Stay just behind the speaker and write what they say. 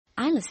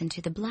I listen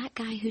to the Black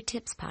Guy Who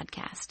Tips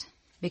podcast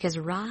because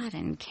Rod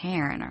and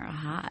Karen are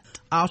hot.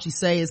 All she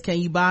say is,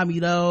 can you buy me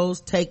those?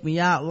 Take me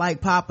out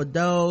like Papa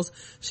Do's.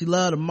 She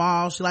love the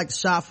mall. She like to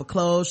shop for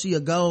clothes. She a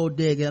gold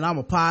digger and I'm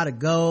a pot of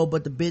gold,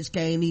 but the bitch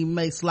can't even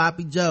make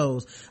sloppy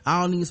joes.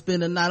 I don't even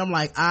spend the night. I'm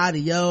like,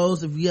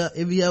 adios. If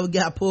you ever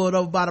got pulled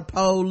over by the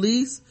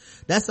police,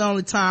 that's the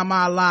only time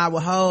I lie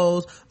with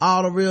hoes.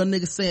 All the real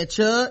niggas saying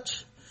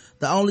church.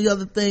 The only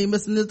other thing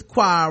missing is the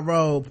choir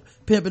robe.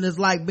 Pimping is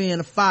like being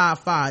a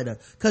firefighter,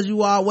 cause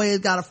you always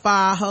gotta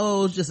fire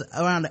hoes just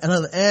around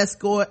another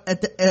escort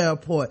at the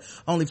airport.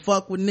 Only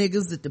fuck with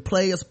niggas that they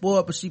play a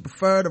sport, but she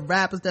prefer the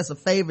rappers. That's a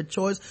favorite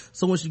choice.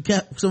 So when she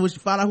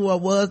found out who I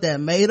was, that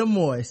made her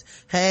moist.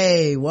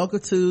 Hey, welcome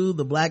to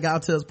the Black Guy Who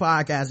Tips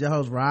podcast. Your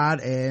host Rod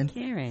and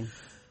Karen.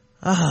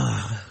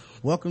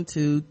 Welcome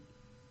to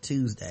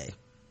Tuesday.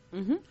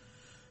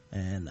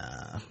 And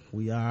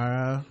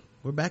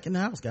we're back in the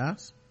house,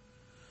 guys.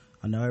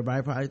 I know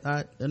everybody probably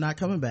thought they're not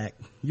coming back.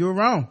 You were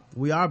wrong.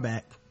 We are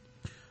back.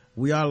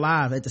 We are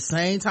live at the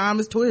same time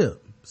as 12,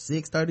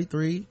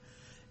 6:33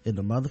 in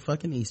the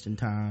motherfucking Eastern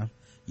time.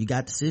 You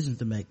got decisions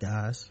to make,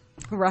 guys.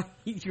 Right.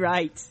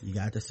 You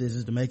got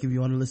decisions to make if you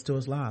want to listen to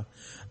us live.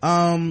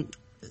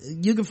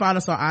 You can find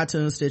us on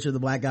iTunes, Stitcher, the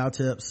Black Guy Who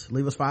Tips.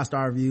 Leave us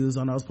 5-star reviews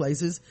on those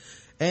places.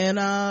 And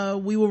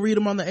we will read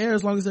them on the air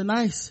as long as they're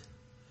nice.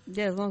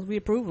 Yeah, as long as we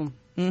approve them.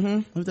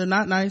 If they're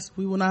not nice,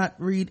 we will not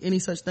read any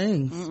such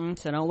things.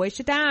 So don't waste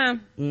your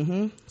time.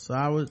 So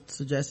I would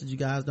suggest that you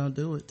guys don't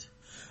do it.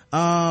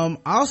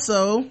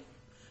 Also,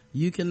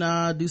 you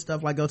can do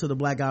stuff like go to the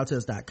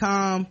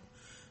blackguywhotips.com,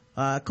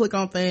 click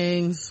on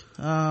things.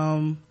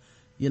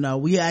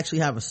 We actually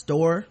have a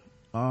store.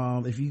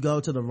 If you go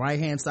to the right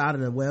hand side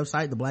of the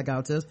website, the Black Guy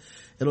Who Tips,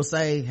 it'll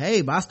say,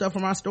 hey, buy stuff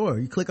from our store.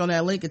 You click on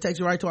that link, it takes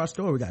you right to our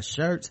store. We got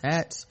shirts,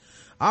 hats,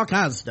 all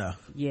kinds of stuff.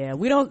 Yeah,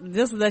 we don't,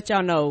 just to let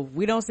y'all know,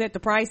 we don't set the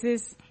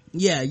prices.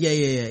 Yeah.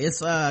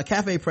 It's a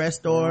Cafe Press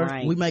store.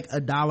 Right. We make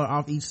 $1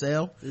 off each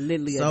sale.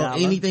 Literally so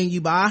 $1. Anything you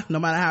buy, no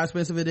matter how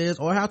expensive it is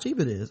or how cheap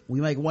it is,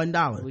 we make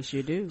 $1. We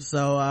sure do.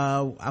 So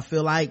I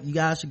feel like you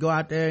guys should go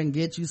out there and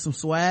get you some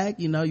swag.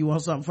 You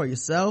want something for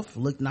yourself,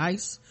 look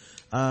nice.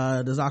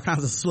 There's all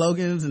kinds of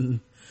slogans and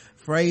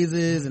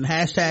phrases and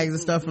hashtags and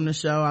stuff from the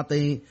show. I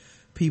think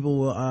people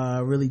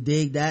will really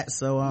dig that.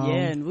 So yeah,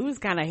 and we was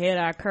kind of ahead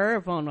our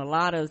curve on a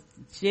lot of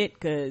shit,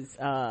 because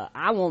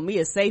I want me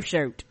a safe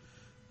shirt.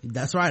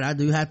 That's right, I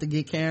do have to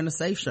get Karen a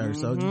safe shirt.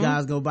 So you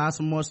guys go buy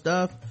some more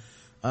stuff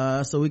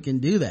so we can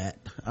do that.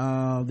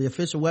 The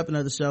official weapon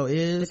of the show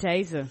is the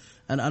taser.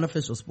 An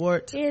unofficial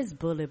sport is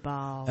bullet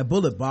ball. A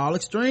bullet ball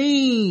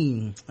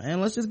extreme. And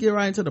let's just get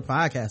right into the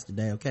podcast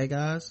today, okay,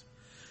 guys?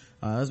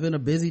 It's been a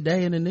busy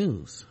day in the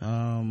news.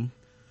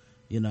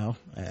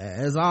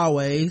 As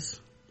always,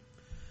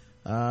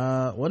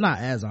 well, not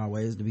as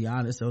always, to be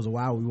honest. There was a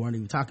while we weren't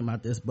even talking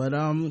about this, but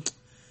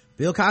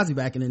Bill Cosby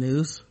back in the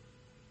news.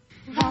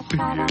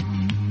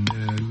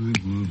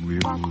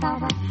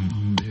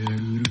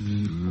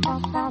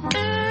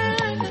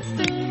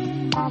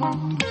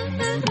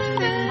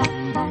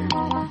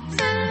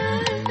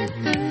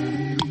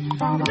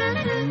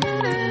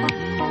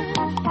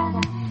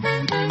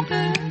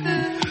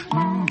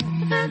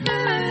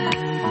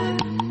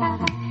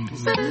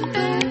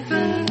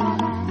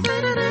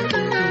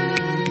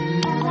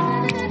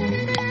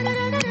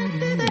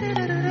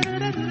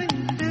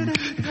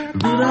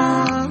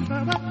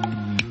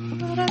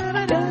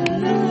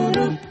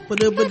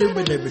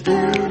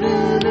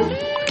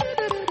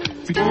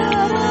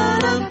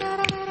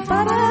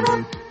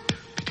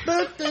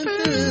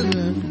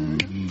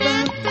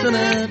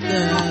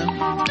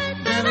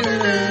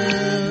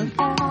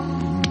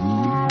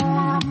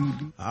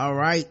 All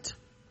right.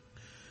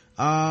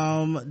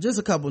 Just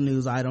a couple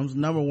news items.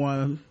 Number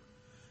one,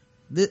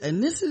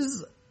 and this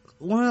is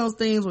one of those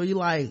things where you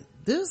like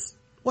this,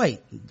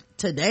 wait,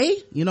 today?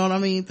 You know what I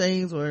mean?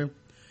 Things where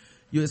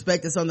you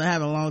expected something to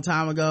happen a long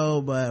time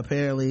ago, but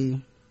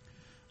apparently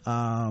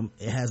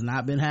it has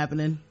not been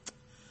happening.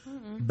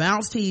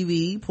 Bounce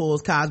TV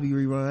pulls Cosby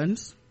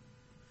reruns,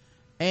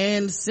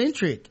 and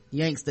Centric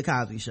yanks the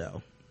Cosby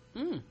Show.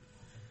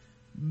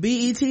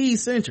 BET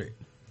Centric,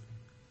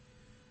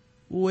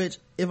 which,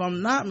 if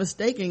I'm not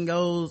mistaken,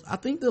 goes, I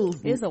think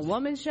it's a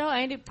woman's show.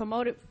 Ain't it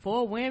promoted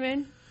for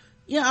women?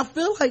 Yeah, I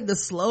feel like the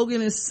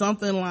slogan is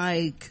something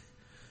like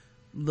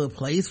the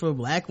place for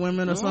black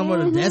women or something,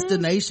 or the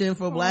destination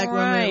for black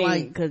women,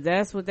 like, because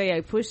that's what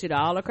they push it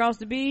all across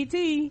the BET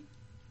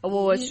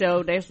Awards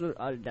show. That's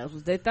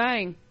what their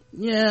thing.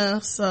 Yeah,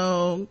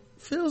 so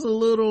feels a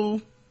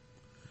little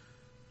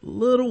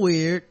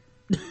weird.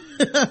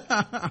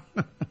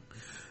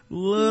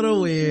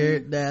 Little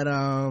weird that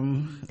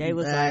they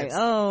was like,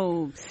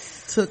 oh,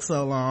 took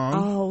so long.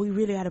 Oh, we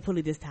really got to pull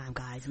it this time,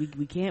 guys.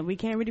 We can't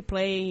really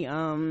play.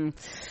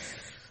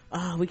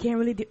 We can't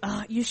really do.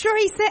 You sure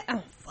he said?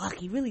 Oh fuck,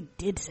 he really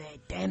did say it.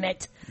 Damn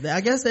it.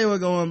 I guess they were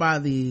going by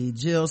the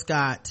Jill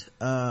Scott.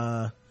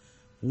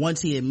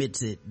 Once he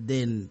admits it,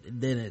 then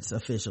it's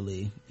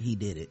officially he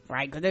did it,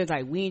 right? Because they was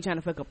like, we ain't trying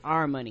to fuck up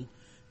our money.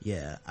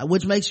 Yeah,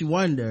 which makes you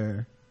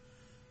wonder,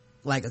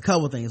 like a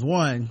couple things.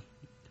 One,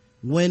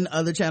 when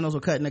other channels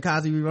were cutting the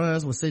Cosby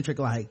reruns, was Centric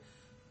like,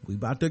 we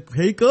about to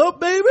pick up,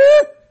 baby.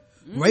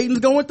 Ratings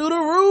going through the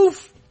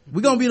roof.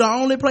 We're gonna be the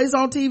only place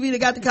on TV that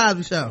got the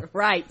Cosby Show.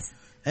 Right.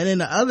 And then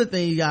the other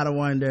thing you gotta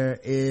wonder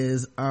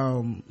is,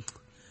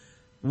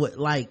 what,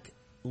 like,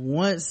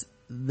 once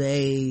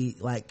they,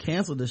 like,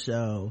 canceled the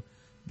show,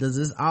 does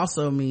this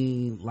also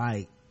mean,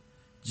 like,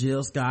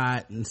 Jill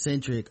Scott and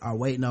Centric are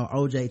waiting on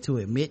OJ to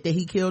admit that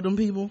he killed them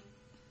people?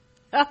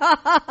 You know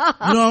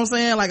what I'm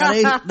saying? Like,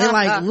 they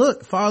like,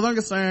 look, far as I'm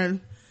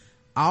concerned,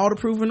 all the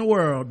proof in the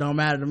world don't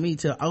matter to me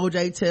till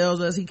OJ tells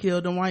us he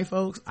killed them white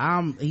folks.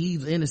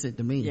 He's innocent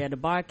to me. Yeah, the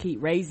bar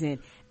keep raising.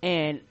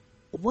 And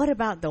what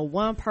about the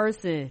one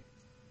person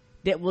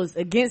that was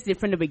against it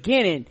from the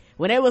beginning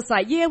when they was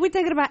like, yeah, we're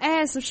thinking about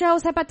adding some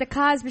shows. How about the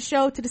Cosby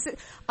Show to the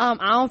I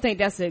don't think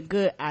that's a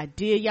good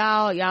idea,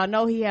 y'all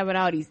know he having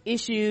all these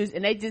issues,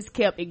 and they just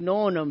kept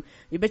ignoring them.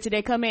 You bet you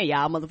they come in,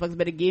 y'all motherfuckers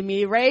better give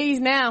me a raise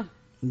now.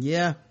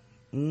 Yeah.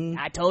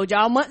 I told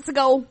y'all months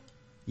ago.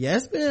 Yeah,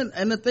 it's been,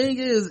 and the thing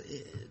is,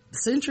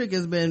 Centric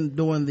has been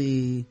doing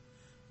the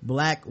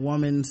black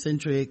woman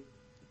centric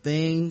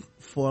thing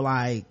for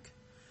like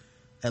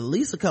at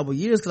least a couple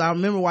years, because I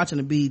remember watching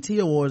the BET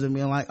Awards and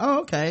being like,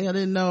 oh, okay, I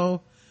didn't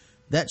know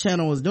that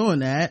channel was doing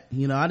that.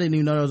 You know, I didn't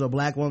even know there was a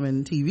black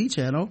woman TV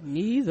channel.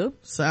 Me either.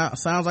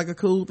 Sounds like a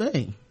cool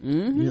thing.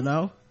 You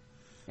know,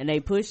 and they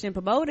pushed and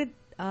promoted,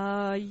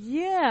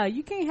 yeah,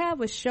 you can't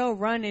have a show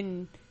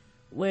running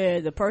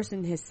where the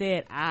person has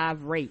said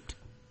I've raped.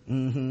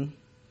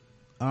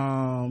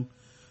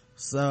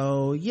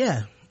 So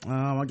yeah,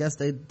 I guess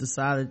they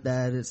decided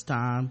that it's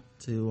time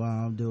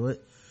to do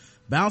it.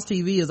 Bounce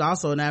TV is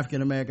also an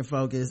African American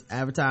focused,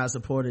 advertised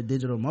supported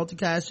digital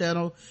multicast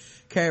channel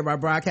carried by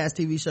broadcast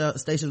TV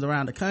stations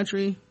around the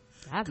country.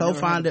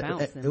 Co-founded,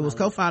 it was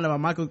co-founded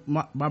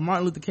by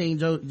Martin Luther King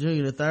Jr.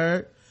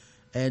 III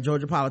and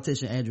Georgia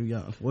politician Andrew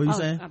Young. What were you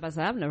saying?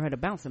 I've never heard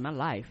of Bounce in my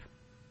life.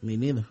 Me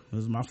neither. This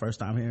was my first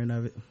time hearing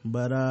of it.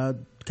 But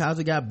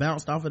Cosby got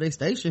bounced off of their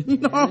station. You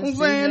know what I'm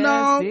saying,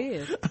 dog?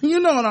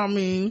 You know what I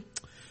mean.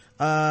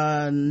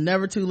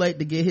 Never too late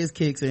to get his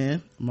kicks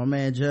in. My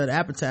man Judd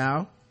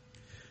Apatow.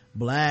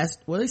 Blast.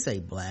 Well, they say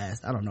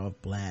blast. I don't know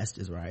if blast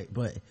is right,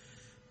 but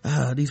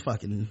these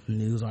fucking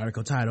news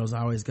article titles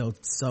always go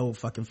so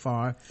fucking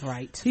far.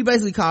 Right. He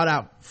basically called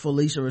out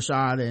Felicia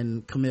Rashad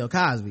and Camille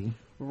Cosby.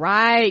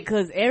 Right,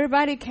 because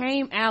everybody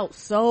came out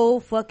so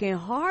fucking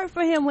hard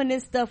for him when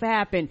this stuff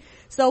happened.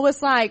 So it's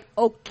like,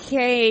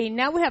 okay,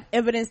 now we have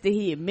evidence that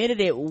he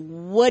admitted it.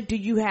 What do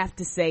you have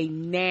to say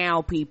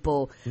now,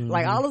 people?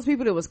 Like all those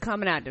people that was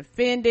coming out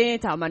defending,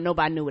 talking about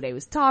nobody knew what they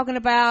was talking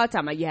about,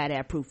 talking about you had to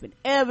have proof and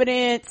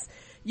evidence,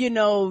 you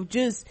know,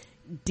 just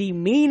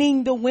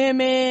demeaning the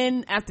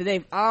women after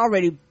they've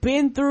already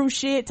been through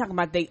shit, talking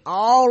about they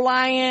all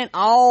lying,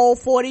 all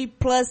 40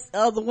 plus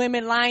of the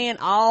women lying,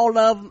 all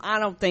of them. I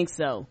don't think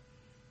so.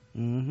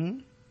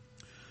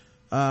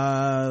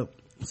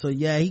 So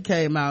yeah, he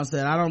came out and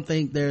said, I don't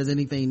think there's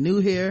anything new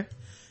here.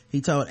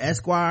 He told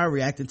Esquire,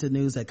 reacting to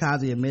news that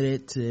Cosby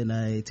admitted in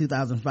a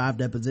 2005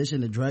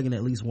 deposition to drugging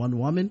at least one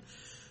woman,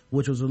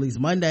 which was released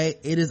Monday.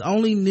 It is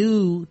only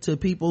new to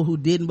people who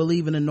didn't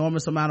believe an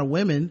enormous amount of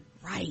women,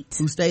 right,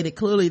 who stated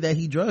clearly that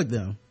he drugged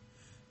them.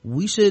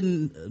 We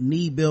shouldn't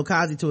need Bill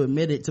Cosby to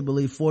admit it to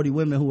believe 40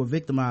 women who were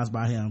victimized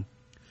by him.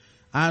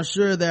 I'm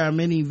sure there are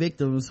many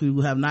victims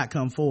who have not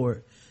come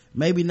forward.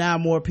 Maybe now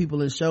more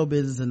people in show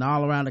business and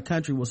all around the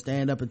country will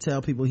stand up and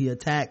tell people he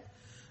attacked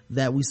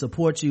that we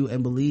support you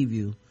and believe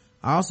you.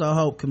 I also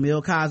hope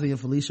Camille Cosby and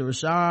Felicia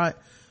Rashad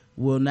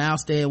will now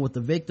stand with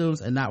the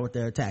victims and not with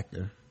their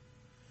attacker.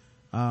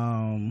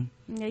 Yeah,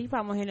 you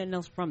probably won't hear nothing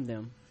else from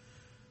them.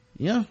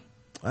 Yeah.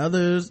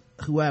 Others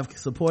who have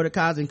supported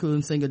Cosby,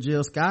 including singer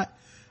Jill Scott,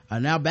 are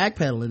now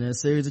backpedaling. In a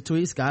series of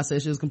tweets, Scott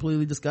said she was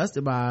completely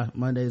disgusted by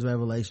Monday's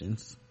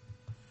revelations.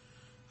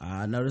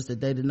 I noticed that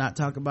they did not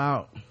talk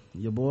about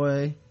your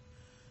boy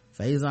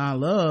Faizon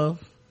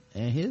Love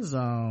and his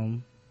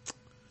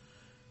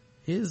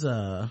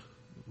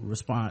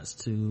response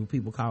to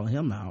people calling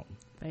him out.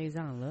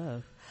 Faizon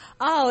Love.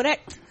 Oh, that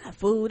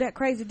fool, that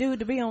crazy dude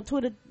to be on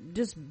Twitter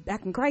just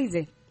acting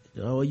crazy.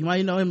 Oh, you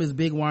might know him as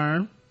Big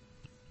Worm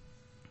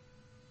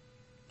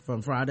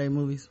from Friday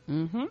movies.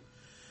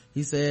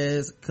 He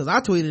says, because I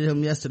tweeted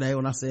him yesterday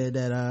when I said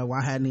that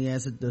why hadn't he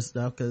answered this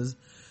stuff, because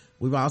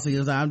we've all seen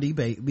his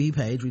IMDb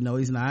page. We know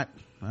he's not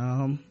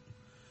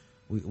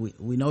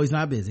we know he's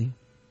not busy.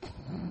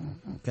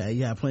 Okay,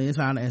 you have plenty of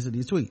time to answer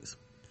these tweets.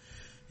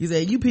 He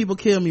said, you people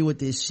kill me with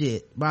this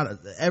shit.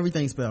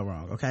 Everything spelled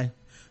wrong, okay?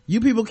 You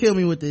people kill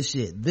me with this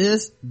shit.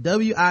 This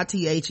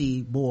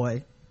W-I-T-H-E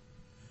boy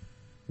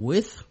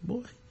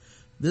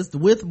this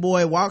with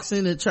boy walks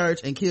into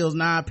church and kills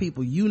 9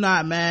 people. You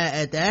not mad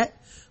at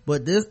that,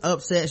 but this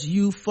upsets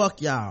you.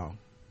 Fuck y'all.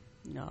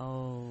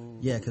 No.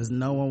 Yeah, because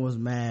no one was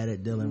mad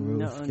at Dylan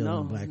Roof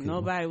killing black people.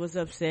 Nobody was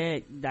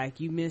upset like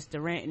you missed the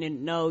rant.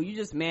 And no, you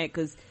just mad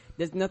because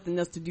there's nothing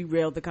else to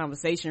derail the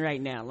conversation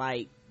right now.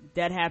 Like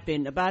that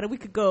happened about a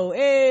week ago.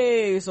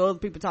 Hey, so other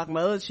people talking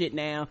about other shit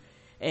now,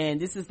 and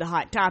this is the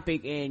hot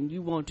topic and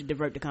you want to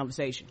divert the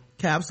conversation.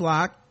 Caps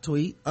lock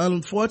tweet,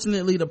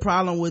 unfortunately the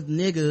problem with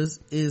niggas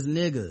is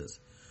niggas.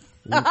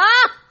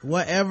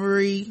 whatever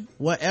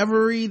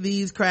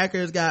these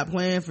crackers got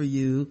planned for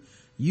you,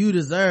 you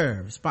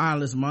deserve,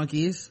 spineless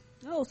monkeys.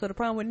 Oh, so the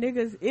problem with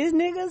niggas is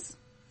niggas?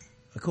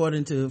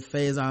 According to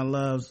Faison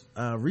Love's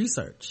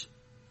research,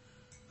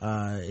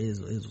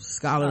 his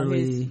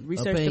scholarly his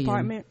research opinion,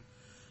 department.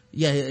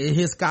 Yeah,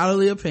 his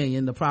scholarly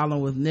opinion, the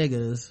problem with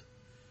niggas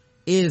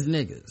is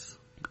niggas.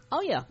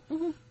 Oh yeah.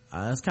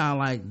 It's kind of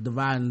like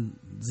dividing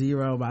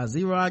 0 by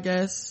 0, I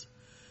guess.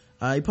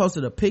 He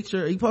posted a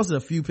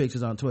few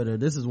pictures on Twitter.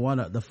 This is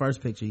the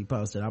first picture he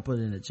posted. I'll put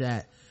it in the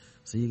chat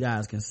so you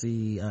guys can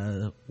see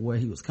where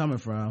he was coming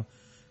from.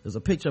 There's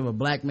a picture of a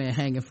black man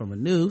hanging from a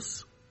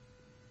noose.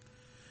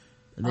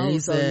 And then he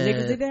said,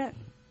 niggas did that?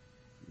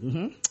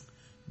 Then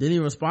he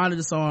responded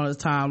to someone on his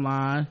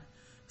timeline,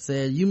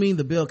 said, you mean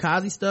the Bill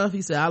Cosby stuff?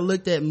 He said, I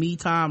looked at me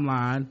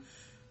timeline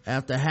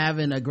after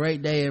having a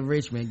great day in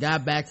Richmond,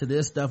 got back to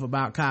this stuff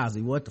about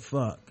Cosby. What the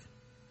fuck?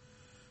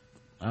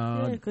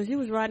 Yeah, because he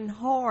was riding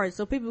hard,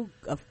 so people,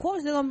 of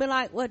course, they're gonna be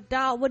like, what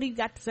dog, what do you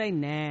got to say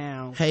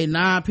now? Hey,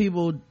 9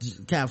 people,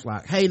 caps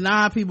lock, hey,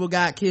 9 people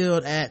got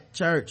killed at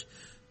church.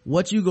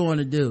 What you going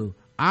to do?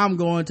 I'm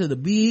going to the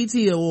BET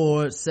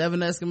Awards,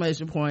 7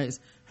 exclamation points,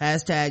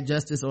 hashtag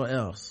justice or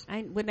else.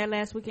 Wasn't that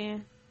last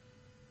weekend?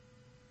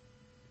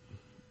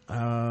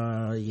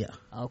 Yeah.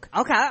 Okay.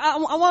 I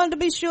wanted to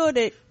be sure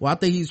that. Well, I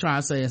think he's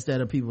trying to say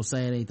instead of people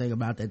saying anything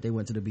about that, they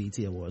went to the BET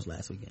Awards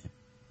last weekend.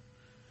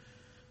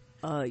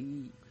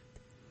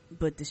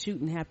 But the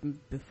shooting happened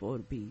before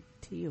the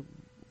BET. Okay,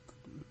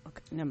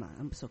 never mind.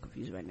 I'm so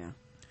confused right now.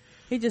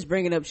 He just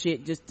bringing up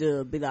shit just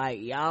to be like,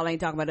 y'all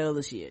ain't talking about the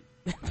other shit.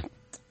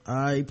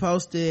 He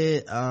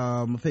posted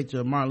a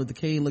picture of Martin Luther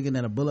King looking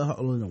at a bullet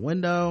hole in the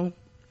window.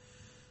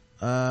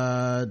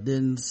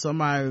 Then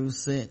somebody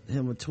sent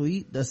him a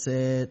tweet that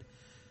said,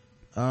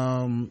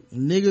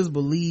 niggas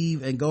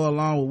believe and go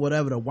along with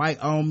whatever the white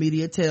owned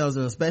media tells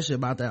them, especially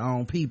about their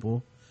own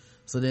people.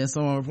 So then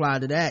someone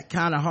replied to that,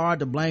 kind of hard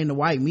to blame the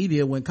white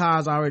media when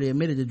Cos already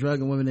admitted to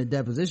drugging women in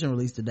deposition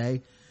released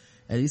today.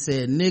 And he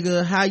said,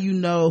 nigga, how you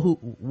know who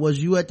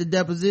was you at the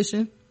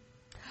deposition?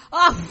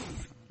 Oh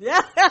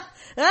yeah.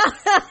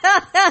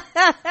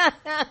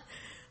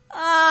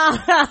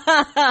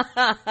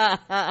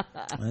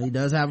 Well, he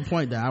does have a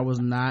point there. I was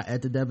not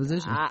at the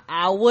deposition.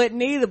 I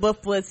wouldn't either,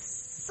 but for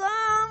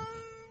some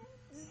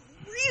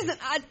reason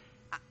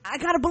I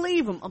gotta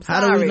believe him. I'm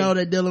sorry. How do we know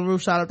that Dylan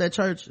Roof shot up that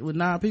church with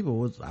 9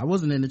 people? I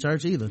wasn't in the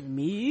church either.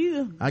 Me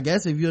either. I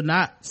guess if you're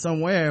not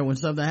somewhere when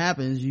something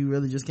happens, you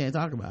really just can't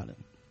talk about it.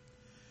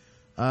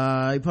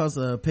 He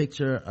posted a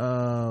picture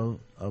of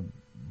a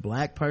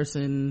black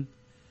person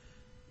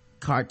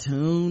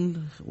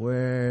cartoon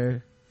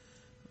where,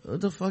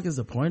 what the fuck is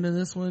the point of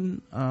this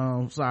one?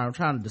 Sorry, I'm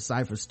trying to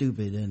decipher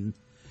stupid and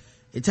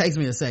it takes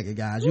me a second,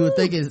 guys. You would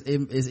think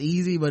it's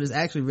easy, but it's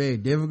actually very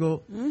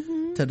difficult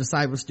to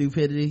decipher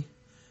stupidity.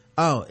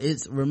 Oh,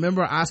 it's,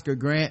 remember Oscar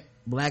Grant,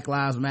 Black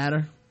Lives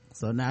Matter?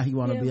 So now he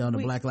want to be on the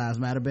Black Lives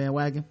Matter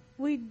bandwagon?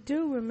 We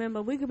do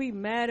remember. We could be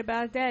mad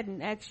about that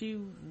and ask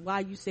you why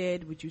you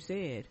said what you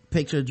said.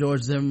 Picture of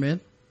George Zimmerman.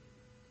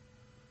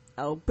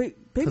 Oh,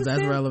 people,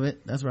 that's relevant.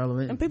 That's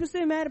relevant. And people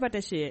still mad about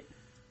that shit.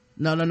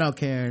 No,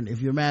 Karen.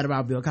 If you're mad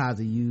about Bill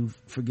Cosby, you've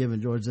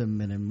forgiven George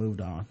Zimmerman and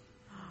moved on.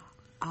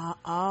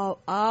 I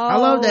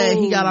love that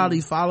he got all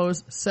these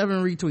followers.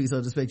 7 retweets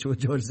of this picture with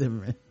George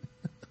Zimmerman.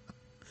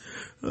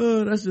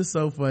 Oh, that's just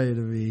so funny to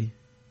me.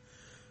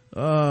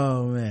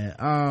 Oh man.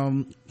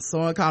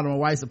 Someone called him a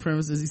white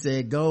supremacist. He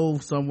said, go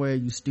somewhere,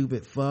 you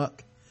stupid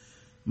fuck.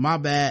 My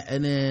bad.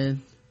 And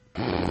then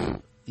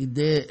he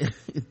did.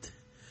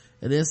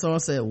 And then someone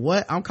said,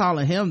 what? I'm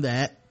calling him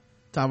that.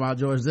 Talking about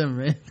George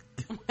Zimmerman.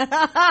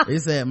 He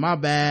said, my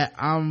bad.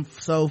 I'm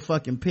so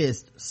fucking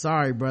pissed.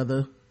 Sorry,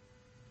 brother.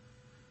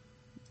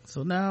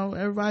 So now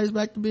everybody's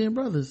back to being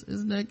brothers.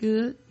 Isn't that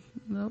good?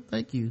 No,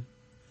 thank you.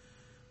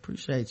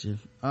 Appreciate you.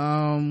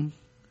 Then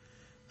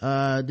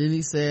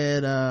he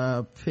said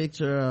a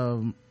picture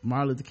of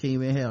Martin Luther King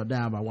being held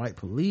down by white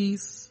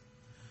police.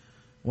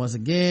 Once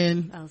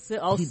again,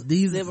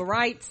 civil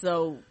rights.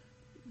 So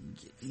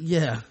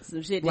yeah,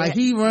 some shit like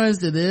he runs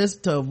to this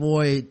to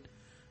avoid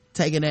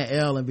taking that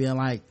L and being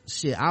like,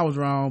 shit, I was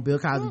wrong. Bill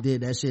Cosby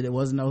did that shit. It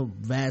wasn't no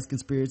vast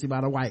conspiracy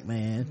about a white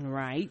man.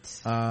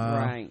 Right.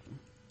 Right.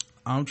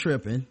 I'm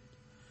tripping,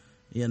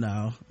 you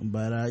know.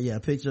 But yeah,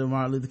 picture of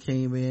Martin Luther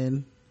King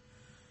being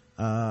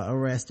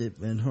arrested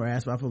and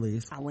harassed by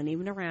police. I wasn't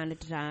even around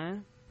at the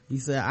time. He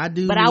said, I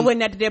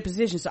wasn't at the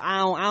deposition, so I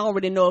don't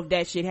really know if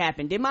that shit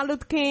happened. Did Martin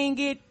Luther King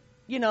get,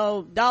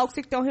 dog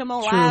sicked on him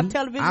on live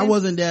television? I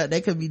wasn't there.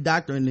 They could be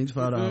doctoring these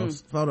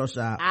photos.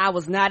 Photoshop. I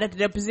was not at the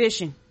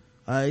deposition.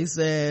 He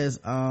says,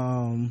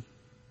 I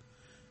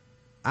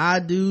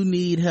do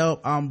need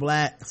help. I'm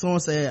black.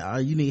 Someone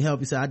said, you need help.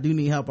 He said, I do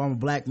need help. I'm a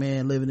black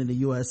man living in the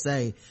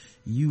USA.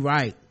 You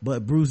right.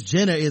 But Bruce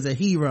Jenner is a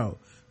hero.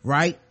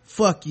 Right?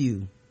 Fuck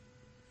you.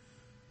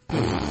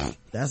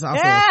 That's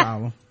also a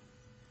problem.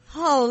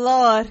 Oh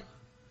Lord.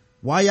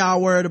 Why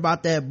y'all worried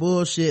about that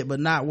bullshit but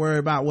not worried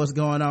about what's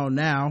going on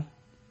now?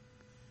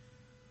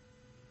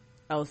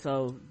 Oh,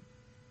 so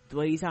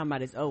what he's talking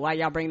about is, why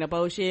y'all bringing up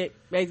old shit?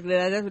 Basically,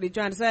 that's what he's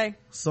trying to say.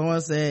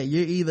 Someone said,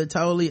 you're either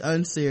totally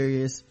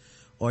unserious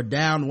or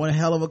down one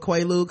hell of a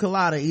Quaalude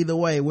colada. Either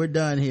way, we're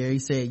done here. He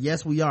said,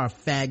 yes, we are,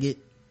 faggot.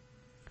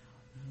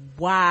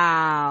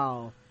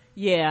 Wow.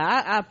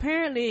 Yeah,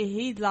 apparently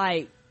he's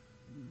like,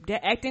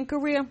 that acting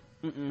career?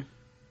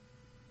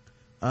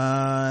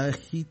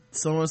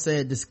 Someone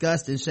said,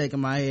 disgusting,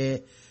 shaking my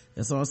head.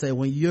 And someone said,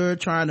 when you're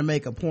trying to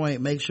make a point,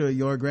 make sure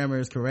your grammar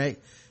is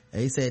correct.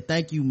 And he said,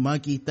 thank you,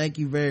 monkey. Thank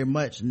you very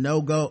much.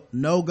 No go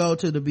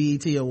to the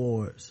BET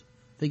Awards.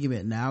 I think he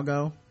meant now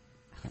go.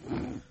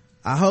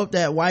 I hope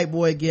that white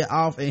boy get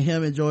off and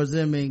him and George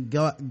Zimmerman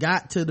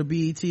got to the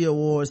BET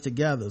Awards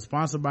together.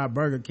 Sponsored by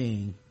Burger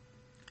King.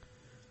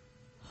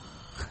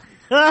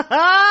 He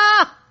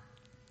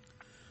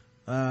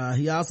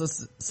also,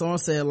 someone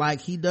said,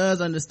 like, he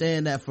does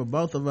understand that for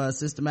both of us,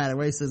 systematic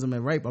racism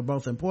and rape are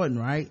both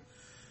important, right?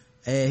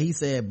 And he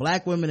said,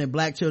 black women and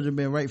black children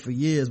been raped for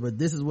years, but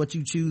this is what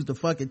you choose to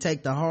fucking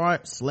take to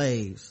heart?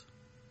 Slaves.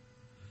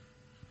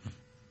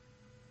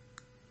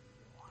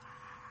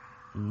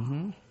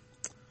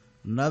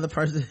 Another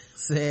person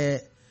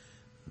said,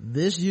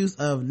 this use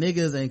of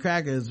niggas and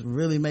crackers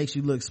really makes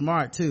you look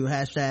smart too.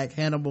 Hashtag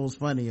Hannibal's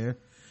funnier.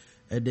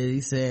 And then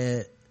he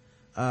said,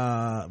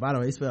 by the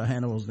way, he spelled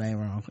Hannibal's name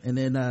wrong. And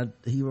then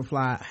he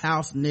replied,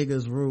 house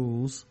niggas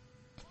rules.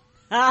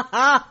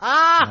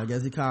 I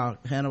guess he called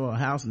Hannibal a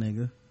house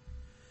nigga.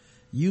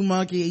 You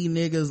monkey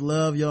niggas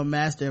love your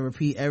master and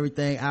repeat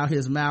everything out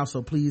his mouth,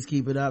 so please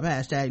keep it up.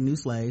 Hashtag new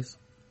slaves.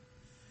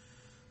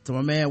 To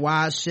my man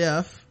Wise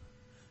Chef,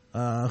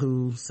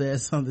 who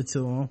said something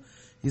to him.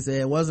 He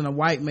said, it wasn't a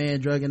white man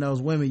drugging those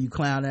women, you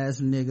clown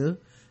ass nigga.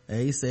 And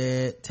he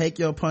said, take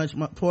your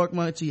pork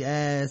monkey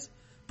ass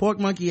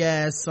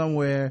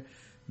somewhere.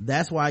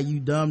 That's why you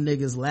dumb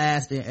niggas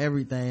last in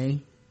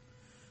everything.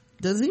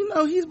 Does he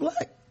know he's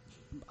black?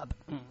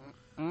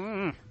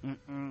 I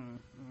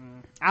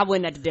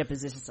wasn't at the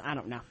deposition, so I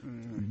don't know.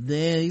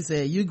 Then he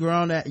said, your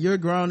grown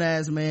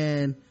ass is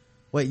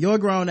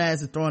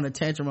throwing a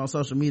tantrum on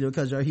social media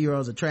because your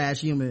hero's a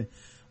trash human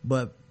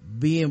but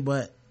I'm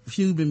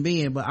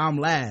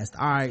last.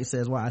 All right,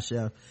 says Wise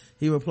Chef.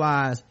 He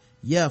replies,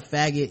 yeah,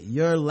 faggot,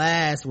 you're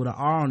last with an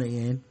R on the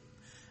end,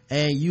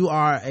 and you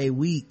are a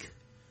weak.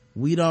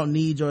 We don't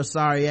need your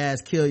sorry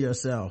ass. Kill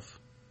yourself.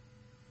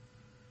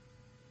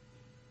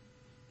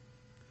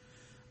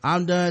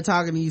 I'm done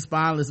talking to you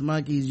spineless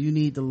monkeys. You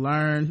need to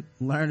learn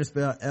to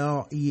spell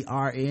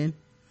LERN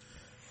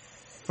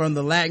from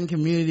the Latin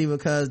community,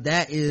 because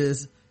that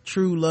is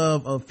true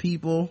love of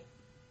people.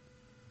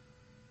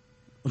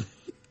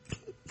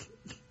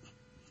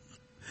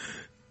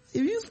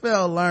 If you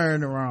spell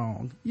learn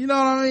wrong, you know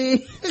what I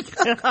mean?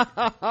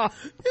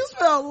 You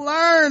spell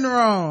learn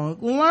wrong.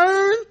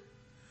 Learn?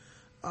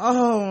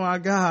 Oh my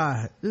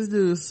god, this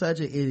dude is such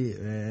an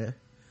idiot,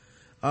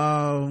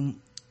 man.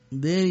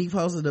 Then he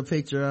posted a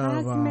picture of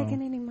how's he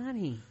making any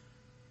money?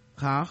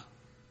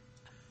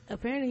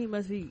 Apparently he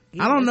must be,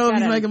 I don't know if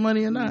he's making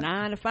money or not.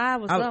 9 to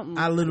 5 or something.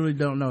 I literally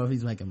don't know if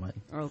he's making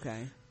money.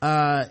 Okay.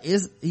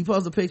 He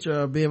posted a picture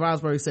of Ben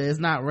Roethlisberger, said it's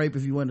not rape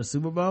if you win the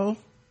Super Bowl.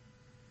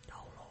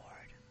 Oh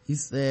Lord. He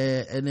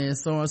said, and then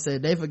someone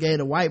said they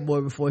forgave a white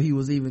boy before he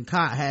was even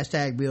caught.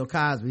 Hashtag Bill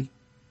Cosby.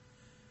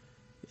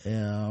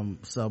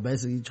 So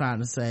basically trying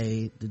to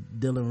say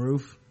Dylan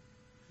Roof.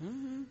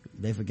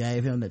 They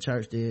forgave him, the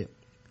church did.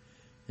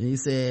 And he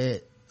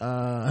said,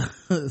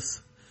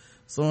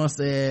 someone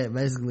said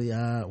basically,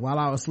 while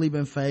I was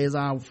sleeping,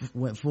 Faison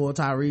went full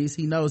Tyrese.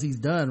 He knows he's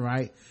done,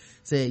 right?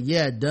 Said,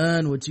 yeah,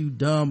 done with you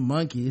dumb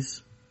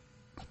monkeys.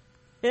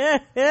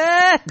 This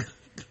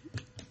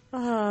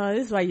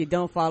is why you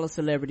don't follow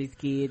celebrities,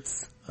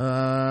 kids.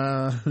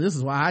 This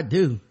is why I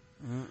do.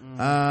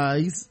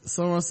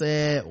 Someone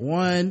said,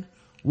 one,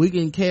 we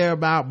can care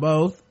about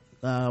both.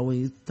 When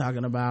he's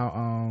talking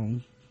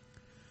about,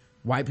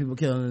 white people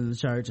killing in the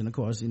church, and of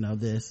course, you know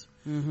this.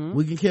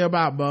 We can care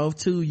about both.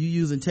 Two, you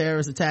using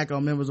terrorist attack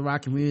on members of our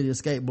community to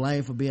escape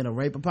blame for being a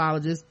rape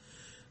apologist.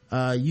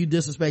 You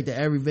disrespected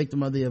every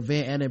victim of the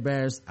event and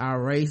embarrassed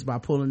our race by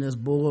pulling this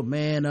bull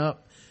man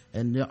up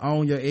and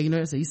own your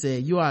ignorance. He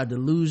said, you are a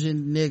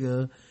delusion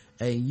nigga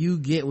and you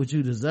get what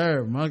you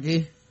deserve,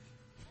 monkey.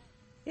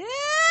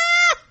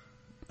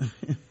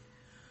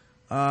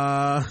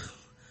 I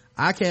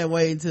can't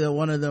wait until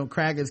one of them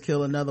crackers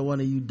kill another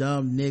one of you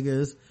dumb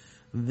niggas,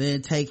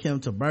 then take him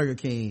to Burger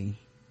King.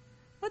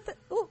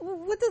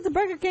 What does the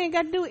Burger King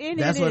got to do with any of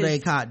this? That's what they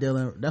caught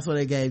Dylan. That's what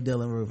they gave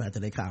Dylan Roof after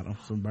they caught him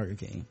from Burger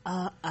King.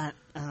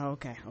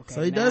 Okay.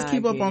 So he does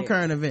keep up on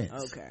current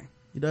events. Okay.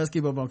 He does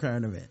keep up on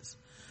current events.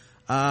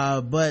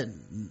 But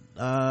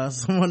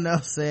someone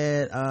else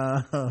said,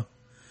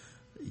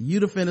 you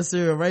defend a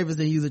serial rapist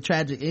and use a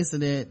tragic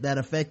incident that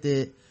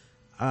affected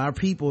our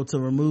people to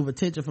remove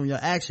attention from your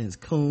actions,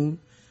 coon.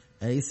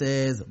 And he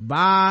says,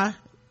 bye,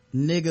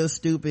 nigga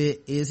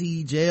stupid. Is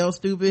he jail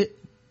stupid?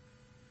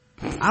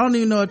 I don't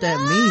even know what that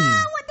means.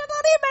 What does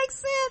that make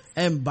sense?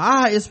 And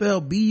bi is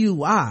spelled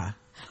B-U-Y.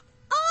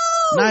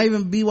 Oh! Not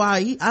even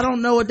B-Y-E. I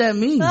don't know what that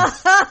means.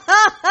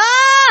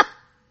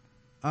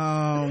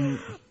 Oh!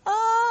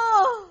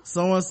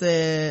 Someone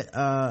said,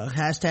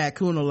 hashtag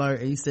coon alert,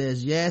 and he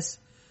says, yes,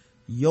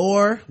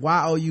 your,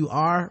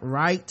 Y-O-U-R,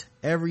 right,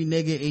 every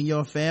nigga in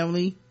your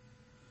family.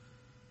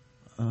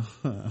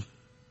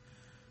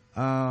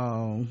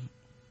 Another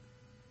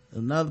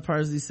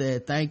person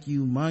said, thank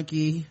you,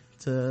 monkey,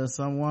 to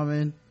some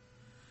woman.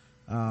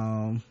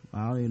 I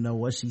don't even know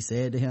what she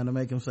said to him to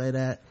make him say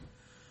that.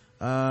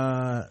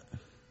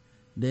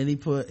 Then he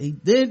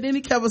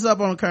kept us up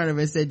on the current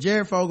event. Said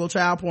Jared Fogle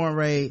child porn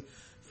raid,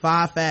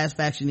 5 fast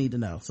facts you need to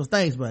know. So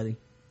thanks, buddy.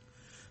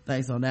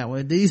 Thanks on that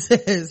one. D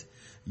says,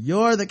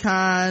 you're the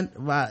kind,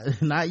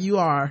 not you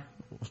are,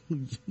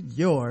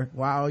 your,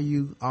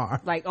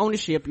 Y-O-U-R. Like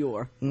ownership,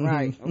 your. Mm-hmm.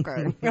 Right,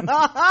 okay.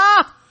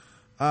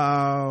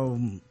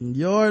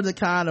 You're the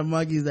kind of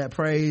monkeys that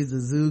praise the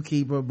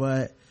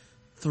zookeeper,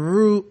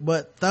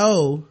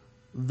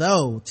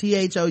 though,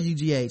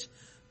 T-H-O-U-G-H,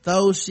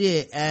 throw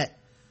shit at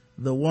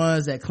the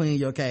ones that clean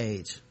your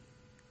cage.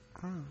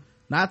 Oh.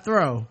 Not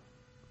throw.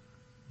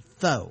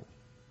 Though.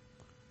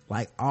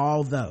 Like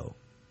although.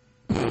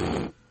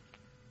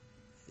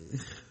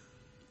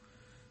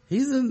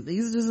 He's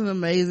just an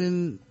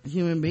amazing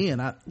human being.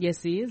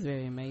 Yes, he is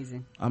very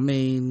amazing. I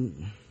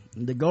mean,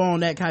 to go on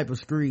that type of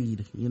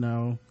screed, you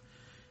know,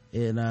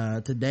 in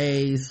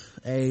today's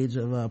age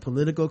of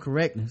political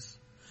correctness.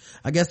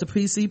 I guess the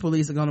PC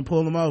police are gonna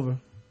pull him over.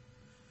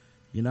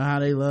 You know how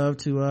they love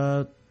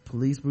to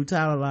police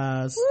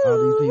brutalize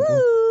all these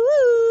people.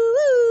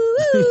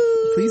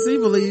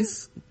 PC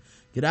police,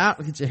 get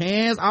out, get your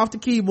hands off the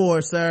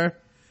keyboard, sir.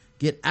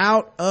 Get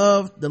out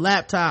of the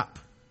laptop.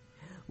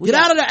 Get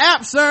out of the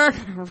app, sir.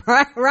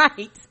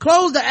 Right.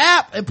 Close the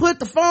app and put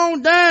the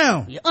phone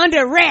down. You're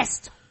under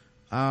arrest.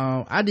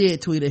 I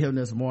did tweet at him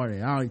this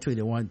morning. I only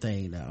tweeted one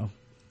thing though.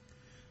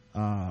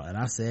 And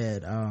I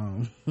said,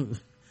 I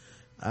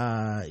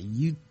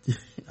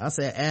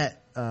said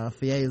at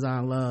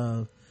Fiazon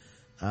Love,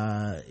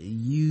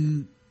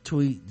 you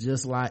tweet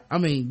just like,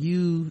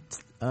 you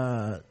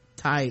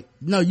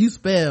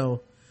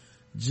spell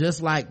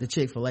just like the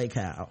Chick-fil-A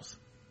cows.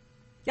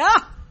 Yeah.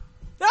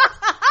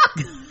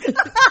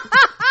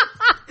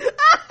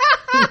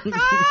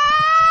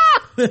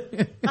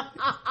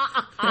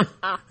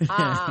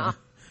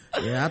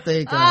 Yeah, I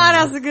think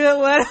that's a good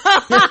one.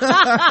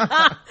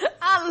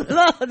 I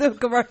love them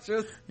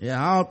commercials.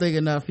 Yeah, I don't think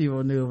enough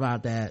people knew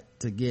about that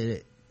to get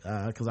it,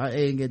 because I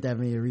didn't get that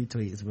many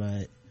retweets,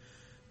 but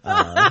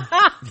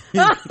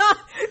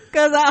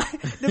cause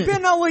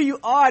depending on where you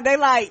are, they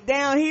like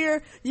down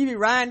here, you be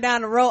riding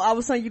down the road, all of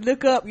a sudden you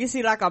look up, you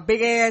see like a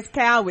big ass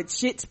cow with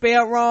shit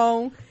spelled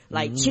wrong,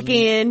 like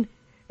chicken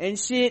and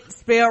shit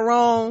spelled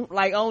wrong,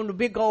 like on the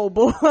big old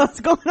bus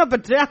going up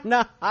and down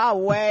the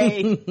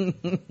highway.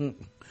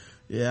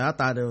 Yeah, I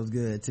thought it was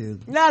good too.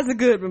 That's a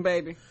good one,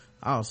 baby.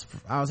 I was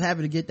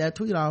happy to get that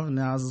tweet off, and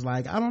I was just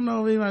like, I don't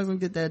know if anybody's gonna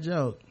get that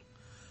joke.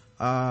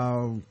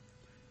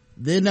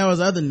 Then there was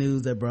other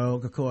news that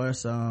broke, of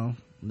course.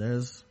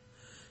 There's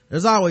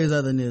always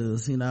other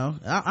news, you know.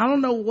 I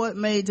don't know what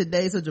made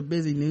today such a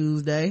busy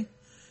news day.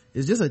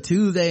 It's just a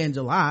Tuesday in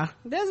July.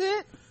 That's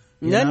it.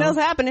 Nothing else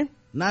happening.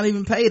 Not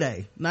even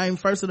payday. Not even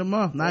first of the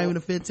month. Not even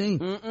the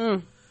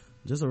 15th.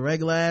 Just a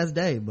regular ass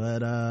day,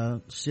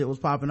 but shit was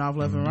popping off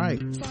left and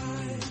right.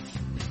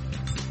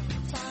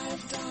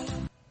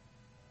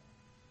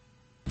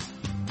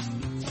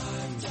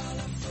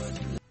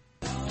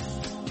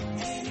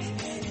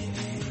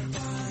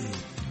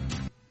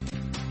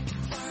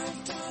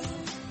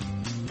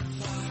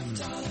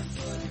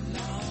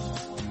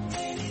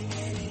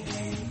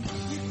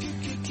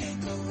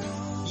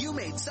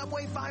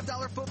 Subway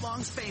 $5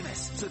 footlongs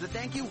famous. So to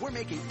thank you, we're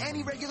making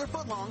any regular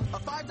footlong a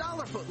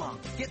 $5 footlong.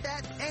 Get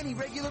that? Any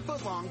regular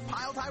footlong,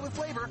 piled high with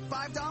flavor,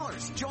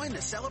 $5. Join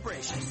the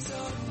celebration.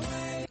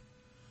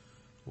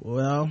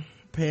 Well,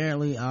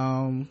 apparently,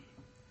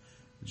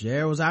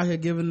 Jared was out here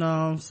giving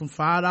some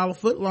 $5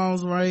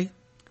 footlongs away.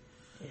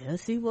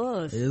 Yes, he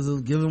was. He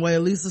was giving away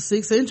at least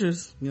 6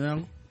 inches, you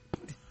know.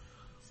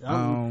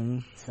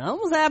 Something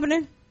was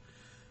happening.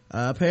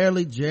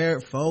 Apparently,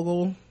 Jared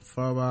Fogle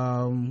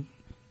from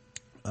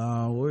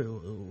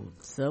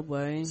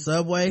Subway,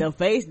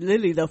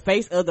 literally the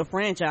face of the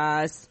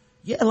franchise.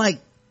 Yeah, like,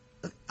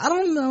 I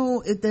don't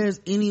know if there's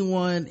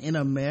anyone in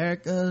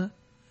America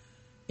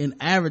in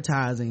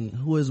advertising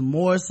who is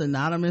more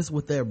synonymous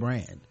with their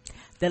brand.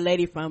 The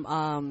lady from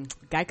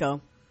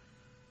Geico.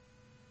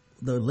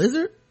 The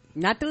lizard?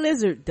 Not the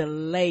lizard, the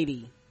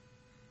lady.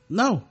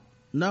 No,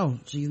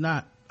 she's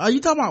not. Are you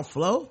talking about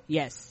Flo?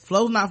 Yes.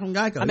 Flo's not from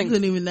Geico. You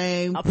couldn't even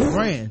name the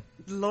brand.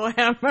 Lord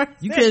have mercy.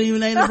 You can't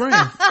even name the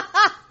brand.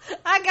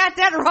 I got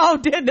that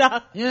wrong, didn't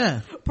I? Yeah.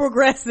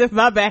 Progressive,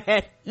 my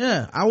bad.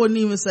 Yeah, I wouldn't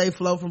even say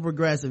Flo from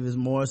Progressive is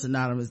more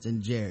synonymous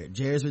than Jared.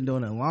 Jared's been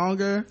doing it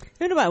longer.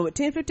 Been about, what,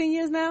 10, 15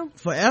 years now?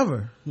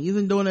 Forever. He's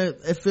been doing it,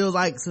 it feels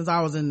like since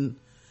I was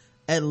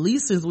at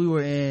least since we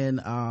were in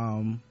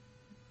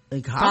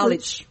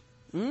college.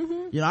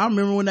 You know, I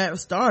remember when that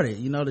started,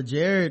 you know, the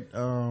Jared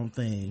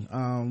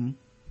thing.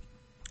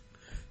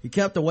 He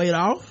kept the weight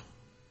off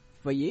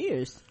for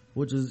years,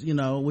 which is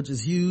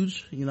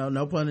huge, you know,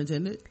 no pun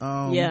intended.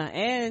 Yeah,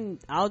 and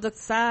all the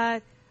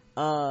side,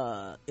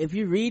 if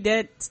you read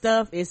that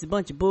stuff, it's a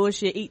bunch of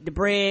bullshit. Eat the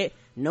bread,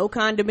 no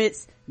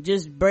condiments,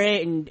 just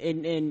bread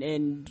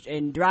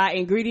and dry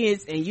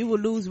ingredients, and you will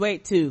lose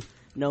weight too.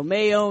 No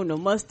mayo, no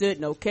mustard,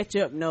 no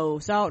ketchup, no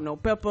salt, no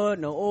pepper,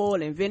 no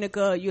oil and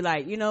vinegar. You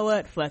like, you know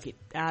what? Fuck it.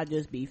 I'll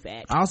just be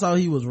fat. Also,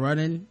 he was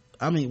walking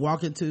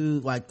to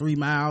like 3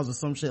 miles or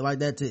some shit like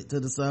that to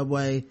the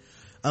Subway,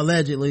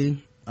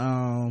 allegedly,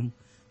 when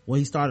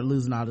he started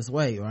losing all this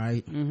weight,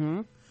 right?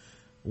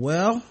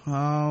 Well,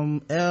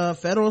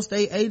 federal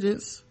state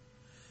agents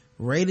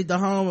raided the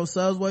home of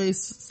Subway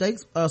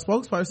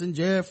spokesperson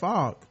Jared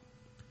Fogel.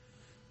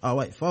 Oh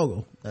wait,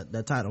 Fogel.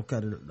 That title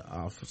cut it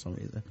off for some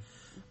reason.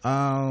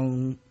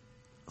 So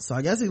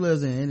I guess he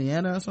lives in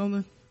Indiana or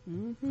something.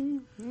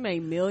 He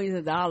made millions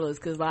of dollars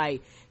because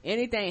like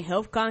anything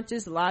health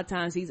conscious, a lot of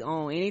times he's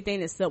on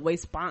anything that Subway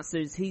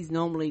sponsors. He's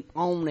normally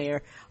on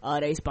there.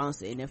 They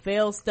sponsor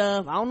NFL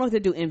stuff. I don't know if they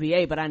do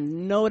NBA, but I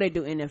know they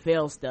do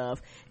NFL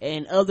stuff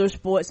and other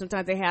sports.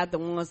 Sometimes they have the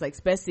ones like,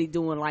 especially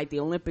doing like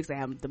the Olympics, they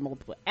have the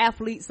multiple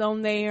athletes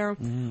on there.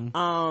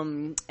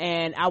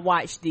 And I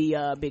watched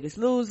the Biggest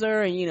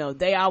Loser, and you know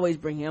they always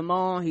bring him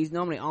on. He's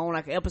normally on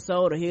like an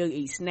episode, or he'll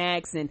eat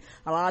snacks. And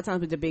a lot of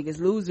times with the Biggest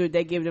Loser,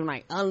 they give them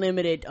like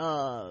unlimited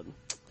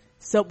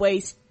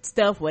Subway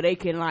stuff where they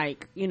can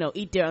like, you know,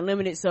 eat their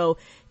unlimited. So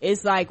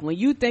it's like when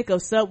you think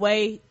of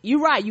Subway, you're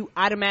right, you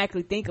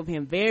automatically think of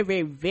him. Very,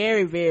 very,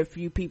 very, very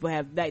few people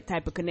have that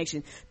type of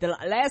connection. The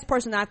last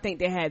person I think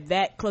that had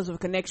that close of a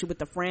connection with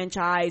the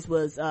franchise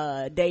was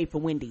Dave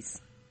from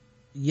Wendy's.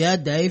 Yeah,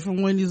 Dave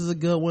from Wendy's is a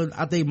good one.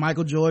 I think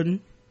Michael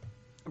Jordan,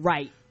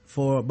 right,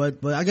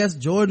 but I guess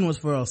Jordan was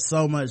for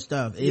so much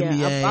stuff.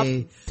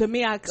 NBA, to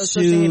me, I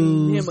associate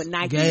him with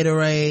Nike,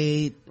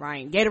 Gatorade,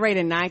 right? Gatorade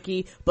and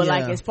Nike. But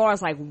like as far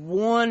as like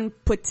one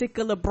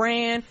particular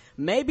brand,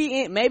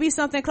 maybe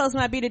something close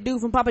might be the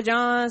dude from Papa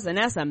John's, and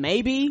that's a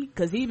maybe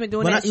because he's been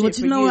doing that shit but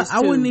for you know years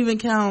what? I wouldn't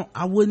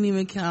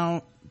even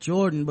count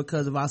Jordan,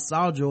 because if I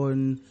saw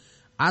Jordan,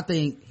 I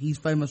think he's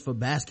famous for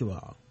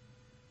basketball.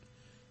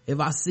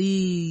 If I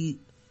see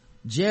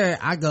Jared,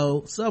 I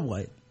go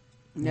Subway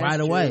right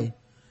away.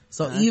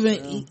 So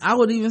I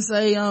would even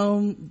say,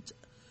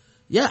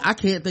 I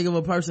can't think of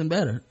a person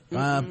better.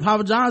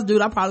 Papa John's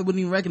dude, I probably wouldn't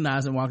even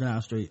recognize him walking down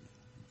the street.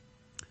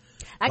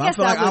 I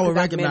feel like I would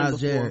recognize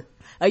Jared.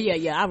 Oh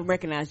yeah, I would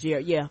recognize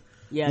Jared. Yeah.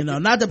 You know,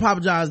 not that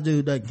Papa John's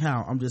dude doesn't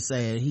count. I'm just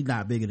saying he's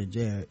not bigger than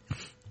Jared.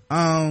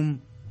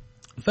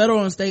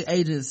 Federal and state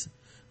agents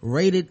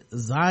raided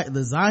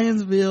the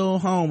Zionsville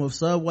home of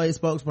Subway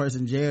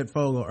spokesperson Jared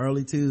Fogel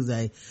early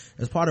Tuesday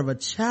as part of a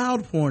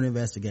child porn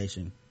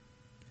investigation.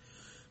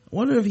 I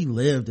wonder if he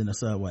lived in a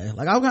Subway.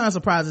 Like, I'm kind of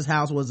surprised his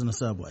house wasn't a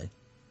Subway.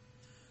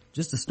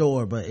 Just a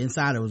store, but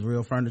inside it was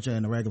real furniture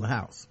in a regular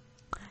house.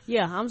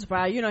 Yeah, I'm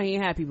surprised. You know, he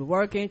had people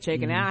working,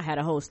 checking out, had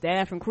a whole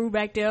staff and crew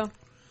back there.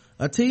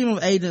 A team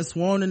of agents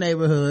swarmed the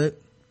neighborhood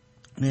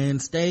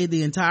and stayed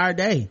the entire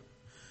day,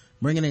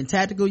 bringing in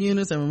tactical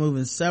units and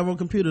removing several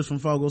computers from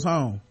Fogel's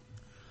home.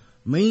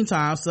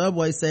 Meantime,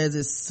 Subway says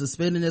it's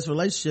suspending its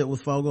relationship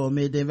with Fogel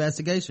amid the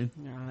investigation.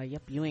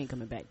 Yep, you ain't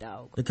coming back,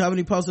 dog. The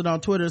company posted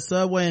on Twitter,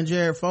 Subway and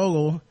Jared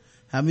Fogel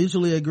have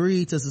mutually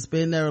agreed to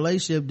suspend their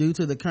relationship due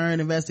to the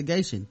current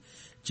investigation.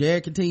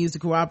 Jared continues to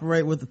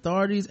cooperate with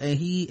authorities and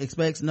he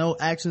expects no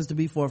actions to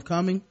be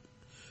forthcoming.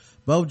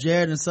 Both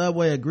Jared and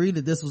Subway agreed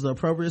that this was the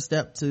appropriate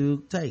step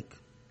to take.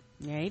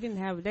 Yeah, they didn't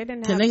have.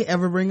 Can they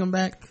ever bring him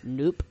back?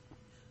 Nope.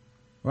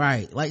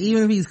 Right, like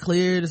even if he's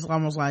cleared, it's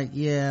almost like,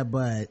 yeah,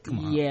 but come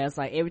on. Yeah, it's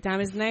like every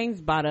time his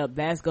name's brought up,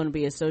 that's going to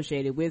be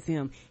associated with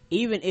him.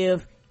 Even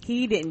if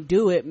he didn't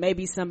do it,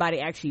 maybe somebody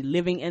actually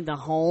living in the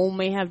home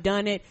may have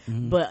done it.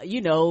 But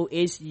you know,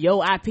 it's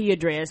your IP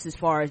address as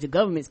far as the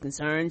government's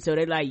concerned, so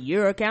they're like,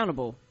 you're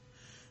accountable.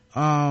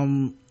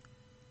 They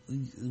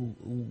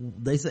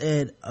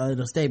said in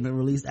a statement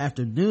released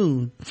after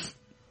noon,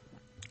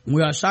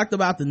 we are shocked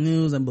about the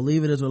news and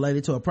believe it is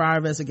related to a prior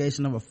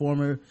investigation of a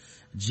former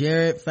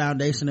Jared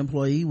Foundation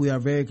employee. We are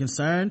very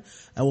concerned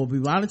and will be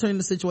monitoring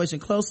the situation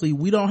closely.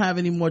 We don't have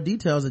any more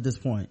details at this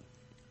point.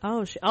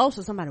 Oh,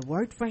 so somebody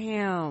worked for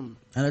him.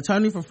 An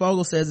attorney for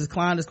Fogel says his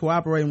client is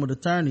cooperating with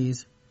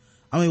authorities.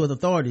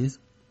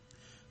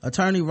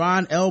 Attorney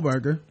Ron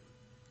Elberger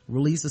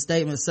released a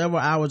statement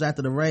several hours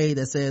after the raid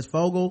that says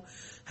Fogel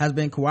has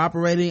been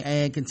cooperating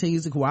and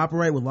continues to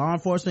cooperate with law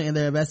enforcement in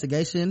their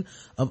investigation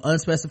of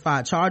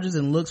unspecified charges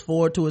and looks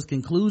forward to its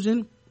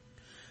conclusion.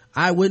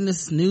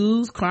 Eyewitness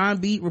News crime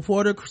beat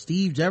reporter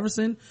Steve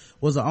Jefferson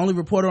was the only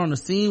reporter on the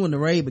scene when the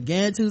raid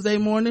began Tuesday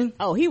morning.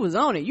 Oh, he was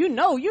on it. You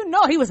know,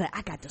 he was like,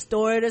 I got the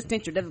story of this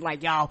tension. They was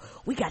like, y'all,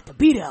 we got to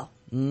be there.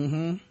 I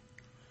mean,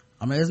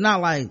 it's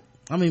not like,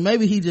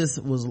 maybe he just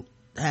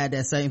had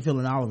that same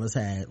feeling all of us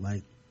had.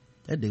 Like,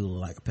 that dude looked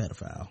like a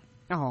pedophile.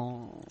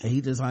 Oh. And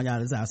he just hung out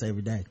at his house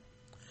every day.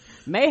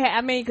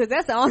 Cause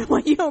that's the only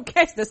one you don't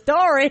catch the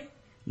story.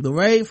 The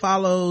raid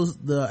follows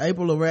the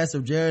April arrest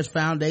of Jared's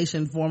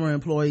foundation former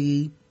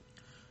employee,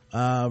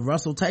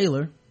 Russell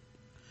Taylor,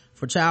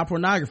 for child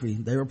pornography.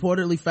 They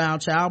reportedly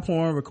found child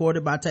porn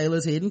recorded by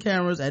Taylor's hidden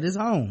cameras at his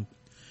home.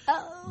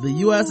 The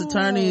U.S.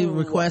 attorney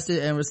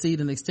requested and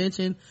received an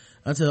extension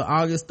until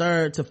August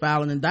 3rd to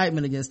file an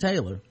indictment against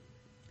Taylor.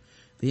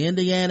 The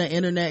Indiana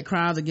Internet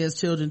Crimes Against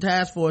Children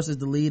Task Force is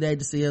the lead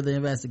agency of the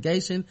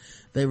investigation.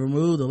 They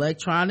removed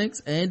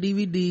electronics and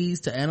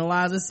DVDs to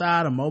analyze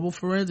inside a mobile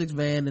forensics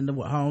van in the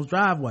home's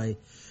driveway.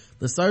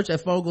 The search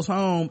at Fogel's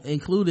home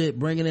included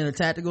bringing in a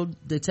tactical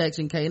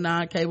detection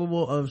K9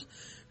 capable of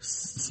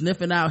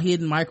sniffing out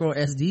hidden micro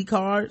SD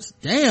cards.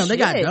 Damn, they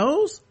got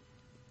those?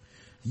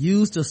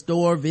 Used to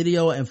store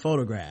video and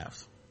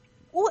photographs.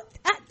 What?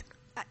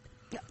 I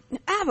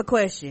have a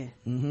question.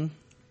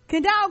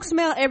 Can dogs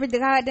smell every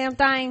goddamn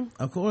thing?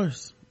 Of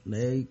course.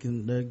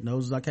 Their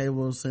noses are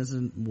capable of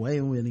sensing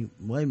way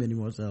many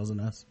more cells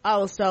than us.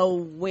 Oh, so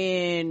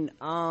when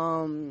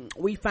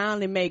we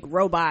finally make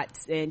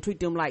robots and treat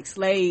them like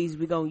slaves,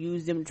 we're gonna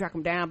use them to track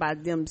them down by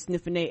them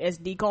sniffing their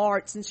SD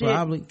cards and shit?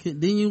 Probably.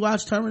 Didn't you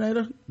watch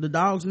Terminator? The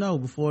dogs know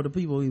before the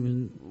people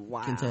even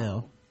can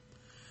tell.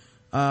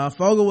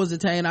 Fogel was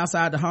detained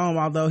outside the home,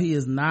 although he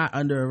is not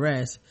under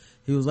arrest.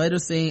 He was later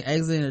seen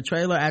exiting a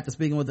trailer after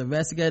speaking with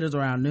investigators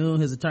around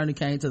noon. His attorney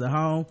came to the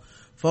home.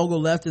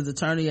 Fogel left his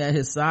attorney at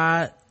his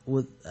side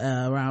with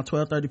around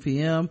 12:30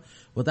 p.m.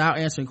 without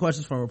answering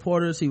questions from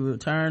reporters. He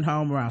returned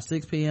home around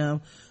 6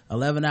 p.m.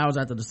 11 hours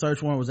after the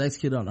search warrant was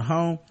executed on the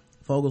home.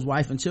 Fogel's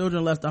wife and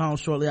children left the home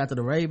shortly after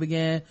the raid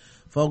began.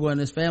 Fogel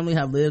and his family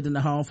have lived in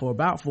the home for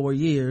about 4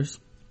 years.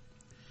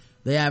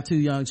 They have 2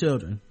 young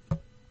children.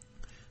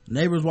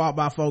 Neighbors walked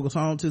by Fogel's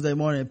home Tuesday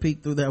morning and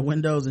peeked through their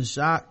windows in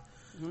shock.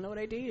 I know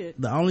they did.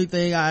 The only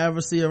thing I ever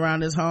see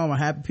around this home are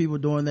happy people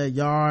doing their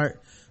yard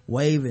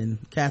waving.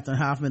 Catherine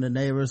Hoffman, the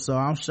neighbor. So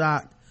I'm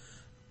shocked,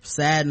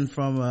 saddened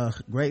from a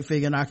great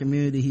figure in our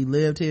community. He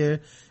lived here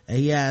and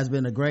he has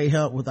been a great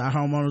help with our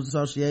homeowners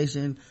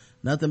association.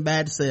 Nothing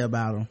bad to say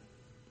about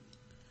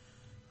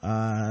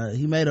him.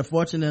 He made a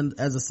fortune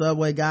as a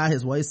Subway guy.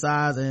 His waist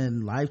size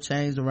and life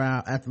changed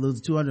around after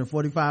losing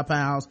 245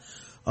 pounds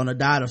on a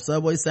diet of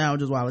Subway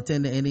sandwiches while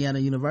attending Indiana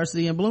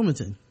University in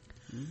Bloomington.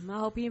 I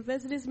hope he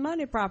invested his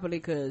money properly,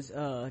 because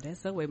that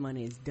Subway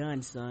money is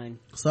done, son.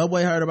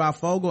 Subway heard about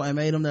Fogel and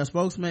made him their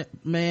spokesman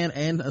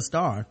and a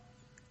star.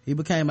 He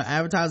became an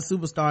advertising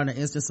superstar and an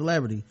instant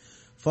celebrity.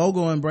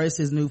 Fogel embraced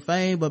his new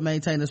fame but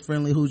maintained his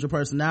friendly Hoosier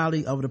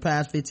personality. Over the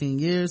past 15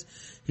 years,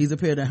 he's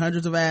appeared in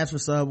hundreds of ads for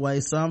Subway,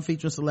 some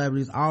featuring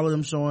celebrities, all of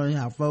them showing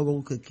how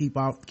Fogel could keep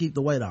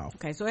the weight off.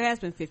 Okay, so it has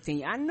been 15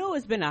 years. I know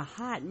it's been a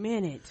hot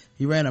minute.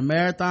 He ran a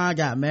marathon,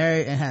 got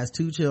married, and has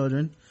 2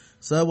 children.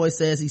 Subway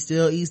says he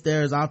still eats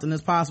there as often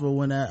as possible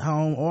when at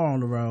home or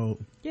on the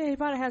road. Yeah, he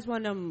probably has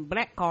one of them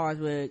black cars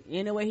where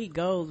anywhere he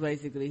goes,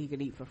 basically, he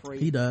can eat for free.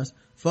 He does.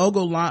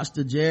 Fogel launched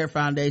the Jared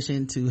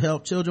Foundation to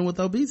help children with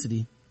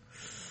obesity.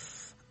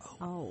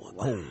 Oh,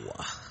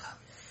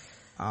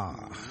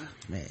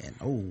 man.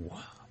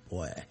 Oh,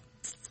 boy.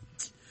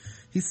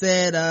 He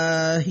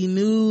said he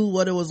knew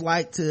what it was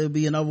like to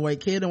be an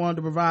overweight kid and wanted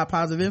to provide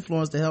positive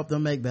influence to help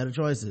them make better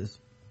choices.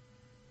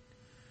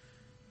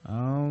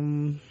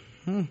 Hope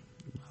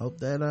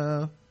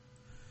that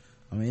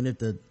if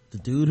the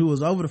dude who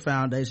was over the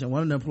foundation,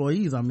 one of the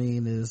employees,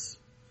 is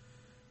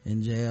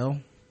in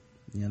jail,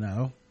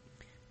 Yeah,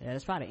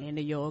 that's probably the end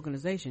of your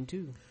organization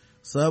too.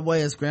 Subway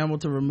has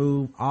scrambled to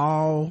remove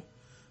all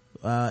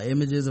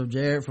images of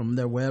Jared from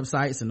their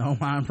websites and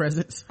online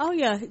presence. Oh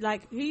yeah,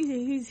 like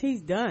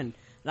he's done.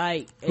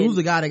 Like, who's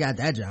the guy that got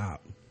that job?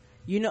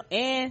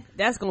 And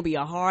that's gonna be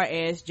a hard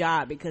ass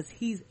job because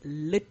he's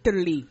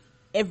literally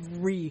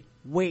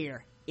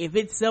everywhere. If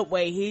it's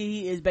Subway,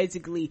 he is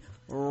basically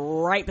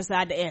right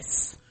beside the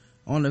S.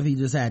 I wonder if he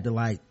just had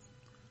to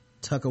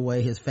tuck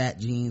away his fat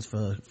jeans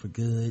for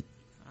good,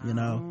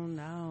 Oh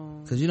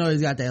no. Cause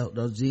he's got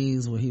those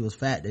jeans when he was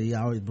fat that he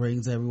always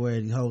brings everywhere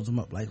and he holds them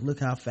up like, look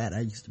how fat I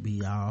used to be,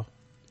 y'all.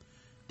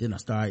 Then I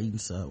started eating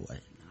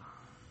Subway.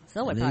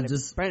 Subway probably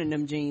just burning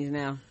them jeans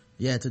now.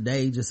 Yeah,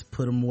 today he just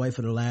put them away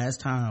for the last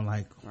time.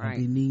 Like, I don't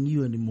be needing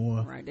you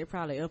anymore. Right, they're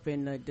probably up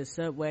in the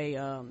Subway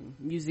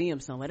museum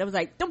somewhere. That was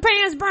like, them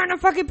pants, burn them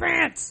fucking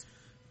pants.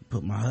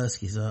 Put my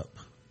Huskies up.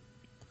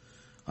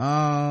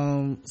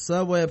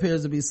 Subway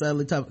appears to be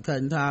subtly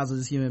cutting ties with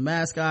his human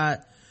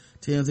mascot.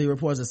 TMZ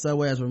reports that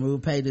Subway has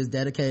removed pages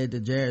dedicated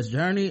to Jared's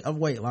journey of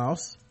weight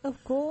loss.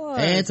 Of course.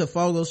 And to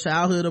Fogel's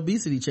childhood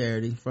obesity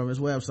charity from his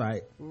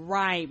website.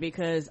 Right,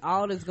 because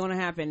all that's going to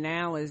happen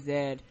now is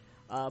that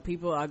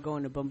people are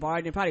going to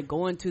bombard and probably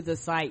going to the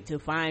site to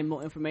find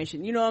more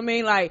information. You know what I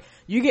mean? Like,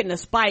 you're getting a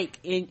spike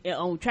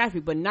on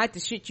traffic, but not the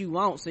shit you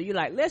want. So you're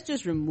like, let's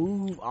just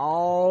remove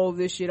all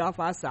this shit off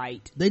our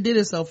site. They did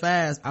it so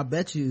fast, I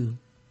bet you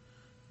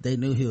they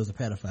knew he was a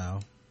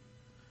pedophile.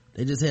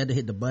 They just had to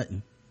hit the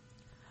button.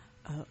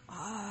 You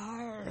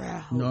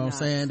know what I'm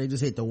saying? They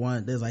just hit the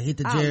one. There's like, hit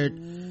the Jared,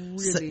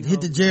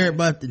 hit the Jared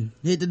button,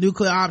 hit the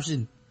nuclear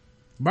option.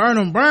 Burn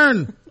them,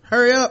 burn.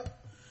 Hurry up.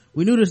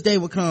 We knew this day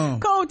would come.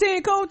 Code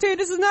 10,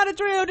 this is not a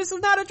drill. This is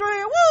not a drill.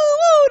 Woo,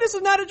 woo, this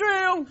is not a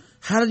drill.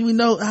 How did you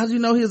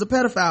know he was a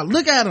pedophile?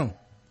 Look at him.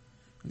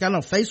 Got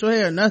no facial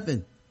hair or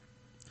nothing.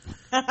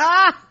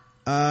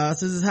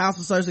 Since his house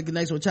was searched in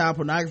connection with child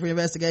pornography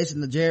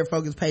investigation, the Jared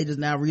Focus pages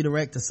now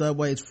redirect to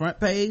Subway's front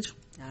page.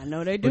 I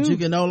know they do. But you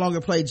can no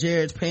longer play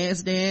Jared's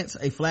Pants Dance,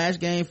 a flash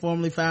game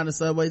formerly found in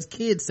Subway's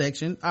kids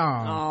section. Come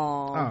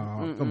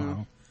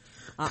on.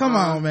 Come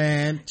on,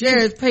 man.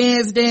 Jared's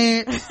Pants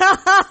Dance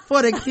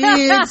for the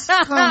kids.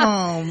 Come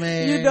on,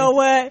 man.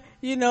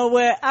 You know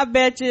what? I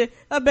bet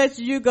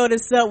you go to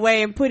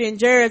Subway and put in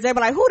Jared's. They be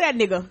like, who that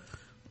nigga?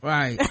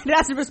 Right.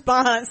 That's the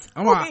response.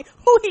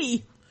 Who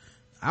he?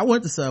 I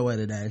went to Subway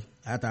today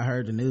after I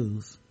heard the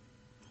news.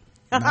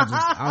 And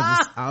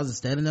I was just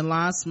standing in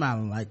line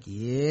smiling like,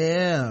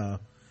 yeah,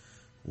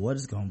 what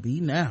is gonna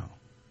be now?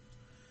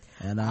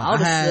 And all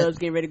the subs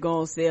getting ready to go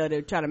on sale.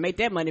 They're trying to make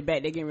that money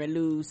back. They're getting ready to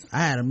lose. I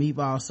had a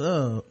meatball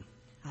sub.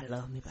 I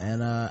love meatball.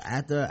 And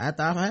after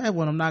I had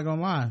one, I'm not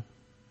gonna lie,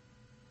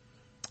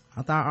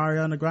 I thought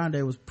Ariana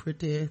Grande was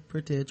pretty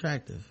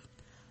attractive.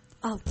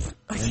 Oh,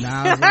 and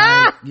I was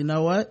like, you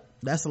know what?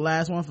 That's the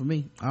last one for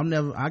me. I'm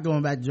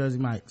going back to Jersey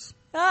Mike's.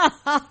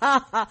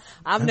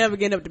 I'm never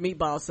getting up to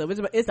meatball sub.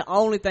 It's the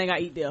only thing I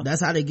eat there.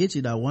 That's how they get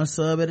you though. One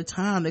sub at a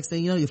time. Next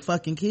thing you know, you're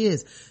fucking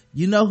kids.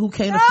 You know who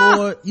can't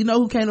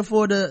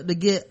afford to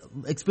get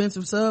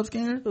expensive subs,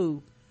 Karen?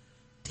 Who?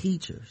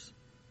 Teachers.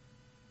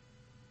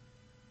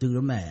 Do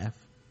the math.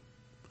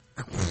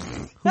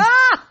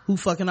 Who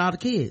fucking all the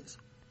kids?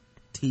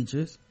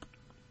 Teachers.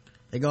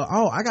 They go,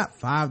 oh, I got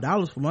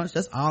 $5 for lunch.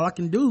 That's all I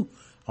can do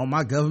on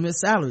my government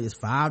salary. It's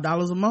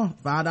 $5 a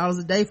month, $5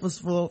 a day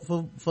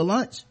for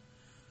lunch.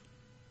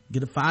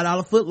 Get a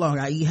 $5 footlong.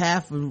 I eat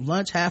half for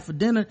lunch, half for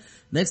dinner.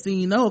 Next thing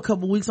you know, a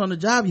couple weeks on the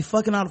job, you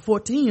fucking out of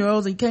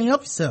 14-year-olds and you can't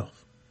help yourself.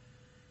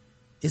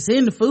 It's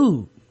in the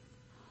food.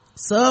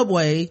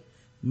 Subway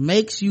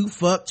makes you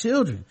fuck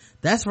children.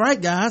 That's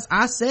right, guys.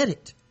 I said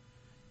it.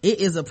 It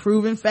is a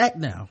proven fact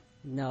now.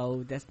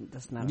 No, that's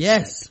not a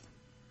yes fact.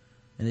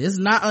 And it's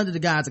not under the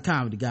guise of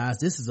comedy, guys.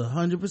 This is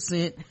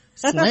 100%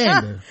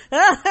 slander.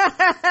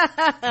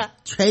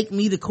 Take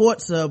me to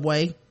court,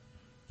 Subway.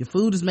 Your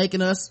food is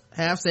making us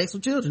have sex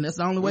with children. That's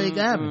the only way it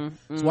got me.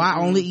 That's why I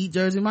only eat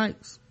Jersey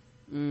Mike's.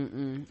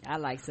 I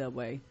like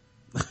Subway.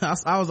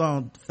 I was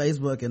on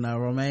Facebook and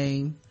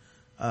Romaine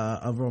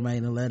of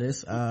Romaine and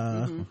Lettuce.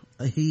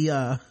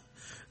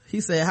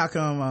 He said, how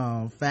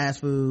come fast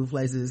food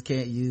places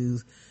can't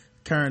use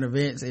current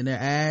events in their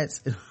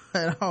ads?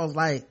 And I was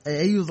like,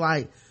 he was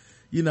like,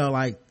 you know,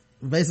 like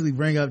basically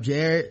bring up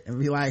Jared and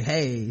be like,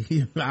 hey,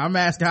 our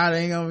mascot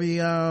ain't gonna be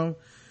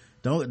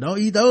don't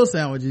eat those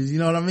sandwiches. You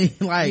know what I mean?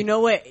 Like, you know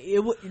what?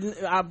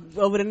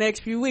 Over the next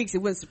few weeks, it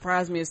wouldn't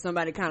surprise me if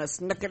somebody kind of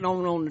snuck it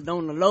on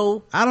the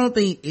low. I don't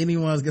think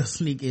anyone's gonna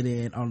sneak it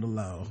in on the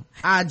low.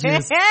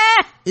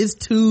 It's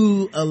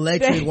too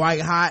electric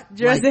white hot.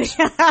 Like,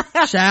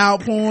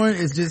 child porn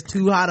is just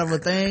too hot of a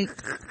thing.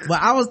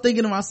 But I was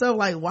thinking to myself,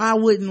 like, why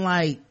wouldn't,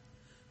 like,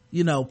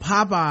 you know,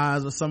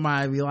 Popeyes or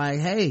somebody be like,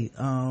 hey,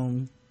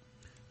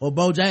 or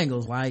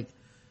Bojangles, like,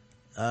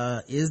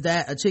 is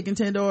that a chicken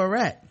tender or a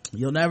rat?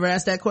 You'll never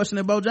ask that question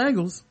at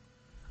Bojangles.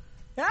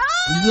 You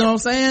know what I'm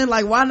saying?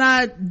 Like, why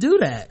not do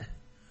that?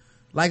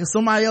 Like, if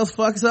somebody else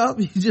fucks up,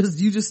 you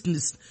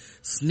just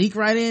sneak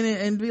right in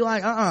and be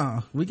like,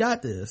 we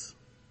got this.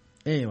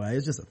 Anyway,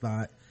 it's just a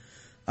thought.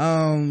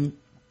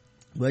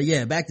 But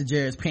yeah, back to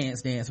Jared's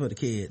Pants Dance for the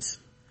kids.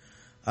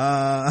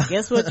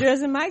 Guess what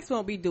Jersey Mike's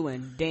won't be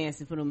doing?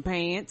 Dancing for them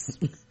pants.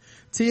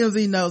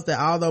 TMZ notes that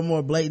although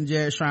more blatant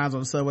Jared shrines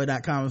on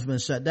Subway.com has been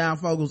shut down,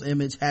 Fogel's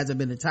image hasn't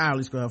been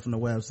entirely scrubbed from the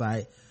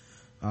website.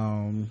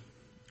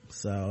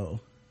 So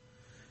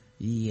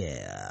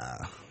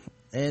yeah.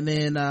 And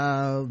then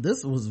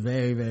this was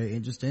very, very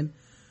interesting.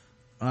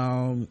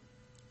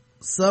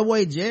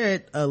 Subway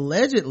Jared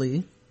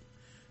allegedly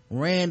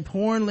ran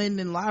Porn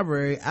Linden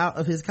Library out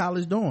of his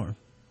college dorm.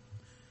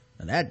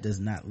 Now that does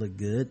not look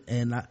good.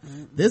 And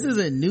this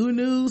isn't new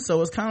news,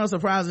 so it's kind of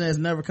surprising that it's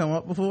never come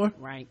up before.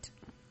 Right.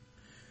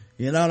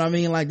 You know what I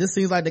mean? Like, this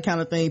seems like the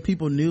kind of thing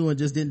people knew and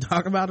just didn't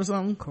talk about or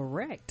something.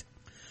 Correct.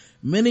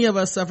 Many of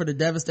us suffered a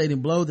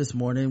devastating blow this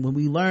morning when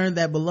we learned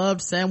that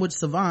beloved sandwich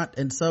savant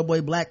and Subway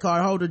black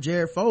card holder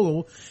Jared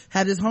Fogle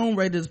had his home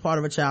raided as part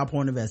of a child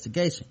porn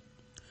investigation.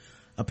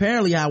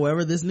 Apparently,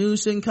 however, this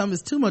news shouldn't come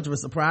as too much of a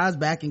surprise.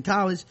 Back in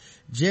college,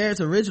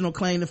 Jared's original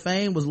claim to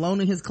fame was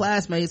loaning his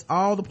classmates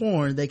all the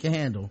porn they could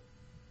handle.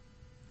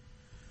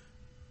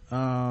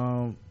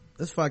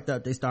 It's fucked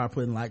up. They start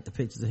putting like the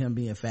pictures of him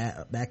being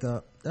fat back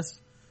up. That's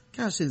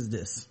kind of shit is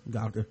this,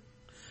 Gawker.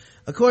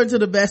 According to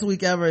the Best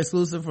Week Ever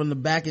exclusive from the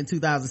back in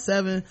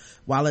 2007,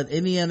 while at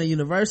Indiana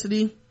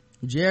University,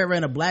 Jared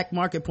ran a black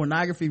market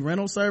pornography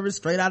rental service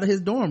straight out of his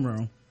dorm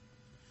room.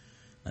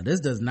 Now this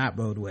does not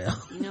bode well.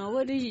 You know,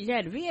 what did you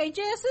had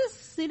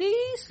VHSs,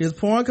 CDs? His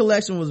porn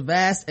collection was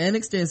vast and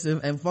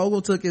extensive, and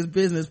Fogle took his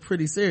business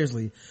pretty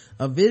seriously.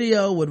 A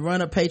video would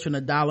run a patron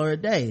 $1 a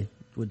day,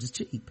 which is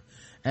cheap.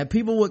 and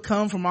people would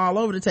come from all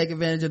over to take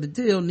advantage of the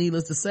deal.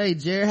 Needless to say,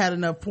 Jared had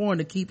enough porn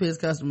to keep his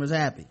customers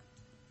happy.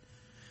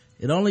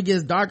 It only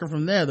gets darker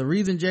from there. The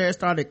reason Jared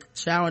started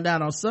chowing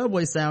down on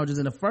Subway sandwiches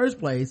in the first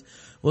place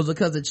was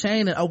because the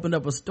chain had opened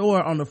up a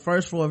store on the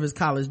first floor of his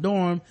college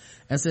dorm,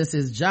 and since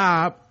his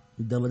job,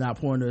 dealing out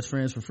porn to his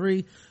friends for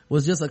free,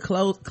 was just a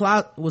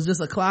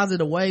closet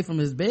away from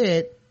his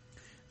bed,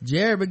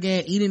 Jared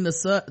began eating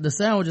the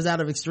sandwiches out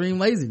of extreme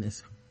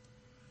laziness.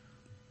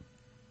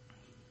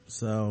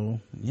 So,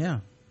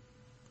 yeah.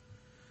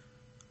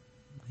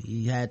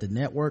 He had the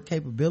network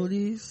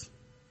capabilities,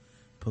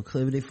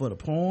 proclivity for the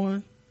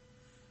porn.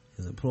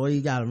 His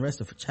employee got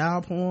arrested for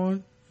child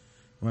porn.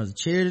 Runs a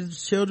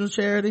children's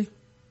charity.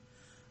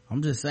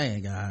 I'm just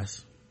saying,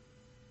 guys.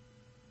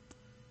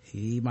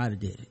 He might have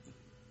did it.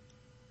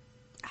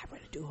 I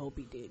really do hope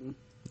he didn't.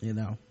 You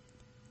know.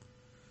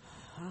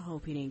 I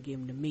hope he didn't give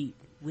him the meat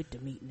with the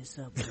meat in the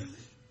Subway.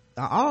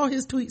 All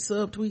his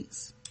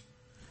subtweets.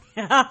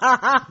 Think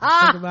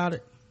about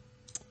it.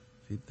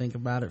 If you think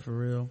about it for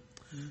real.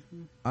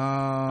 Mm-hmm.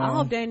 I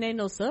hope there ain't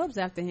no subs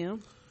after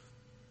him.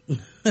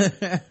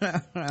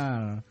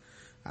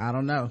 I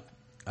don't know.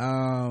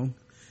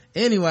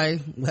 Anyway,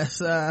 let's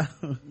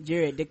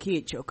Jared the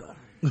kid choker.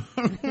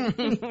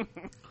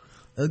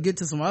 Let's get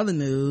to some other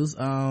news.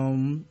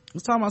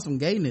 Let's talk about some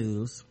gay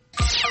news.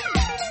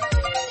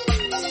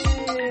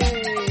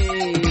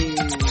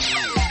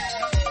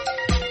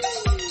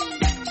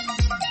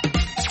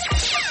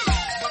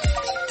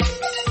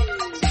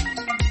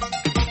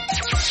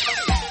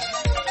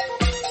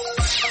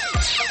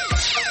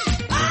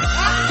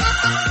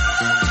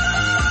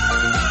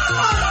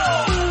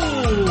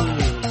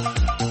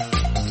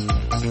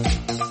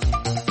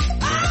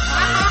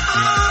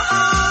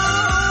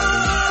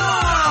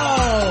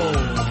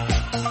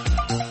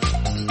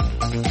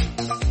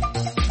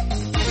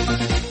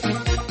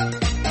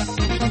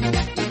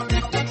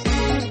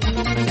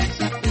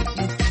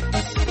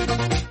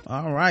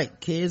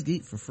 Kids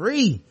eat for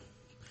free.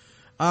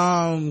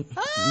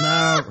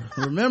 Now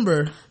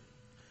remember,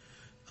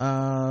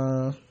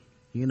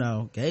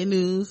 gay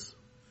news.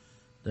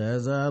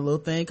 There's a little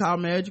thing called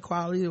marriage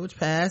equality, which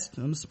passed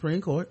on the Supreme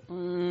Court.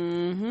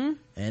 Mm-hmm.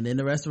 And then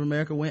the rest of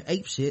America went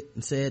ape shit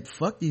and said,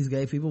 fuck these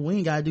gay people, we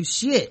ain't gotta do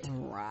shit.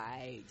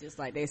 Right. Just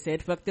like they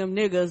said, fuck them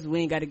niggas,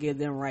 we ain't gotta give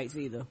them rights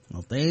either.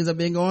 Well, things have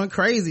been going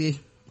crazy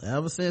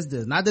ever since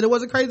this. Not that it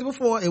wasn't crazy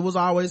before, it was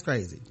always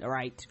crazy.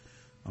 Right.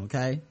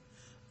 Okay.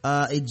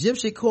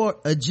 Egypt court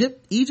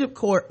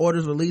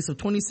orders release of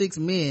 26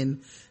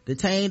 men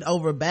detained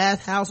over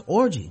bathhouse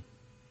orgy.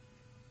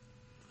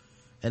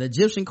 An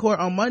Egyptian court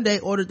on Monday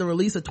ordered the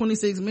release of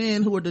 26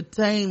 men who were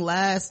detained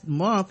last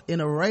month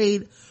in a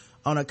raid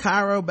on a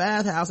Cairo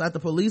bathhouse after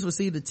police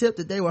received a tip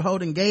that they were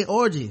holding gay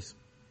orgies.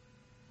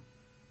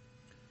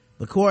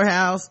 The court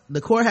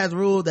has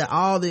ruled that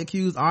all the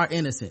accused are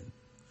innocent.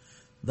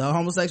 Though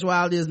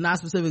homosexuality is not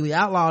specifically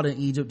outlawed in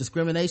Egypt,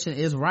 discrimination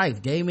is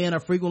rife. Gay men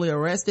are frequently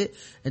arrested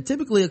and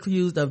typically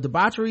accused of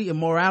debauchery,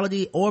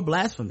 immorality, or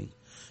blasphemy.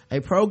 A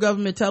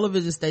pro-government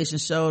television station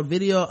showed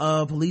video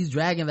of police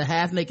dragging the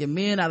half-naked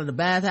men out of the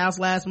bathhouse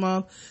last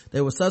month. They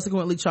were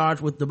subsequently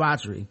charged with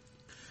debauchery.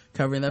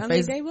 Covering their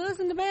faces. They was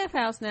in the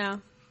bathhouse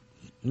now.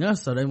 Yeah,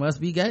 so they must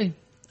be gay.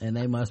 And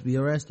they must be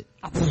arrested.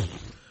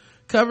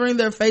 Covering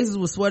their faces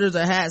with sweaters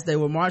or hats, they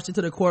were marched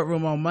into the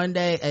courtroom on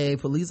Monday, a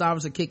police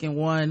officer kicking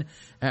one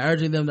and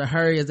urging them to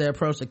hurry as they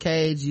approached the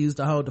cage used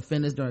to hold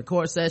defendants during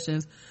court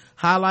sessions.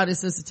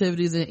 Highlighted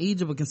sensitivities in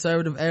Egypt, a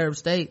conservative Arab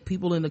state.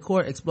 People in the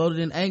court exploded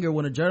in anger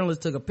when a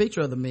journalist took a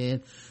picture of the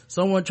men.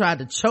 Someone tried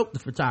to choke the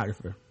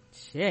photographer.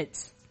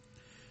 Shit.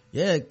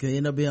 Yeah, it could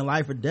end up being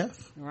life or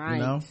death. Right.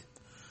 You know?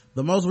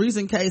 The most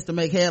recent case to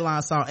make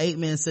headlines saw 8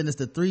 men sentenced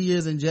to 3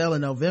 years in jail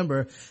in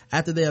November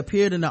after they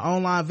appeared in the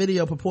online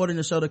video purporting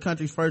to show the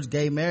country's first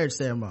gay marriage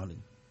ceremony.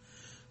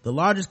 The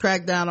largest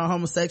crackdown on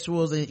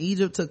homosexuals in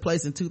Egypt took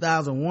place in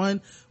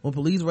 2001 when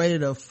police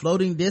raided a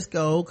floating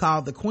disco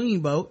called the Queen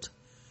Boat.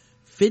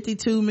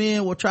 52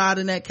 men were tried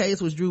in that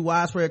case, which drew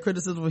widespread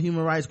criticism from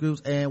human rights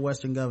groups and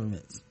Western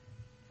governments.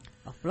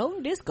 A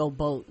floating disco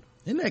boat.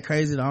 Isn't that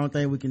crazy? The only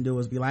thing we can do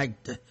is be like,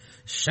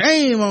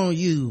 shame on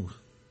you.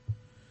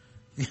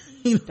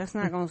 That's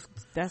not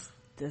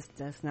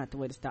the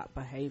way to stop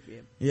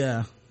behavior.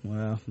 Yeah,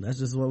 well, that's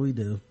just what we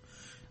do.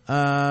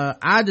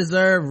 I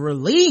deserve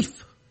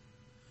relief,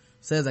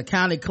 says a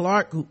county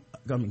Clark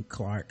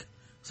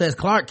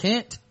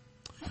Kent.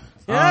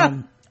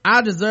 Yeah.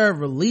 I deserve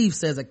relief,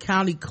 says a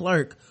county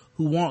clerk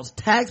who wants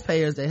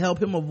taxpayers to help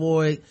him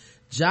avoid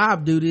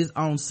job duties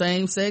on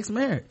same-sex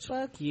marriage.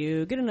 Fuck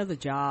you, get another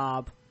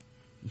job.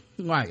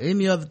 Like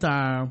any other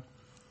time,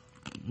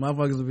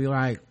 motherfuckers would be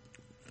like,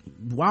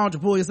 why don't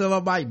you pull yourself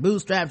up by your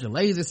bootstraps, you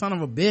lazy son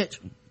of a bitch.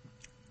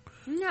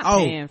 I'm not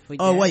paying for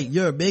that. Oh wait,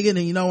 you're a bigot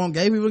and you don't want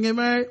gay people to get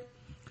married?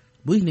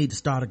 We need to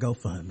start a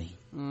GoFundMe.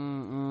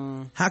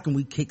 How can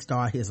we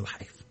kickstart his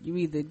life? You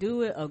either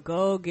do it or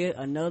go get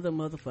another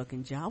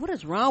motherfucking job. What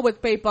is wrong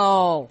with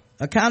people?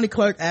 A county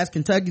clerk asked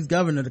Kentucky's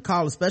governor to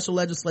call a special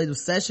legislative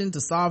session to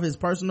solve his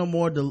personal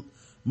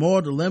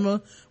moral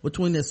dilemma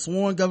between his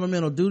sworn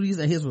governmental duties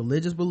and his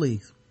religious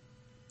beliefs.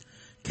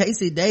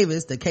 Casey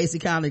Davis, the Casey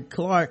County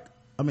clerk,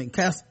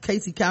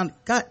 Casey County,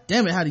 god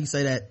damn it, how do you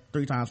say that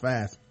 3 times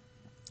fast?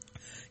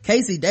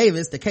 Casey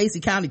Davis, the Casey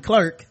County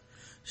clerk,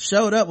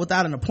 showed up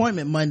without an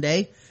appointment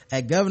Monday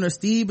at Governor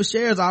Steve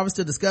Beshear's office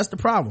to discuss the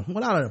problem.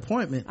 Without an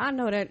appointment. I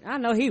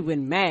know he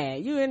went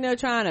mad. You in there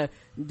trying to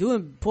do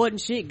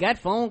important shit, got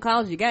phone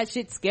calls, you got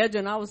shit scheduled,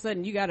 and all of a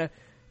sudden you gotta,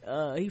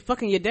 he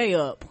fucking your day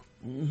up.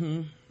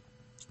 Mm-hmm.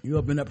 You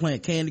up in there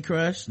playing Candy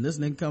Crush, and this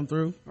nigga come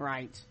through?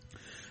 Right.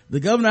 The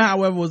governor,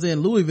 however, was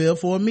in Louisville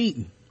for a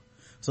meeting.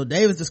 So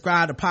Davis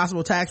described a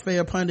possible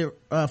taxpayer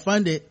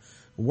funded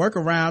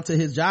workaround to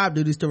his job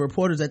duties to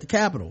reporters at the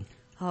Capitol.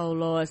 Oh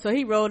Lord. So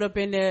he rolled up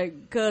in there,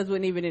 cuz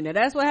wasn't even in there.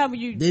 That's what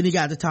happened. Then he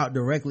got to talk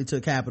directly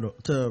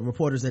to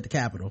reporters at the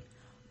Capitol.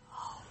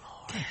 Oh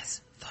Lord.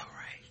 Guess the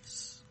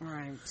race.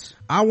 Right.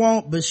 I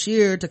want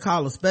Beshear to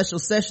call a special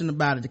session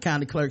about it, the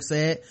county clerk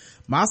said.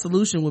 My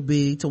solution would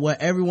be to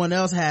what everyone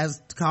else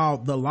has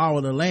called the law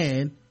of the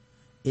land.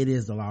 It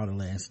is the law of the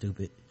land,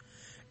 stupid.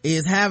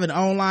 Is having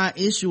online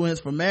issuance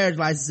for marriage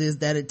licenses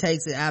that it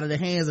takes it out of the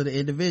hands of the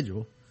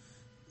individual.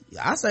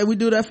 I say we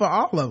do that for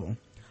all of them.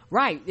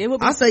 Right. It would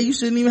be, I say you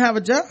shouldn't even have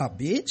a job,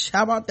 bitch.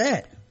 How about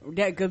that?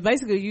 Because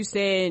basically you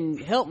saying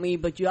help me,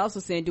 but you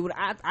also saying do it.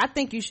 I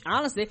think you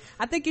honestly,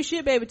 I think you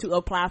should be able to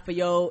apply for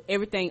your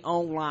everything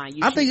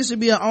online. I think it should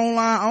be an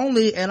online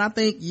only, and I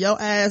think your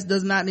ass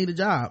does not need a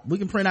job. We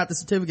can print out the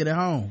certificate at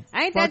home.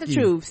 Ain't that the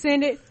truth?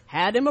 Send it,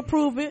 have them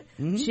approve it.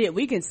 Mm-hmm. Shit,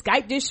 we can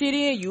Skype this shit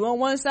in. You on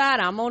one side,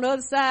 I'm on the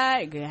other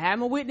side. Have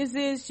my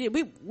witnesses. Shit,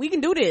 we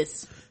can do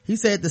this. He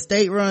said the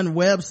state-run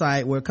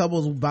website where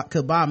couples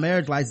could buy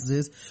marriage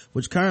licenses,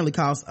 which currently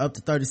costs up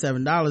to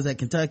 $37 at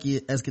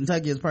Kentucky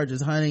has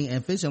purchased hunting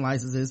and fishing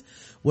licenses,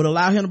 would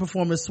allow him to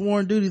perform his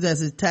sworn duties as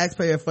his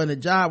taxpayer-funded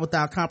job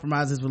without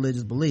compromising his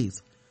religious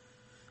beliefs.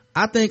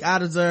 I think I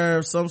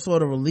deserve some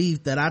sort of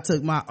relief that I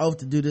took my oath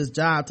to do this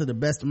job to the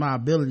best of my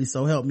ability,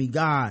 so help me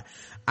God.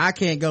 I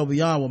can't go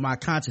beyond what my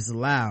conscience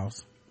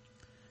allows.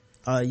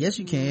 Yes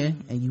you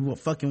can, and you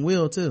fucking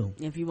will too.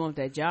 If you want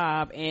that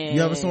job. And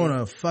you ever sworn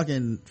a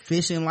fucking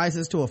fishing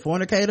license to a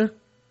fornicator?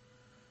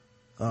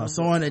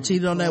 Someone that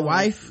cheated on their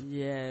wife?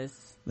 Yes.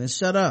 Then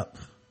shut up.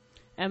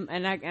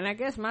 And I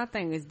guess my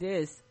thing is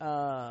this,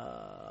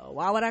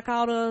 why would I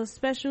call a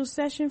special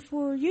session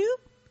for you?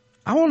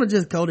 I want to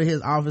just go to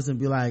his office and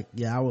be like,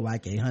 yeah, I would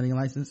like a hunting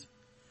license.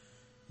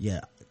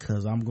 Yeah,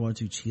 cause I'm going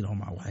to cheat on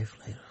my wife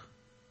later.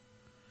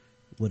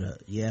 With a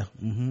you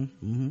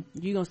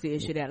gonna still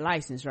issue that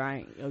license,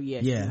 right? Oh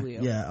yes, yeah, you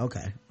will. Yeah,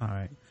 okay, all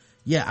right.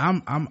 Yeah,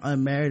 I'm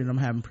unmarried and I'm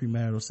having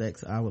premarital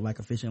sex. I would like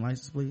a fishing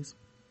license, please.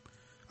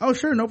 Oh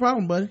sure, no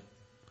problem, buddy.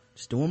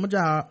 Just doing my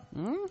job.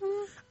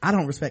 Mm-hmm. I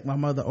don't respect my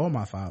mother or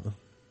my father,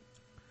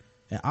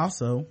 and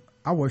also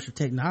I worship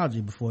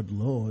technology before the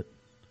Lord.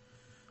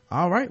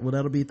 All right, well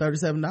that'll be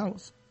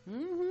 $37.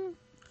 Mm-hmm.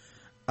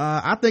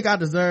 I think I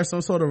deserve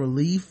some sort of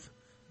relief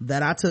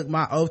that I took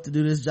my oath to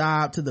do this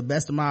job to the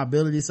best of my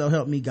ability, so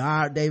help me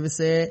God, Davis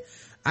said.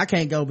 I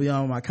can't go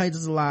beyond my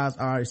conscience lies.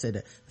 I already said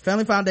that. The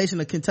Family Foundation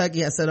of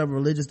Kentucky has set up a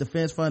religious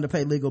defense fund to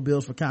pay legal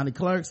bills for county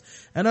clerks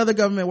and other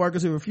government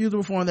workers who refuse to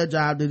perform their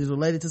job duties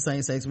related to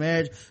same-sex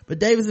marriage, but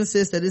Davis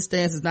insists that his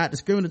stance is not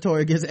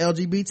discriminatory against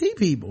LGBT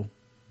people.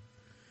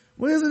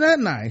 Well, isn't that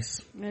nice?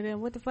 And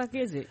then what the fuck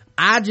is it?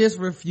 I just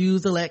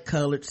refuse to let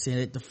colored sit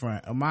at the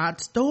front of my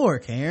store,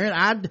 Karen.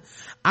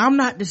 I'm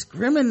not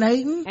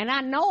discriminating. And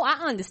I know,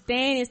 I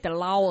understand it's the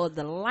law of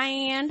the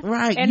land.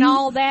 Right. And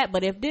all that,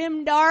 but if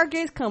them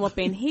darkies come up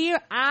in here,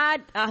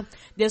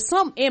 there's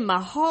something in my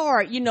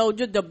heart,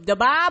 the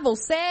Bible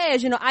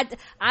says,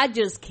 I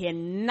just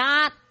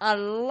cannot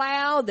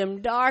allow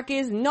them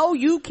darkies. No,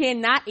 you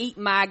cannot eat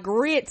my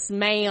grits,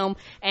 ma'am,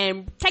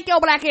 and take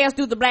your black ass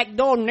through the black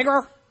door,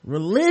 nigger.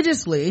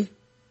 Religiously,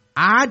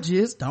 I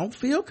just don't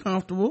feel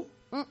comfortable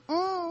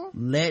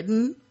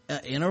letting an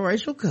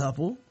interracial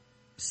couple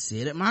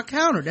sit at my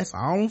counter. That's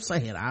all I'm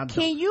saying.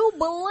 Can you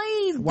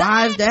believe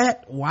Why is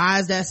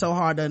that so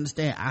hard to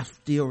understand? I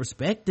still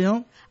respect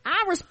them.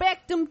 I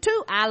respect them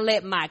too. I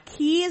let my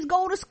kids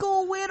go to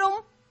school with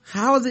them.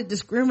 How is it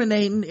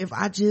discriminating if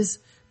I just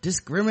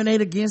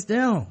discriminate against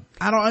them?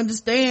 I don't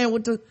understand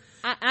what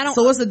I don't.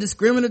 So it's a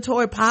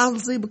discriminatory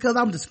policy because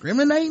I'm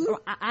discriminating?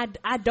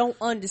 I don't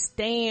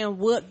understand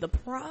what the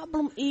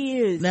problem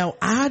is. Now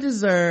I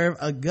deserve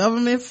a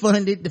government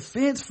funded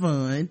defense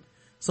fund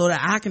so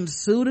that I can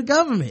sue the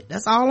government.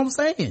 That's all I'm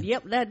saying.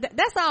 Yep,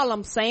 that's all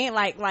I'm saying.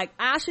 Like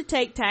I should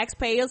take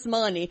taxpayers'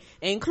 money,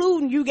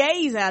 including you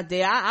gays out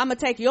there. I'm gonna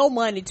take your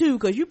money too,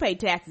 cause you pay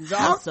taxes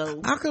also.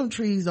 How come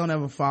trees don't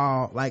ever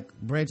fall, like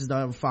branches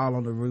don't ever fall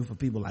on the roof of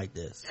people like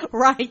this?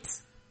 Right.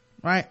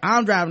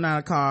 I'm driving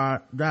down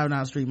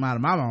the street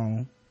minding my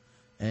own,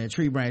 and a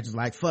tree branch is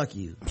like, fuck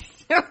you.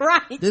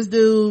 Right. This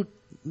dude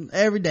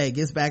every day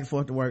gets back and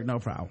forth to work, no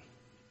problem.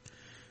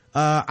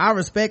 I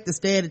respect the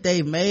stand that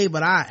they've made,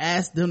 but I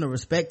asked them to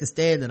respect the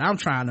stand that I'm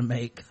trying to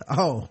make.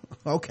 Oh,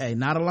 okay,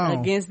 not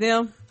alone. Against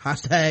them?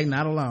 Hashtag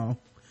not alone.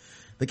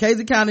 The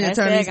Casey County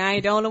attorneys. I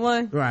ain't the only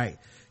one. Right.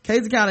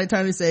 Casey County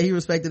attorney said he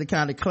respected the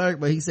county clerk,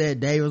 but he said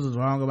Davis was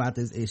wrong about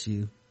this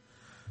issue.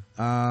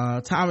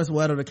 Thomas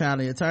Weddle, the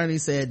county attorney,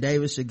 said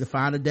Davis should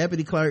find a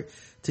deputy clerk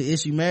to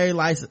issue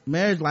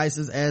marriage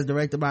license as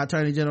directed by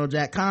Attorney General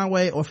Jack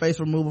Conway, or face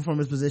removal from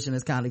his position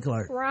as county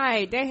clerk.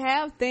 Right. They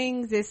have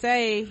things that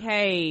say,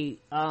 hey,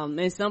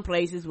 in some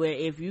places where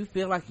if you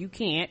feel like you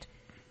can't,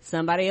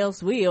 somebody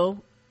else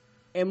will,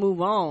 and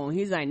move on.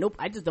 He's like, nope,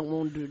 I just don't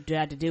want to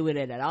have to deal with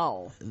it at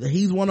all.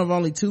 He's one of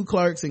only 2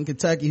 clerks in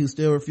Kentucky who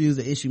still refuse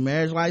to issue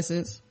marriage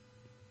license.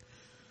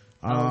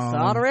 So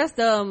all the rest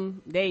of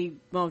them, they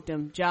want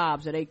them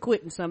jobs, or they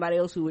quit, and somebody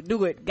else who would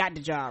do it got the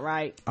job,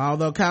 right?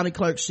 Although County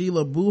Clerk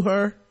Sheila boo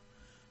her,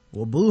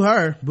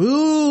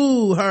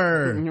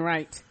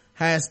 right,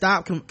 has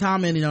stopped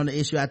commenting on the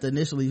issue after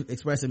initially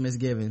expressing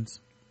misgivings.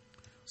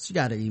 She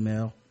got an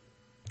email.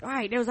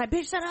 Right, they was like,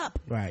 bitch, shut up.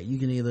 Right, you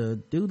can either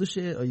do the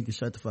shit, or you can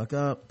shut the fuck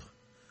up,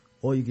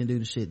 or you can do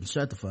the shit and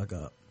shut the fuck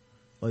up,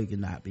 or you can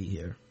not be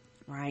here.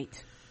 Right.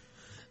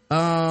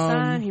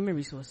 Sign human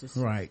resources.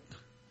 Right.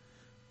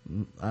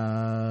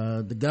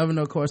 The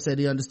governor, of course, said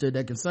he understood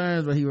their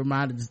concerns, but he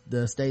reminded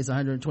the state's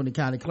 120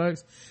 county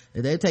clerks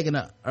that they've taken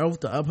an oath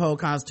to uphold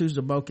Constitution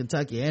of both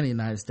Kentucky and the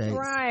United States.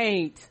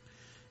 Right.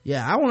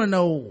 Yeah, I want to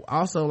know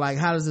also, like,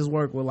 how does this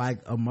work with, like,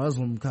 a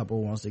Muslim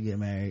couple wants to get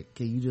married?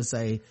 Can you just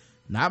say,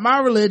 not my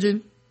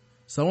religion,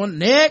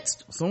 someone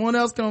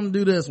else come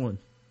do this one?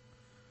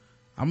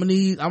 I'm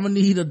gonna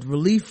need a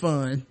relief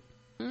fund,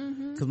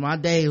 because my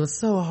day was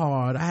so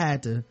hard. I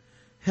had to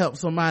help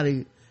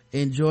somebody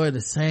enjoy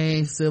the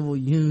same civil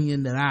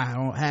union that I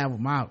don't have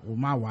with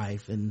my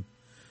wife, and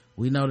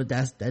we know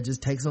that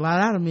just takes a lot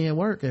out of me at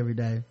work every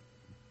day.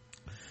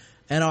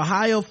 An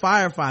Ohio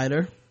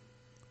firefighter,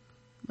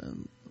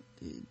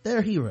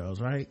 they're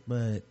heroes, right?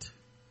 But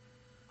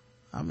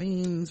I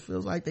mean, it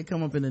feels like they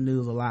come up in the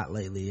news a lot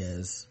lately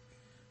as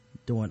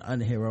doing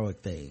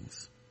unheroic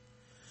things.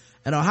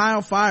 An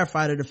Ohio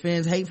firefighter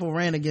defends hateful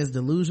rant against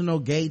delusional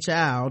gay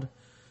child.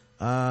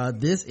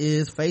 This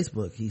is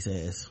Facebook, he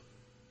says.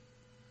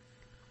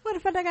 What the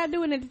fuck I gotta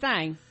do with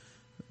anything?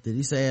 Did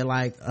he say it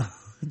like,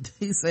 did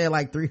he say it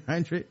like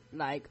 300?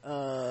 Like,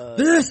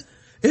 this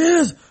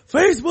is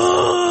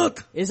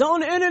Facebook! It's on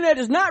the internet,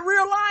 it's not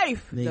real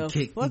life.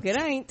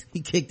 It ain't.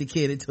 He kicked the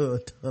kid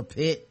into a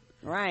pit.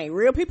 Right,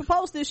 real people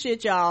post this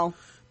shit, y'all.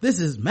 This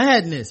is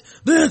madness.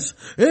 This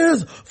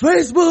is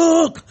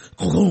Facebook!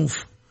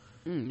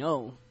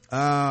 No.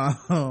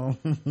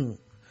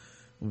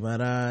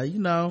 But you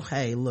know,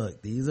 hey,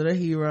 look, these are the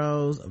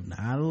heroes of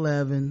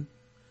 9/11.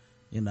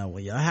 You know,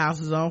 when your house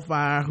is on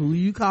fire, who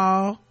you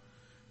call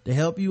to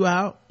help you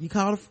out? You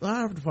call the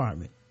fire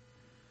department.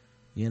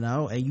 You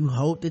know, and you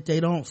hope that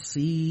they don't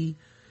see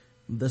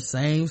the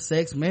same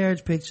sex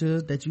marriage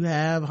pictures that you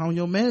have on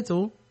your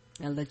mantle,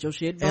 and let your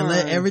shit burn, and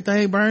let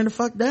everything burn the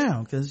fuck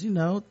down, because you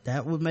know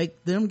that would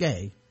make them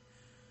gay.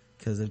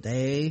 Because if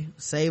they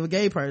save a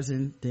gay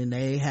person, then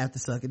they have to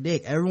suck a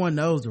dick. Everyone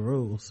knows the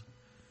rules.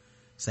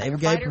 Save a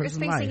gay person's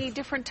life. Is facing a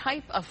different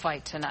type of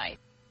fight tonight.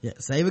 Yeah,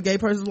 save a gay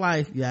person's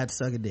life, you have to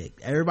suck a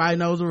dick. Everybody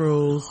knows the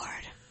rules. Lord.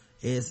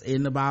 It's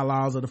in the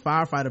bylaws of the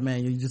firefighter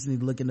manual. You just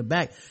need to look in the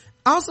back.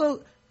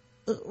 Also,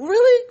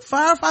 really?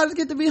 Firefighters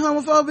get to be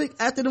homophobic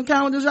after them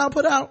calendars y'all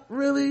put out?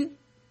 Really?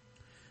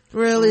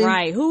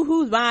 Right.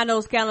 Who's buying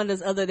those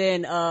calendars other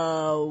than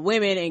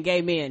women and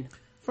gay men?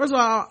 First of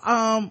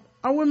all,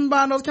 are women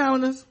buying those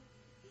calendars?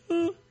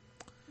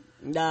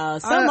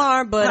 Some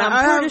are, but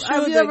I'm pretty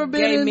sure the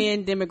gay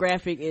men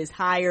demographic is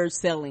higher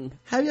selling.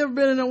 Have you ever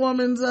been in a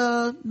woman's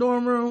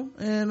dorm room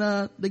and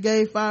the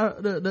gay the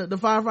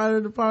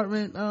firefighter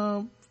department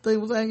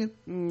thing was hanging?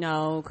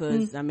 No,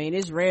 because I mean,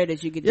 it's rare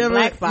that you get the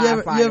black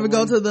firefighter. You ever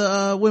go to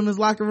the women's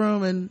locker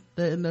room and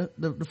the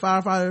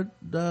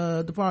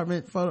firefighter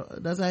department photo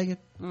that's hanging?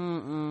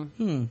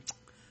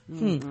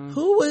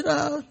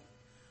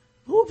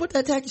 Who would put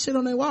that tacky shit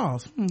on their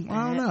walls? I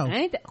don't know.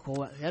 Ain't that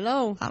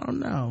hello? I don't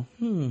know.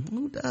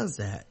 Who does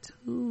that?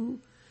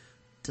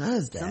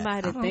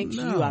 Somebody that thinks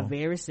you are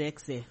very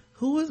sexy.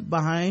 Who is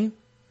behind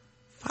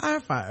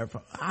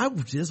firefighter? I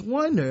just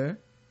wonder.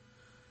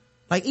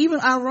 Like,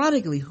 even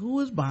ironically, who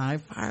is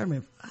behind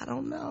firemen? I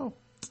don't know,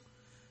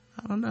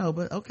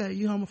 but okay,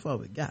 you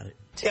homophobic. Got it.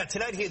 Yeah,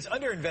 tonight he is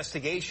under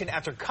investigation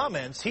after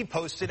comments he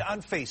posted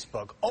on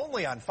Facebook.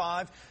 Only on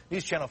 5,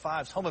 News Channel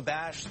 5's Homa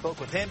Bash spoke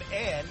with him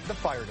and the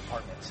fire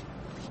department.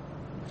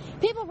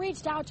 People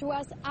reached out to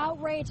us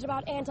outraged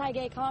about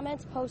anti-gay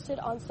comments posted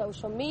on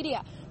social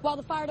media. While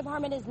the fire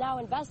department is now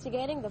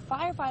investigating, the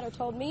firefighter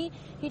told me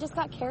he just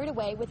got carried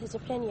away with his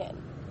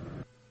opinion.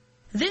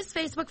 This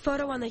Facebook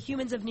photo on the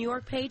Humans of New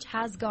York page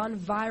has gone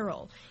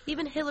viral.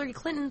 Even Hillary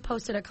Clinton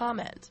posted a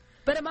comment.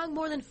 But among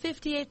more than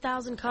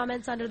 58,000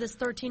 comments under this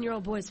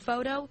 13-year-old boy's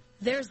photo,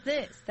 there's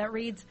this that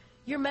reads,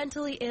 "You're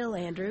mentally ill,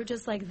 Andrew,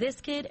 just like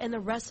this kid and the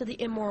rest of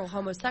the immoral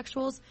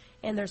homosexuals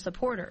and their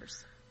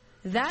supporters."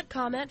 That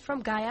comment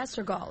from Guy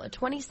Estergall, a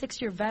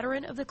 26-year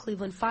veteran of the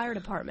Cleveland Fire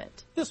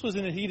Department. This was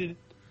in a heated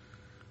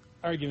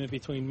argument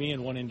between me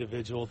and one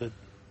individual that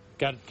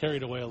got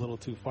carried away a little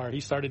too far. He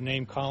started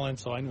name calling,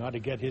 so I knew how to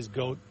get his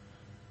goat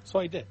So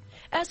I did.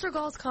 Esther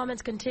Gall's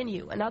comments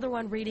continue. Another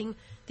one reading,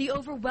 the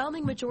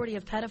overwhelming majority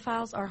of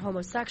pedophiles are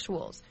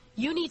homosexuals.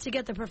 You need to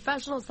get the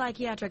professional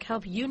psychiatric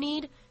help you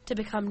need to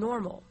become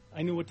normal.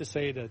 I knew what to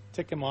say to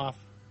tick him off.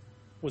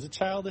 Was it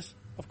childish?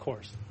 Of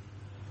course.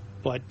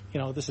 But,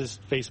 this is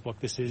Facebook.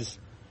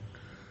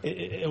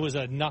 It was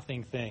a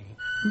nothing thing.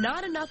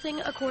 Not a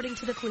nothing, according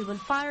to the Cleveland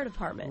Fire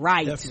Department.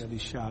 Right. Definitely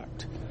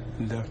shocked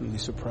and definitely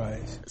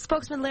surprised.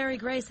 Spokesman Larry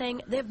Gray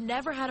saying they've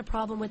never had a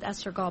problem with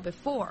Esther Gall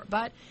before,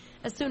 but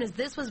as soon as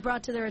this was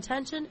brought to their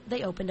attention,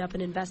 they opened up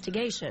an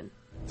investigation.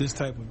 This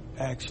type of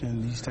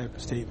action, these type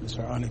of statements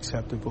are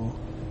unacceptable,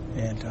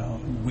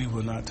 and we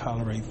will not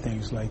tolerate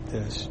things like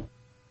this.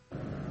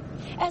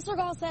 Esther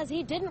Gall says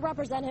he didn't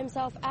represent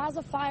himself as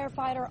a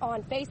firefighter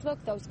on Facebook.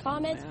 Those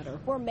comments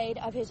were made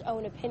of his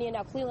own opinion.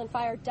 Now, Cleveland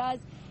Fire does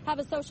have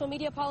a social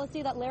media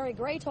policy that Larry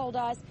Gray told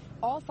us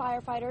all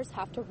firefighters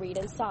have to read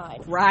and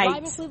sign. Right.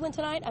 Live in Cleveland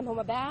tonight, I'm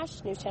Homa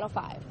Bash, News Channel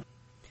 5.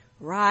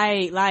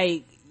 Right.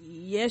 Like,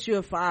 yes, you're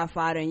a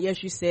firefighter, and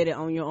yes, you said it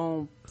on your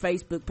own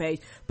Facebook page,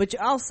 but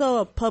you're also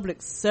a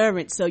public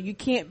servant, so you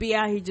can't be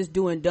out here just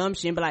doing dumb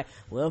shit and be like,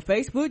 well,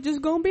 Facebook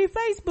just gonna be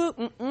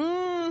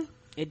Facebook.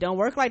 It don't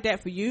work like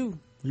that for you.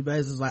 He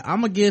basically was like,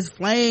 I'm against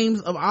flames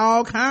of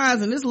all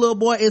kinds, and this little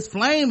boy is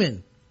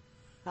flaming.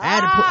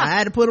 I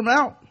had to put him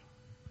out.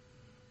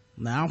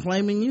 Now I'm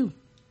flaming you.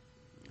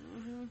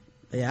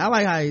 Yeah, I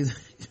like how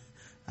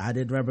I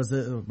didn't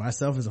represent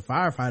myself as a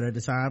firefighter at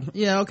the time.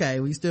 Yeah, okay,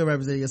 well, you still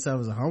represent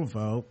yourself as a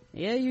homophobe.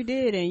 Yeah, you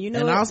did, and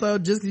and also,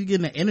 just because you get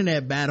in an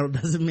internet battle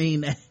doesn't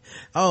mean that,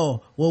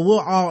 we'll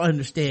all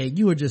understand.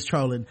 You were just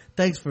trolling.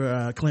 Thanks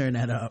for clearing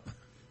that up.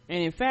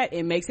 And in fact,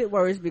 it makes it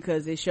worse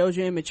because it shows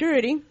your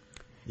immaturity.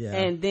 Yeah.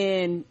 And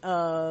then,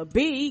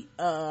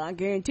 I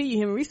guarantee you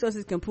Human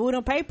Resources can pull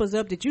them papers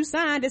up that you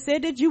signed that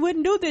said that you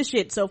wouldn't do this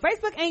shit. So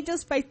Facebook ain't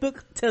just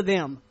Facebook to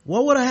them.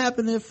 What would have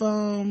happened if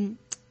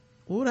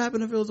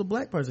it was a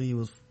black person he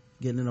was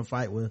getting in a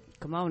fight with?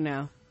 Come on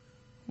now.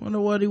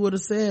 Wonder what he would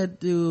have said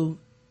to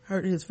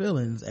hurt his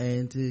feelings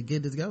and to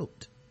get his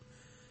goat.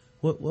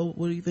 What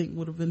do you think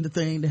would have been the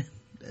thing that,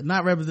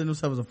 not representing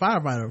himself as a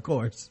firefighter, of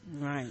course.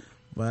 Right.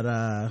 But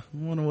I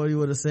wonder what he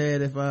would have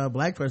said if a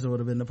black person would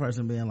have been the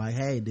person being like,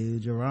 hey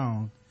dude, you're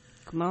wrong.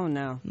 Come on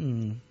now.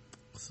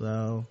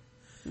 So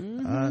keep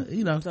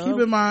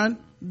in mind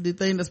the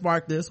thing that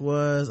sparked this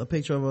was a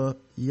picture of a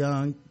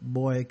young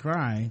boy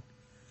crying,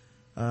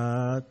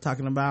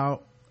 talking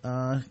about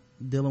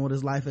dealing with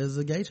his life as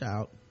a gay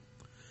child.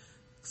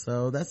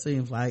 So that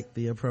seems like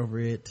the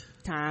appropriate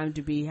time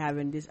to be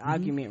having this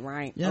argument,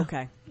 right? Yeah.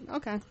 Okay.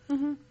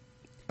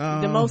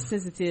 The most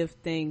sensitive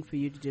thing for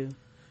you to do.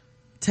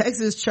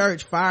 Texas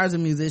church fires a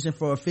musician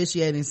for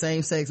officiating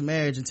same-sex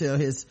marriage until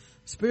his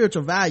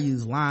spiritual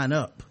values line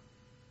up.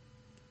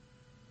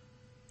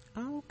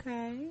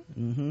 Okay.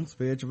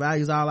 Spiritual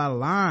values all out of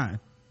line.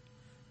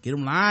 Get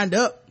them lined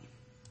up.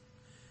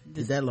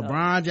 Get that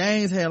LeBron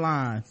James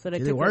headline. So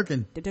get it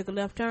working. They took a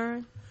left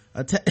turn?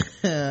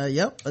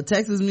 Yep. A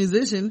Texas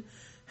musician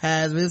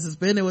has been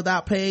suspended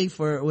without pay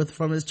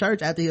from his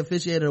church after he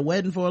officiated a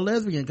wedding for a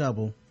lesbian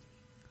couple.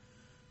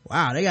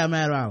 Wow, they got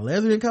mad about a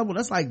lesbian couple.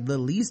 That's like the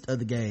least of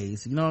the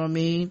gays. You know what I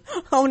mean?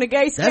 On the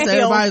gay scale. That's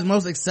everybody's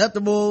most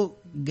acceptable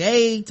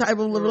gay type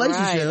of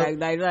relationship.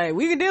 Right, like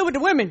we can deal with the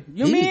women.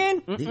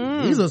 Men?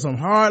 These are some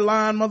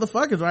hardline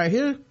motherfuckers right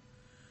here.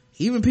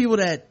 Even people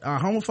that are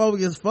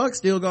homophobic as fuck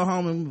still go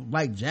home and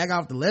like jack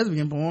off the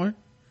lesbian porn.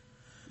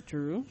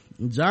 True.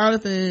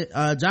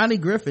 Johnny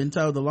Griffin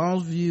told the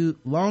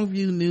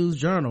Longview News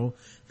Journal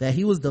that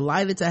he was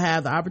delighted to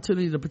have the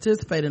opportunity to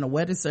participate in a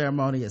wedding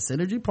ceremony at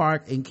Synergy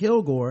Park in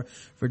Kilgore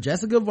for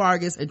Jessica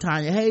Vargas and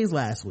Tanya Hayes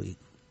last week.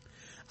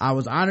 I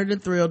was honored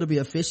and thrilled to be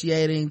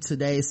officiating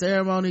today's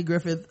ceremony,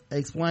 Griffith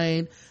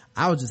explained.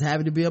 I was just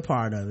happy to be a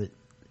part of it.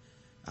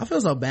 I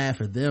feel so bad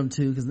for them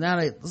too, because now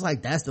it's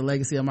like that's the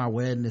legacy of my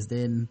wedding, is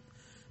then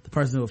the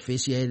person who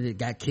officiated it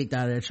got kicked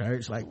out of their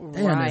church. Like,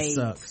 damn, that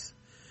sucks.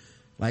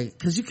 Like,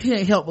 because you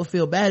can't help but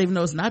feel bad even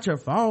though it's not your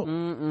fault.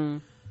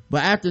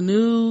 But after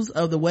news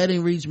of the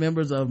wedding reached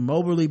members of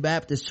Moberly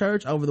Baptist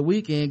Church over the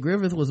weekend,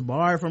 Griffith was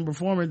barred from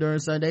performing during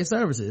Sunday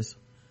services.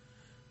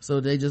 So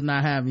they just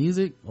not have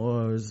music,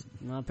 or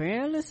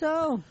apparently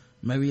so.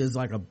 Maybe it's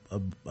like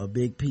a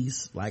big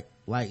piece, like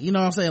you know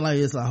what I'm saying, like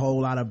it's a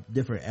whole lot of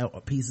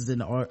different pieces in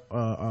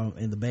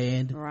the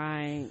band.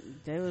 Right.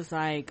 They was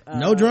like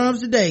no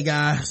drums today,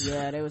 guys.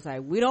 Yeah, they was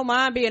like, we don't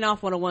mind being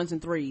off on the ones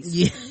and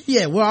threes.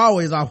 Yeah, we're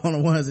always off on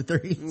the ones and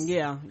threes.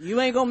 Yeah,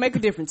 you ain't gonna make a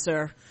difference,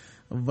 sir.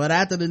 But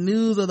after the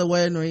news of the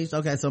wedding reached,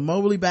 so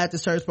Moberly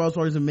Baptist Church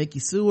spokesperson Mickey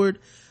Seward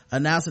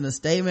announced in a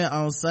statement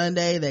on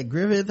Sunday that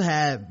Griffith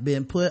had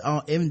been put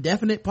on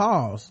indefinite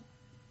pause.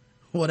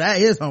 Well, that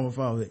is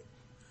homophobic.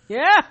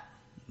 Yeah.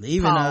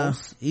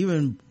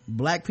 Even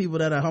black people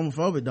that are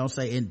homophobic don't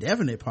say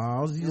indefinite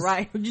pause. You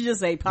just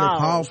say pause.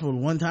 Pause for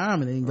one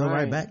time and then go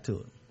right back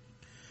to it.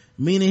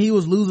 Meaning he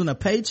was losing a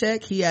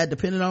paycheck he had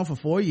depended on for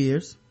 4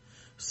 years.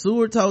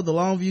 Seward told the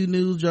Longview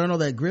News Journal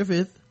that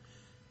Griffith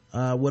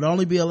would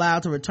only be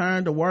allowed to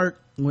return to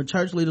work when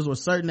church leaders were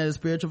certain that his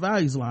spiritual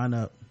values line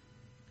up.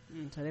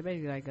 So they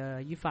basically like,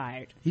 you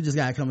fired. He just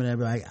gotta come in there and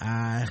be like,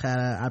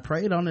 I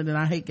prayed on it and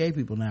I hate gay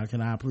people now.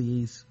 Can I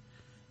please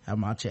have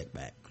my check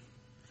back?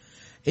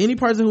 Any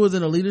person who is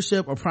in a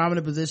leadership or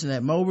prominent position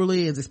at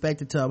Moberly is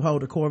expected to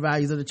uphold the core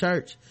values of the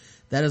church.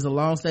 That is a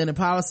long-standing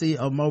policy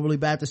of Moberly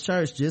Baptist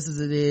Church, just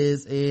as it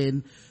is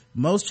in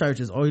most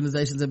churches,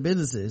 organizations, and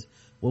businesses.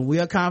 When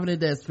we are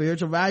confident that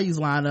spiritual values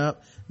line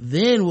up,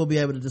 then we'll be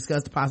able to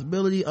discuss the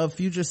possibility of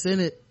future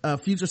service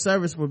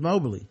for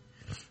Moberly.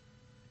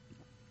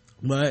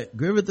 But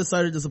Griffith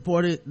asserted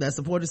that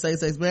supported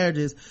same-sex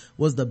marriages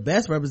was the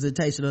best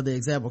representation of the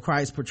example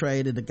Christ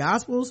portrayed in the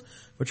Gospels,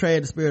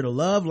 portraying the spirit of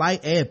love,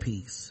 light, and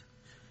peace.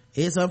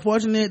 It's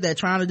unfortunate that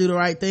trying to do the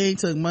right thing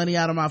took money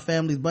out of my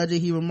family's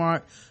budget, he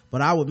remarked,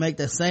 but I would make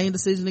that same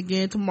decision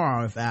again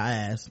tomorrow if I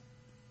asked.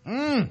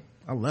 I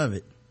love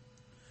it.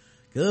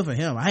 Good for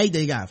him. I hate that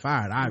he got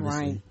fired,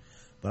 obviously. Right.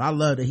 But I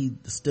love that he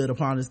stood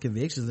upon his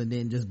convictions and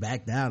didn't just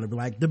back down and be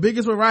like, the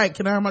biggest were right.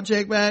 Can I have my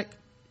check back?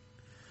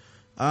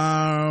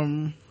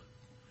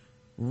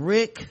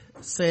 Rick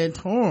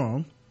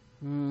Santorum.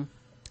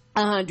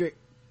 100.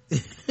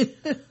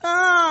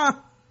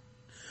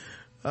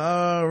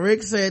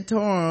 Rick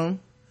Santorum,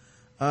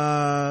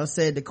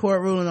 said the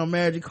court ruling on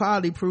marriage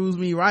equality proves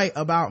me right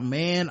about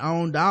man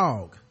on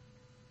dog.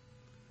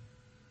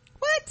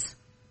 What?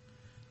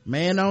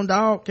 Man on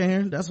dog,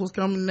 Karen. That's what's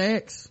coming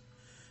next.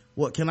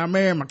 What, can I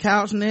marry my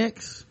couch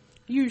next?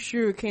 You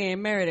sure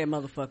can marry that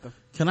motherfucker.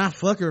 Can I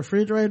fuck a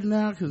refrigerator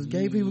now? Because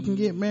gay people can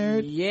get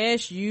married?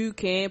 Yes, you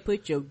can.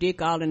 Put your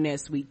dick all in that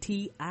sweet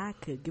tea. I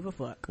could give a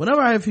fuck.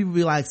 Whenever I hear people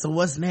be like, so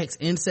what's next?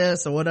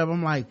 Incest or whatever,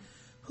 I'm like,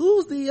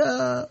 who's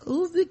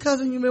the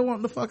cousin you've been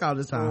wanting to fuck all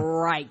this time?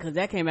 Right, because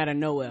that came out of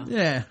nowhere.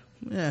 Yeah.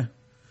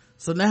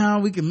 So now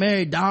we can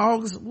marry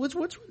dogs.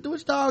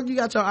 Which dog you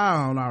got your eye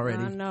on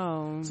already? I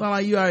know. Sound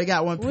like you already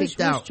got one picked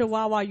out. Which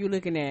chihuahua you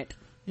looking at?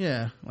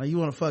 Yeah, like you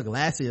want to fuck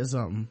Lassie or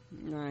something.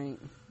 Right.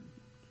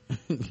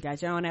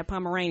 Got you on that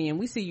Pomeranian.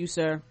 We see you,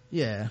 sir.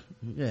 Yeah.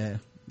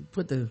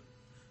 Put the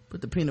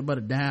peanut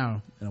butter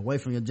down and away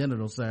from your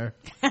genitals, sir.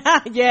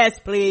 Yes,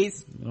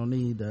 please. You don't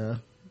need to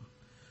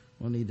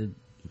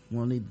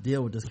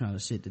deal with this kind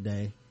of shit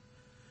today.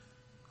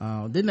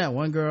 Didn't that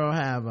one girl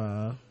have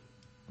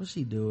what'd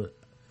she do it?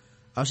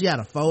 Oh, she had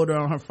a folder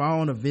on her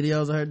phone of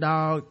videos of her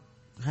dog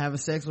having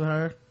sex with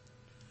her.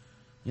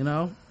 You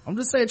know, I'm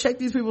just saying, check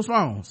these people's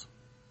phones.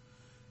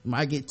 You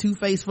might get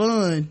Two-Face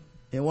Fun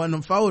in one of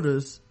them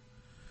folders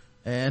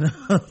and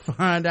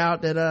find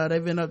out that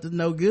they've been up to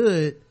no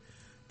good,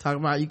 talking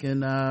about you can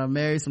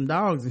marry some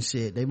dogs and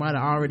shit. They might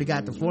have already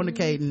got to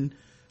fornicating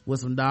with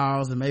some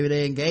dogs, and maybe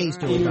they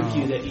engaged to a dog.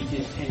 Interview that he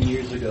did 10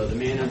 years ago, the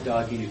man on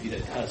dog interview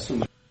that has so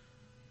much.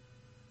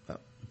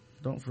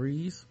 Don't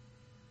freeze.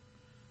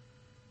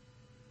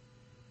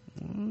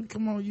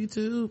 Come on,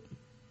 YouTube.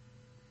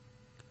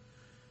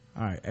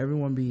 All right,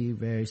 everyone be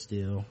very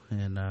still,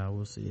 and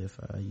we'll see if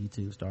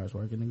YouTube starts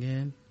working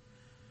again.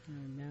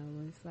 No,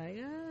 it's like,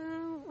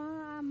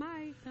 I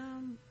might.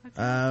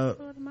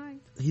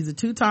 He's a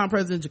two-time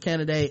presidential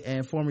candidate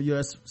and former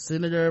U.S.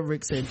 Senator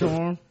Rick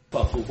Santorum.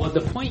 Well,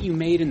 the point you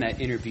made in that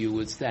interview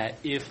was that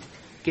if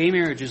gay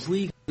marriage is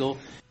legal.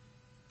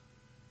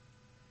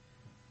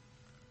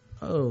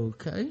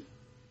 Okay.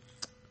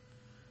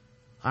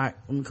 All right,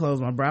 let me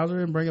close my browser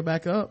and bring it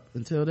back up.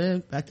 Until then,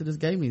 back to this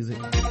gay music.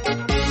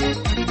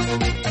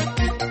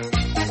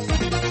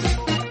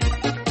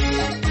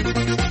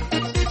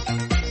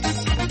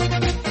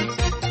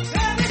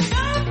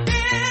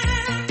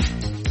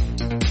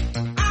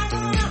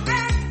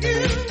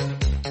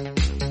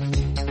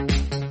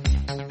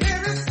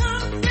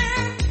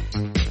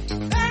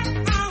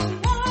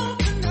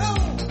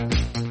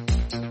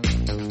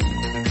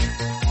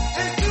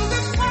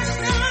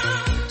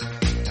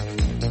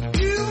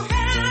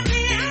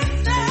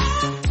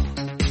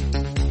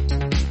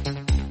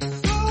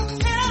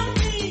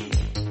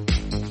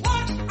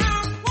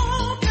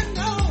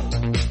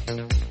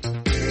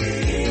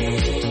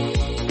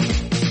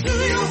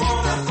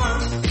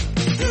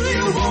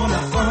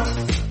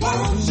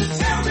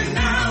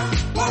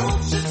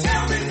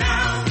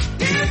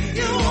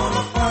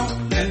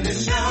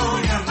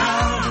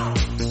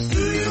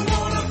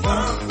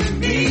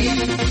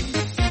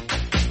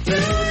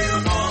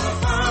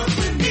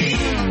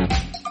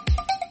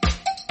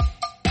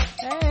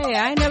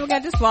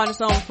 On the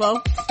song,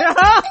 folks.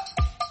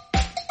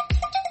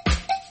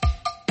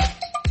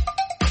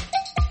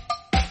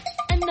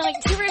 A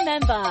Night to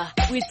Remember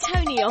with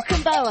Tony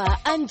Okumboa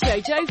and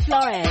Jojo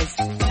Flores.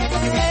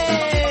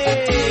 Hey!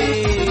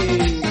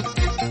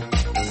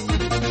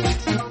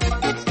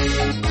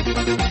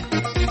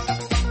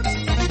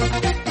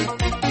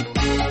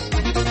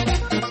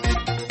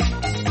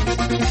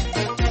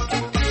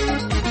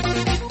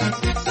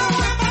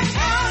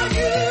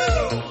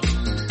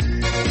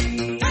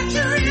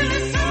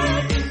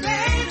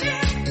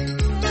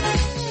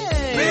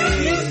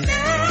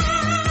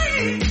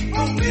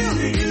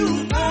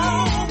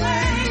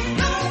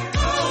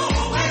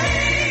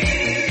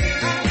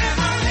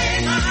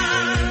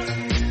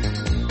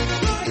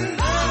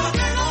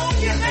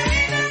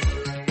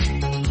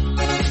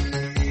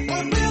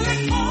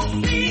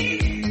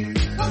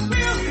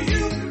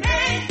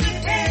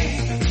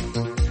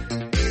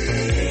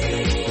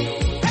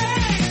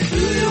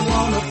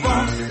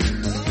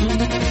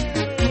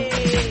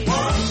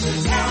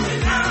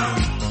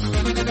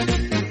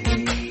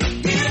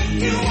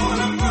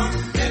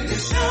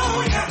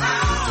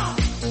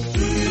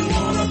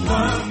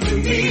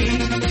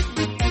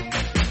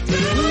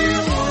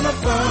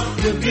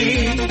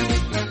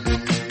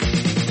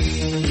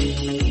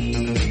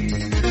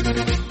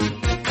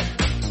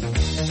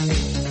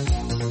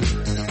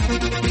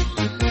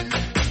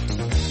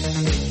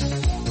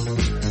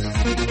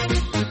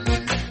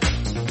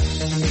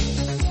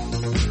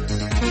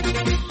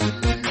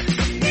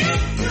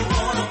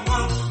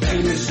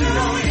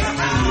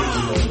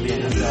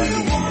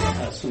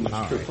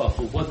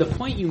 kerfuffle. Well, the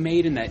point you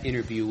made in that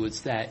interview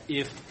was that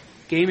if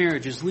gay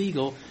marriage is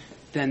legal,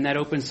 then that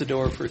opens the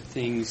door for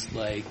things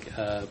like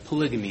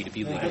polygamy to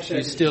be legal. What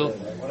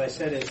I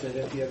said is that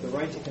if you have the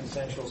right to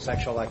consensual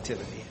sexual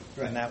activity,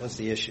 and that was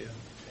the issue,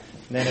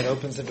 then it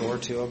opens the door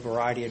to a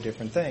variety of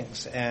different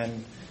things.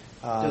 And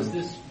does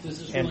this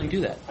ruling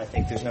do that? I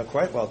think there's no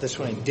question. Well, this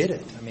ruling did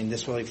it. I mean,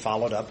 this really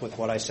followed up with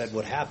what I said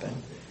would happen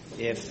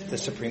if the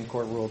Supreme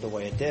Court ruled the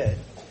way it did.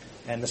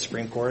 And the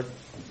Supreme Court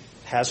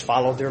has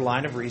followed their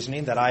line of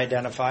reasoning that I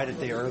identified at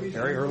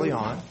very early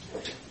on,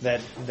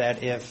 that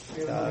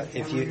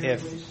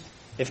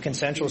if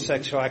consensual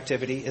sexual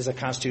activity is a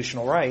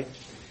constitutional right,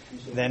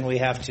 then we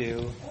have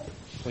to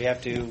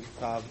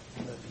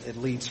it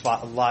leads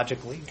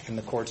logically in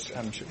the court's,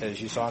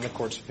 as you saw in the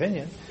court's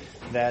opinion,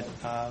 that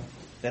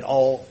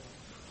all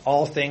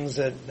things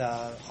that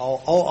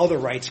all other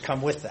rights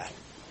come with that.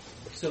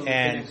 So the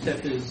next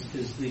step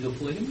is legal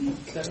polygamy?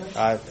 Is that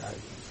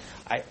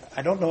right?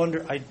 I don't know.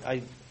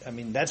 I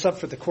mean, that's up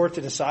for the court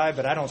to decide,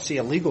 but I don't see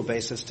a legal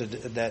basis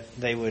that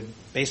they would,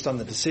 based on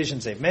the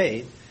decisions they've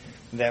made,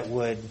 that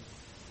would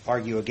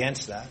argue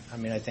against that. I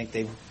mean, I think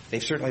they've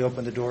certainly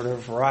opened the door to a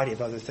variety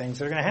of other things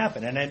that are going to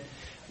happen, and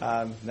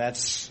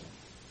that's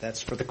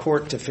for the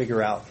court to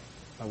figure out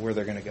where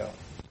they're going to go.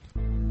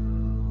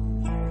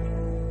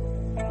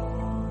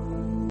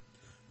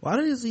 Why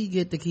does he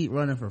get to keep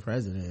running for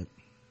president?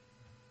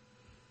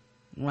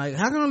 Like,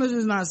 how come there's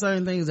just not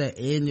certain things that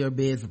end your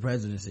bid for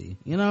presidency,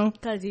 you know?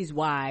 Because he's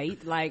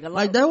white. Like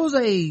there was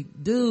a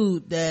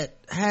dude that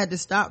had to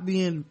stop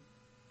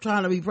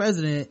trying to be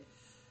president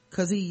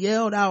because he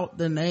yelled out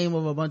the name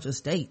of a bunch of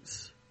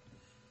states.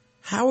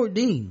 Howard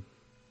Dean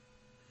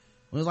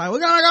was like, we're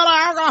gonna go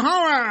to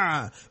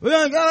Oklahoma, we're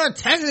gonna go to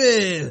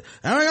Texas,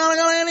 and we're gonna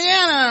go to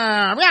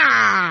Indiana,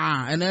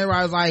 yeah! And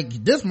everybody was like,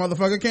 this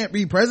motherfucker can't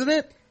be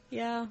president.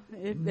 Yeah,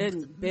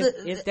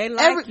 if they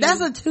like you, that's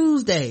a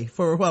Tuesday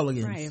for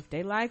Republicans, right? If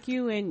they like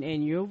you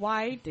and you're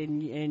white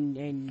and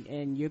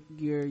you're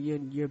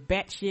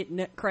batshit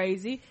nut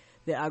crazy,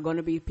 there are going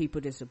to be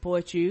people that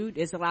support you.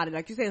 There's a lot of,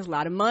 like you said, there's a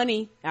lot of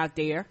money out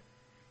there,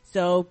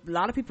 so a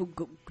lot of people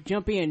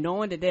jump in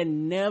knowing that they're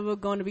never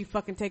going to be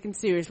fucking taken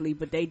seriously,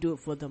 but they do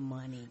it for the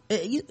money.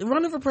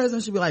 Running for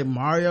president should be like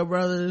Mario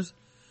Brothers.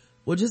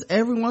 Well, just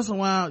every once in a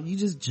while, you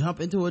just jump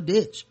into a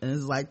ditch, and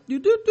it's like, do.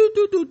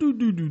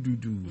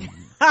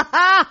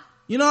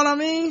 You know what I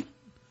mean?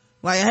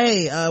 Like,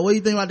 hey, what do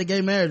you think about the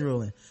gay marriage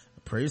ruling?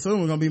 Pretty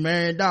soon we're gonna be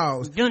marrying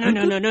dogs. No. No.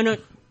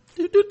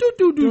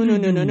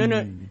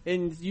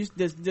 And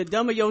the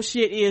dumber your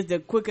shit is, the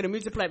quicker the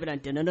music play. I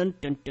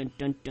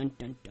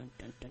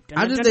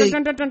just think,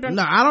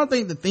 no, I don't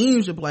think the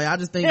theme should play. I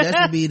just think that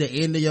should be the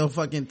end of your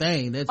fucking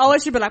thing. It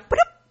should be like,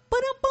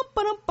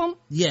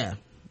 yeah,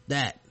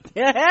 that.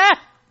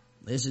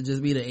 It should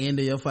just be the end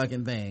of your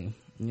fucking thing,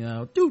 you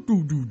know. Do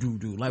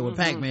like when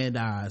Pac-Man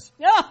dies.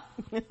 Yeah.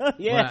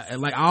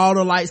 Like all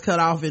the lights cut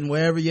off in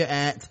wherever you're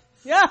at.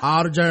 Yeah.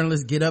 All the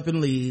journalists get up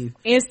and leave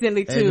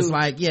instantly too. And it's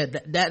like, yeah,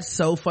 that's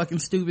so fucking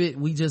stupid.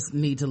 We just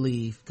need to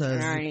leave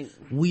because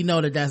we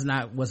know that's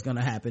not what's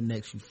gonna happen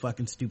next. You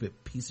fucking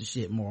stupid piece of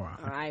shit moron.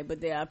 All right,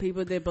 but there are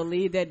people that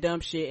believe that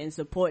dumb shit and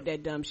support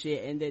that dumb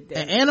shit, and that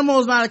an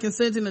animal is not a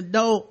consenting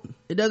adult.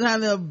 It doesn't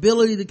have the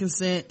ability to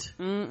consent.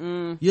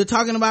 You're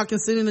talking about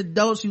consenting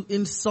adults, you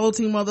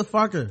insulting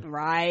motherfucker.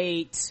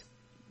 Right.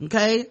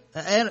 Okay,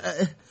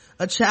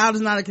 a child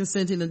is not a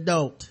consenting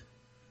adult.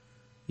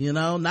 You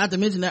know, not to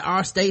mention there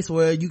are states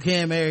where you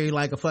can marry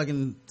like a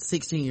fucking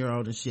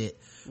 16-year-old and shit.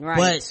 Right.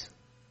 But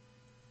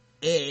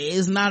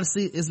you're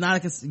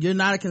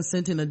not a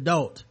consenting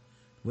adult.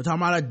 We're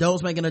talking about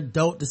adults making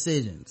adult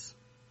decisions.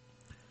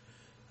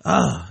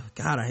 Oh,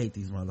 God, I hate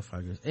these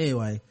motherfuckers.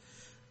 Anyway,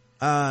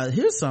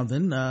 here's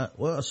something.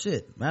 Well,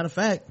 shit. Matter of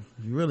fact,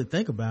 if you really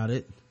think about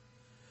it.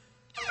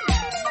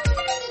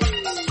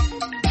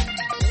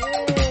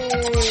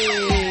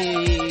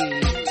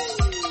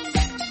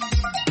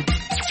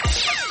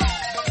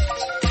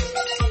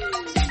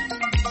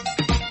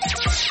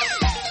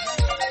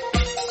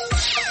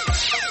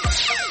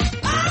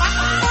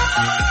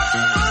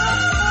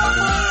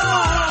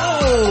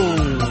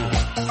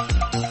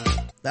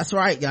 That's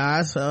right,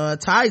 guys.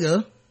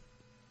 Tyga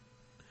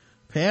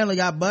apparently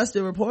got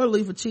busted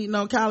reportedly for cheating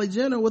on Kylie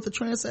Jenner with a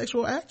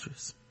transsexual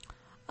actress.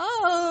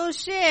 Oh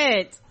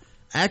shit.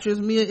 Actress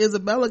Mia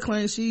Isabella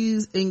claims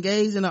she's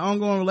engaged in an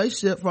ongoing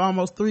relationship for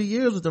almost 3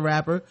 years with the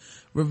rapper,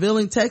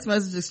 revealing text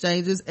message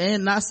exchanges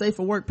and not safe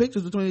for work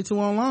pictures between the two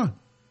online.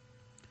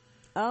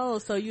 Oh,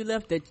 so you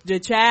left the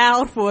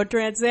child for a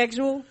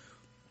transsexual?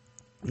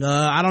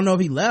 I don't know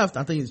if he left.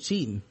 I think he's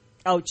cheating.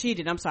 Oh,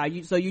 cheated. I'm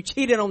sorry. So you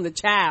cheated on the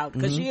child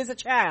because she is a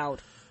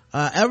child.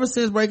 Ever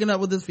since breaking up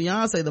with his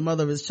fiance, the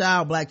mother of his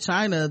child, Blac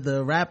Chyna,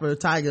 the rapper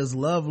Tyga's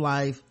love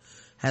life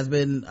has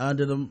been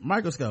under the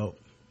microscope.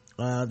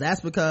 That's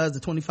because the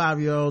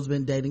 25-year-old's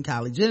been dating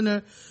Kylie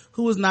Jenner,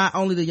 who is not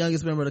only the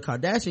youngest member of the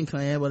Kardashian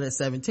clan, but at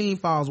 17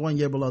 falls 1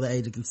 year below the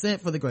age of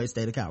consent for the great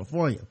state of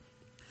California.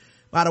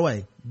 By the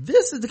way,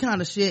 this is the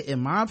kind of shit, in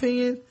my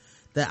opinion,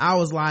 that I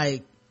was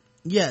like,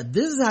 yeah,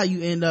 this is how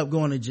you end up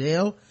going to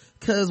jail.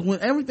 Cause when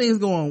everything's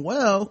going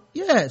well,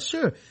 yeah,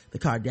 sure, the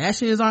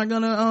Kardashians aren't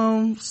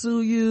gonna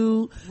sue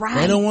you.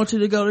 Right. They don't want you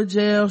to go to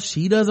jail.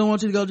 She doesn't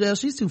want you to go to jail.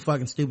 She's too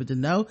fucking stupid to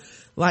know.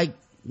 Like,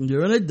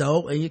 you're an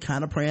adult and you're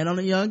kind of preying on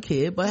a young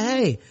kid, but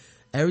hey,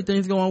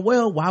 everything's going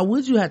well. Why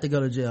would you have to go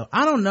to jail?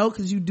 I don't know,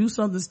 cause you do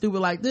something stupid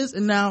like this,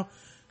 and now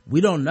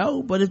we don't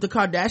know. But if the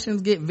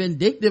Kardashians get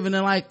vindictive and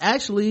they're like,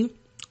 actually,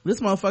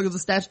 this motherfucker's a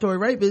statutory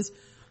rapist,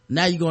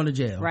 now you going to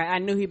jail. Right. I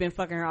knew he'd been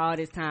fucking her all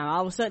this time.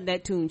 All of a sudden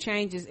that tune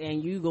changes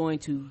and you going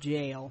to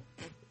jail.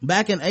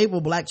 Back in April,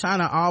 Blac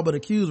Chyna all but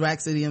accused Rack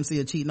City MC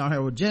of cheating on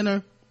her with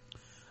Jenner.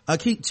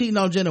 Cheating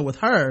on Jenner with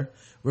her,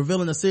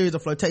 revealing a series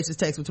of flirtatious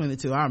texts between the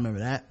two. I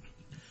remember that.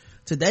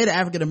 Today, the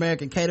African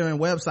American catering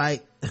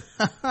website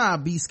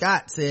B.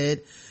 Scott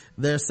said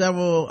they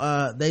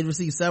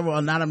received several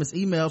anonymous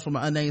emails from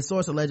an unnamed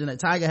source alleging that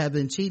Tyga had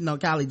been cheating on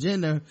Kylie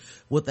Jenner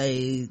with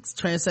a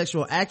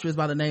transsexual actress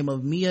by the name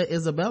of Mia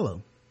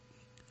Isabella.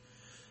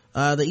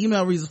 The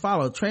email reads as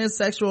follows: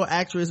 transsexual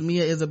actress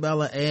Mia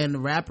Isabella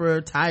and rapper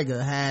Tyga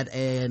had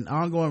an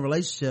ongoing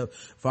relationship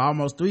for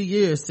almost 3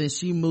 years since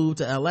she moved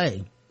to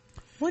LA.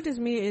 What does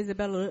Mia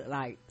Isabella look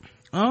like?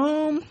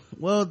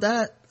 Well,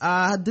 that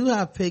I do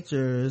have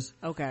pictures.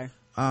 Okay.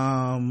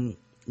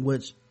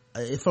 Which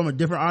from a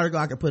different article,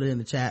 I can put it in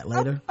the chat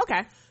later. Oh,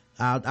 okay.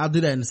 I'll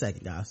do that in a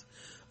second, guys.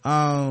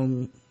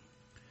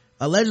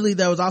 Allegedly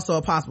there was also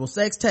a possible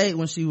sex tape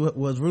when she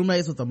was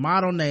roommates with a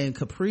model named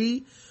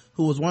Capri,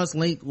 who was once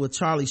linked with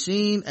Charlie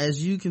Sheen.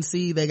 As you can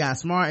see, they got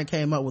smart and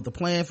came up with a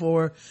plan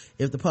for her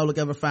if the public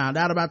ever found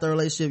out about their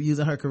relationship,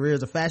 using her career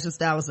as a fashion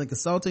stylist and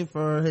consulting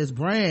for his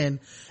brand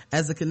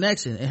as a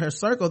connection. In her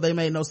circle, they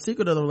made no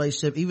secret of the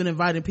relationship, even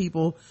inviting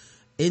people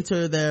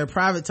into their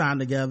private time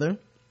together.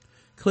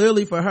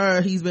 Clearly for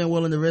her, he's been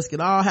willing to risk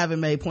it all, having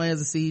made plans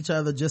to see each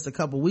other just a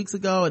couple weeks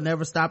ago and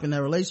never stopping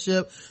their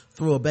relationship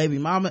through a baby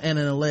mama and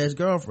an alleged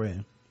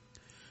girlfriend.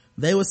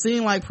 That would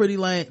seem like pretty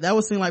lame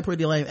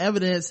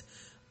evidence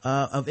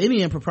of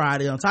any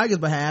impropriety on Tyga's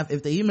behalf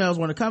if the emails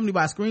weren't accompanied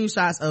by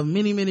screenshots of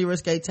many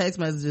risque text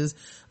messages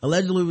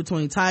allegedly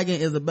between Tyga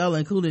and Isabella,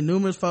 including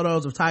numerous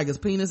photos of Tyga's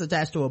penis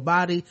attached to a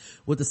body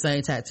with the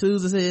same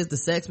tattoos as his. The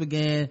sex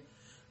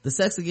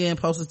again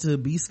posted to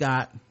B.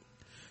 Scott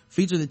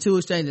featured the two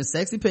exchanging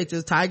sexy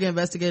pictures, Tyga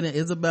investigating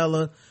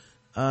Isabella,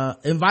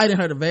 inviting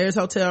her to various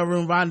hotel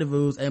room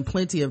rendezvous, and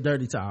plenty of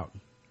dirty talk.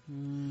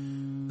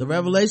 The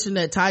revelation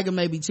that Tyga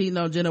may be cheating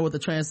on Jenner with a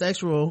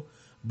transsexual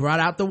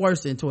brought out the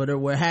worst in Twitter,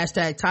 where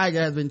hashtag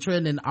Tyga has been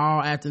trending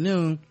all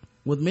afternoon,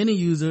 with many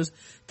users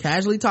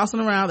casually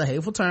tossing around the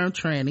hateful term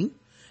tranny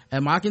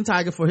and mocking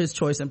Tyga for his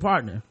choice and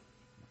partner.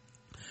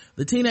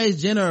 The teenage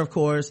Jenner, of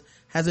course,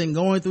 has been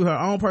going through her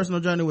own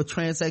personal journey with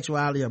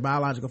transsexuality. Her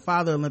biological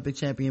father, Olympic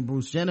champion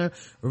Bruce Jenner,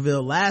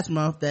 revealed last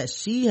month that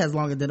she has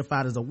long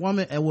identified as a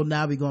woman and will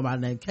now be going by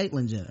the name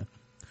Caitlyn Jenner.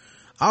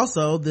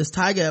 Also, this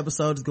Tyga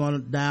episode is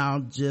going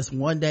down just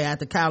one day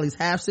after Kylie's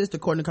half-sister,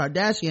 Kourtney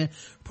Kardashian,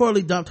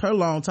 reportedly dumped her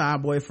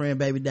longtime boyfriend,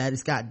 baby daddy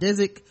Scott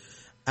Disick,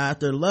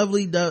 after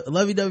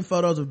lovey-dovey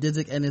photos of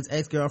Disick and his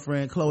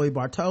ex-girlfriend, Chloe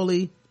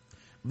Bartoli,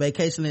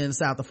 vacationing in the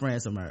south of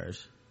France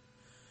emerged.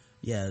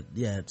 Yeah,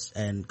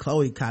 and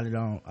Chloe caught it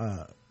on,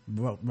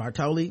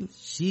 Bartoli,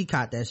 she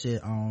caught that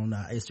shit on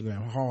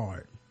Instagram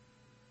hard.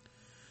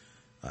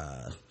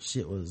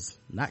 Shit was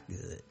not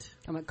good.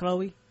 I'm at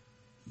Chloe?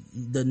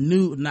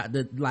 Scott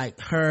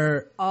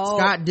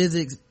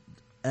Disick's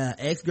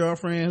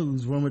ex-girlfriend,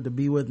 who's rumored to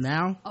be with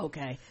now.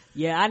 Okay.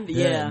 Yeah,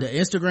 the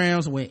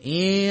Instagrams went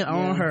in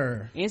on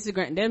her.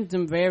 Instagram, them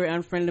some very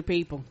unfriendly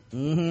people.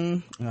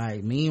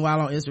 Like,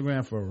 meanwhile on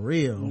Instagram for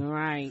real.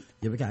 Right.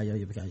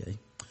 Yippee-ki-yay.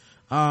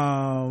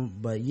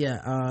 But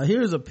yeah,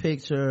 here's a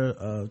picture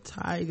of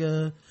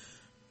Tyga,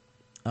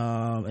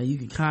 and you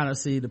can kind of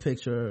see the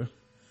picture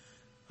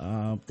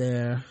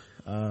there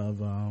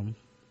of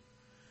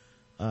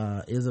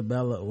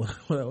Isabella.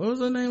 What was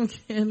her name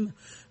again?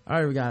 I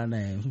already got her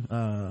name.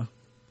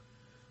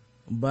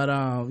 But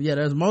yeah,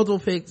 there's multiple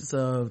pictures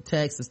of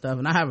text and stuff,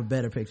 and I have a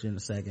better picture in a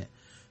second.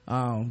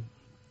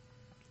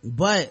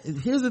 But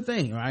here's the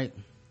thing, right?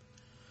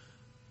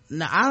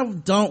 Now, I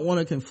don't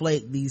want to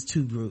conflate these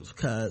two groups,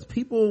 because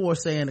people were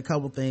saying a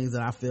couple things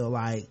that I feel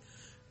like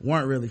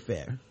weren't really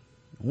fair.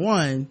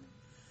 One,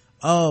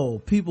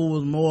 people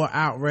was more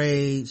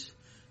outraged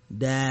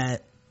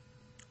that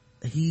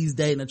he's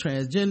dating a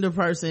transgender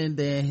person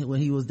than when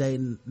he was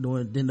than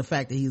the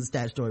fact that he's a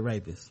statutory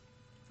rapist.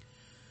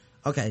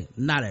 Okay,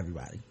 not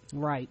everybody.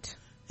 Right.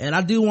 And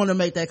I do want to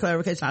make that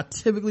clarification. I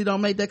typically don't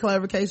make that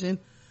clarification.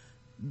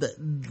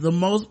 The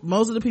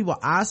most of the people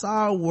I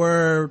saw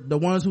were the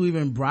ones who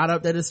even brought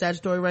up that it's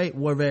statutory rape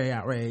were very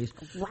outraged.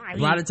 Right.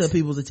 Brought it to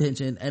people's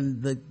attention,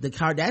 and the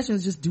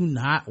Kardashians just do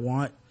not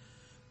want,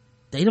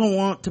 they don't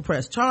want to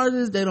press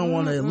charges. They don't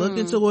want to look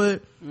into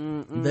it.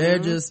 They're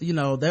just,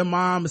 their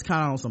mom is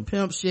kind of on some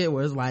pimp shit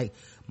where it's like,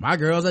 my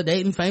girls are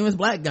dating famous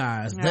black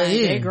guys.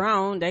 They're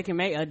grown. They can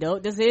make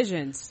adult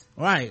decisions.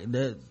 Right.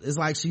 It's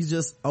like she's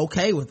just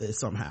okay with it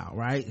somehow,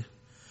 right?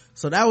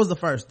 So that was the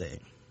first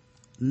thing.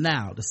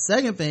 Now, the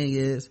second thing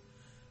is,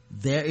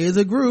 there is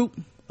a group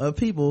of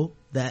people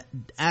that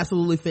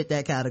absolutely fit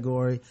that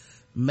category.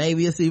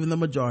 Maybe it's even the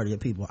majority of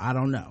people. I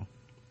don't know.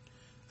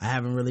 I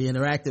haven't really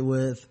interacted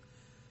with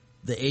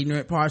the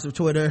ignorant parts of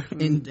Twitter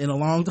in a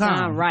long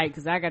time. Right,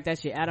 because I got that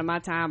shit out of my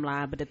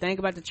timeline. But the thing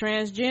about the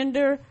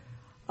transgender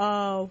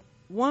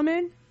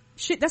woman,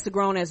 shit, that's a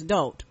grown ass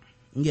adult.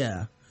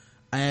 Yeah.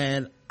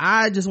 And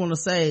I just want to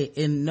say,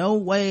 in no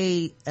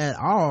way at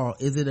all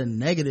is it a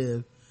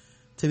negative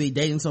to be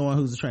dating someone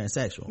who's a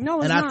transsexual.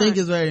 No, it's and not. I think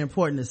it's very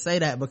important to say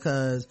that,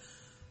 because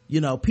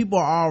people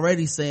are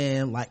already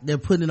saying, like, they're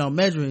putting it on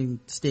measuring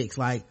sticks,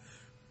 like,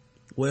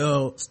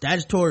 well,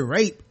 statutory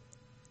rape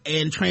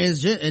and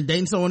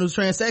dating someone who's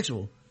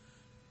transsexual,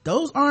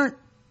 those aren't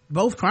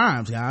both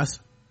crimes, guys.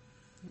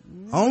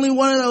 Only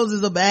one of those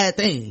is a bad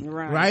thing,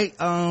 right?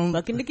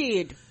 Fucking the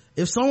kid.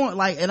 If someone,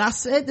 like, and I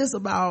said this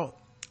about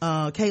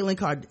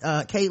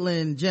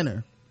Caitlyn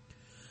Jenner,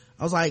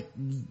 I was like,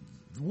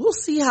 we'll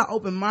see how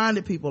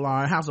open-minded people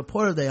are and how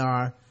supportive they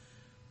are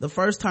the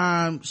first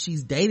time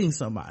she's dating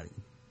somebody.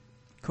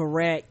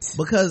 Correct.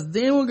 Because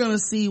then we're gonna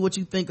see what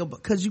you think of,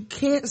 because you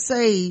can't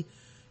say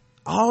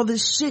all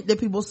this shit that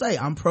people say.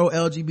 I'm pro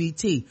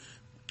LGBT,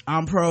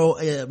 I'm pro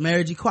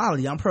marriage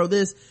equality, I'm pro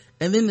this,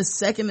 and then the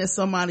second that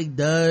somebody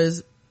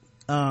does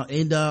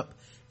end up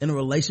in a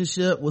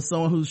relationship with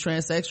someone who's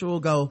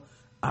transsexual, go,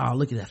 oh,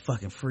 look at that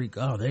fucking freak,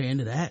 oh, they're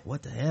into that,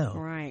 what the hell.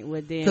 Right.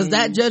 Well, then, because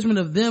that judgment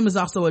of them is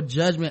also a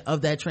judgment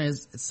of that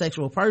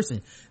transsexual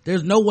person.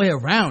 There's no way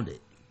around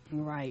it.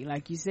 Right,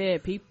 like you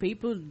said,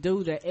 people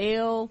do the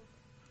L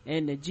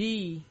and the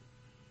G,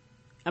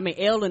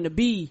 L and the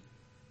B,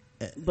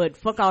 but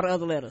fuck all the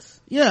other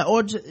letters. Yeah,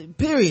 or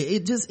period.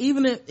 It just,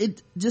 even if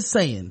it, just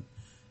saying,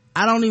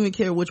 I don't even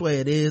care which way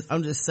it is.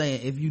 I'm just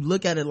saying, if you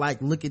look at it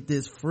like, look at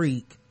this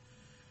freak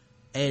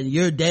and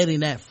you're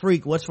dating that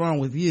freak, what's wrong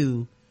with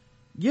you?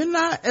 You're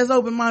not as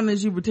open-minded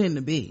as you pretend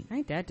to be.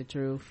 Ain't that the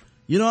truth?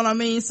 You know what I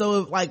mean?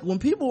 So if, like, when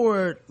people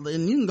were,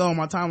 and you can go on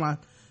my timeline,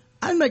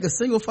 I didn't make a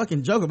single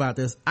fucking joke about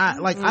this.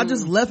 I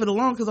just left it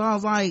alone, because I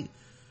was like,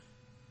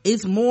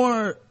 it's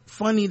more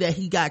funny that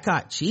he got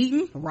caught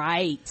cheating,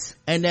 right,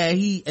 and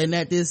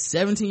that this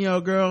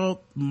 17-year-old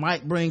girl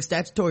might bring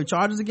statutory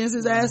charges against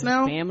his ass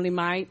now. Family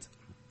might.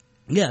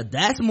 Yeah,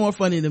 that's more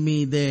funny to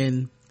me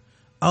than,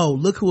 oh,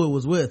 look who it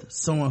was with,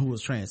 someone who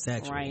was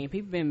transsexual. Right, and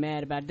people been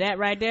mad about that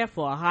right there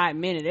for a hot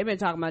minute. They've been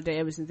talking about that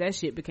ever since that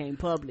shit became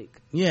public.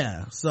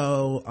 Yeah,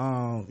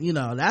 so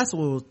that's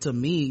what, to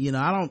me,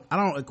 I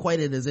don't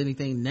equate it as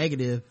anything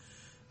negative,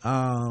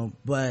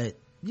 but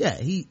yeah,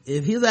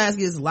 if his ass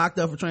gets locked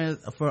up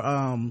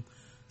for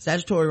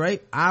statutory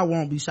rape, I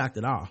won't be shocked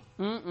at all.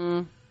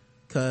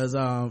 Cause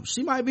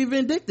she might be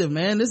vindictive,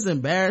 man. This is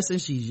embarrassing.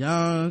 She's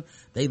young,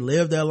 they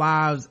live their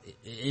lives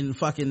in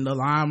fucking the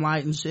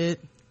limelight and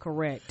shit.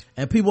 Correct.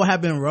 And people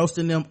have been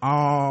roasting them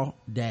all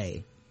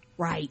day.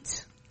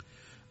 Right.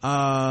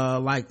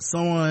 Like,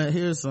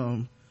 here's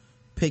some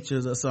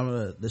pictures of some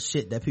of the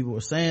shit that people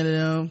were saying to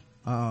them.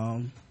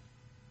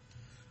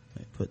 Let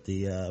me put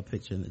the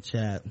picture in the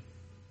chat.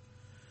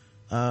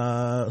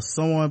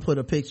 Someone put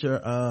a picture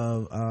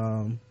of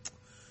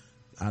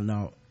I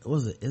know,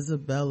 was it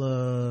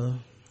Isabella?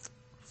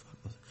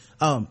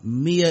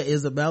 Mia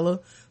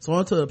Isabella.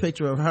 Someone took a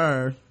picture of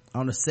her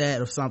on the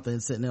set of something,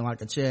 sitting in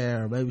like a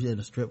chair, or maybe in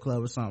a strip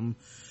club or something,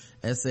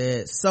 and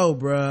said, so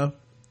bruh,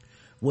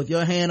 with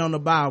your hand on the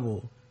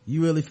Bible,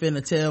 you really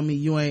finna tell me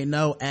you ain't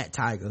know at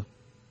Tiger?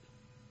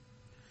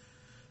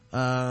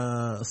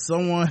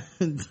 Someone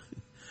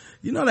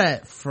you know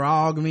that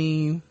frog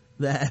meme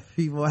that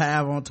people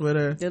have on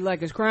Twitter? It's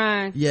like it's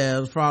crying. Yeah,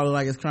 it's probably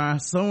like it's crying.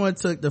 Someone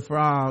took the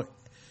frog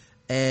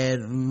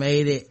and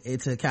made it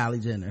into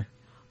Kylie Jenner.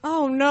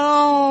 Oh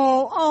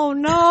no.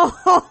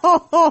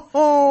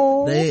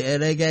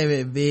 They gave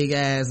it big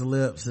ass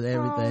lips and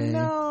everything.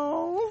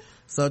 Oh no.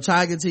 So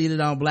Tyga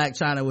cheated on Blac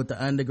Chyna with the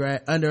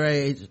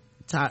underage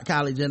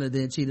Kylie Jenner,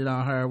 then cheated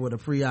on her with a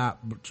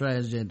pre-op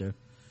transgender.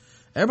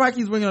 Everybody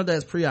keeps bringing up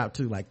that's pre-op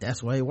too, like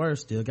that's way worse,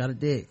 still got a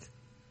dick.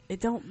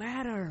 It don't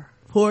matter.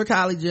 Poor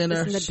Kylie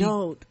Jenner. It's an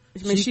adult.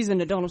 She's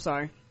an adult, I'm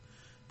sorry.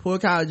 Poor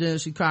Kylie Jenner,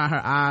 she cried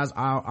her eyes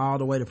all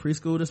the way to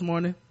preschool this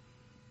morning.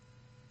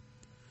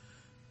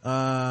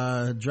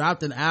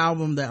 Dropped an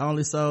album that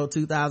only sold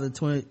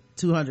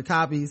 2,200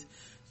 copies,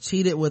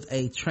 cheated with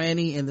a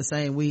tranny in the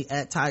same week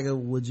at Tiger,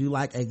 would you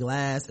like a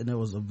glass? And there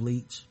was a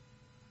bleach.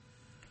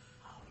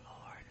 Oh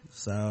Lord.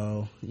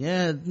 So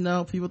yeah,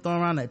 people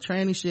throwing around that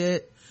tranny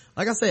shit.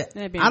 Like I said,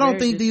 I don't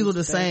think these are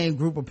the same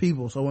group of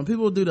people. So when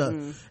people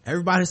do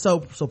everybody's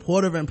so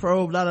supportive and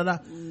pro, blah blah blah,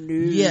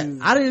 yeah,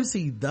 I didn't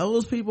see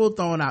those people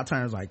throwing out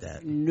terms like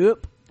that.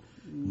 Nope.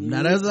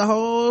 Now there's a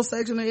whole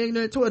section of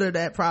ignorant Twitter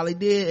that probably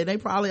did, and they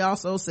probably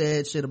also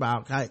said shit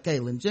about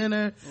Caitlyn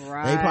Jenner.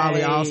 Right. They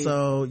probably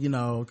also,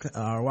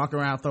 are walking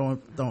around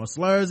throwing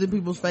slurs in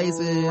people's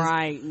faces.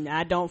 Right.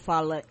 I don't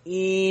follow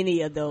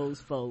any of those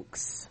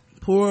folks.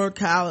 Poor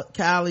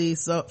Callie,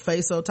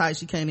 face so tight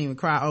she can't even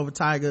cry over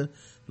Tiger,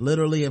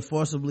 literally and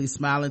forcibly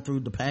smiling through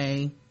the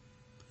pain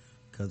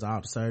because all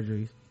the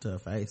surgery to her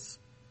face.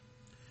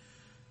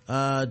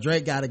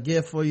 Drake got a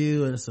gift for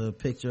you, and it's a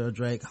picture of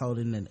Drake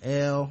holding an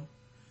L,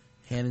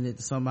 handing it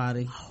to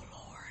somebody. Oh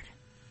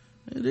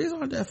Lord. These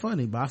aren't that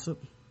funny, Bossip.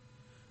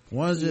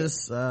 One's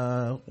just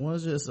yeah,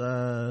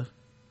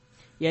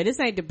 this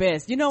ain't the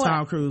best. You know what?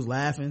 Tom Cruise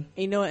laughing.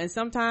 You know, and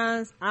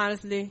sometimes,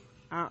 honestly,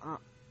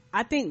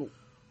 I think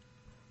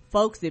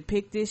folks that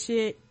pick this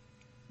shit,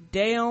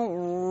 they don't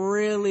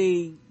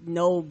really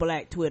know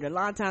Black Twitter. A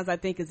lot of times I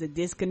think it's a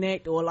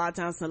disconnect, or a lot of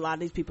times a lot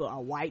of these people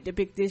are white to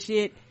pick this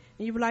shit,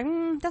 and you be like,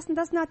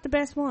 that's not the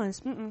best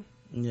ones.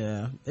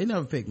 Yeah, they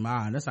never picked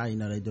mine. That's how you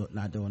know they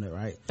not doing it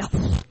right.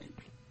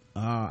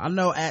 I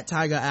know at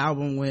Tiger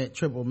album went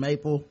triple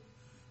maple,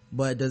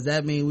 but does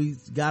that mean we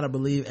gotta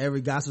believe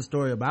every gossip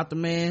story about the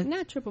man?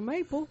 Not triple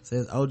maple.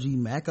 Says OG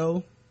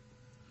Mako,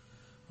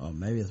 or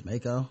maybe it's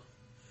Mako.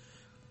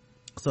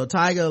 So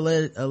Tiger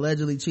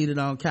allegedly cheated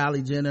on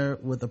Kylie Jenner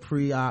with a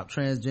pre-op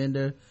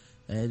transgender,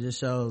 and it just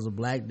shows a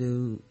black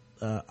dude.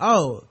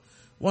 One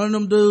of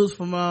them dudes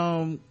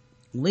from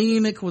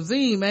Lean and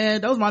Cuisine,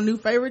 man. Those my new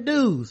favorite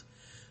dudes.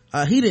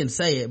 He didn't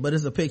say it, but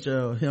it's a picture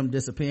of him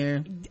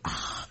disappearing.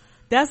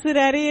 That's who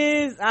that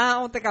is. I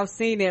don't think I've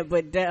seen it,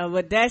 but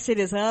that shit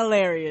is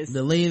hilarious.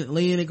 The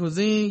Lean and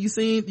Cuisine,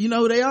 you know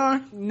who they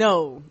are?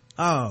 No.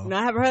 Oh. No,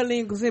 I haven't heard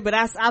Lean and Cuisine, but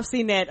I've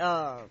seen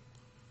that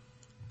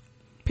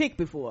pic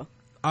before.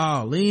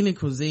 Oh, Lean and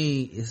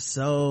Cuisine is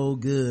so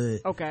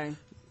good. Okay.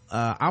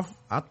 I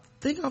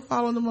think I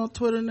follow them on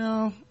Twitter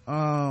now.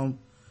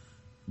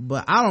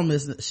 But I don't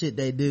miss the shit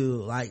they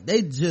do. Like,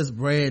 they just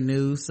brand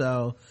new,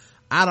 so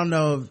I don't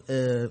know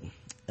if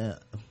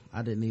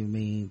I didn't even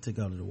mean to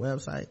go to the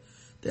website.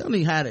 They don't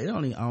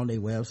even own their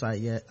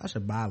website yet. I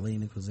should buy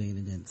Lean and Cuisine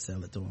and then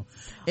sell it to them.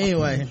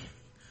 Anyway,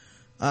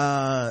 they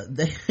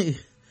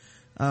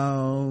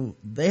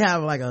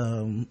have like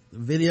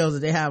videos that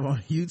they have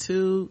on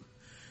YouTube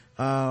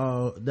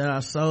that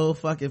are so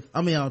fucking,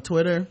 on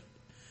Twitter,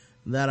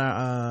 that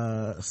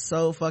are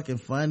so fucking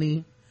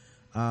funny.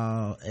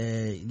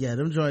 And yeah,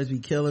 them joints be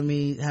killing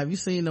me. Have you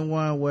seen the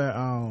one where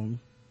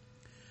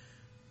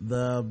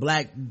the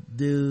black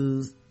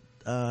dudes,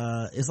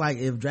 it's like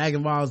if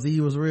Dragon Ball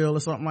Z was real or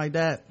something like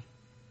that?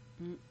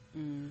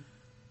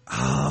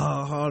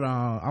 Oh, hold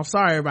on, I'm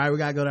sorry everybody, we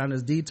gotta go down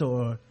this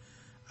detour.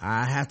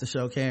 I have to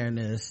show Karen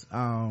this.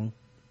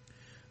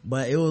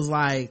 But it was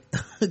like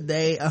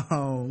they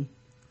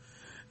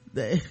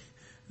you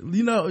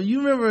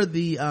remember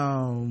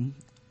the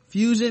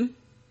fusion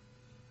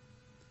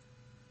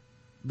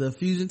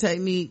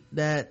technique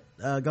that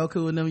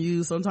Goku and them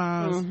use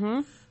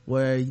sometimes,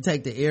 where you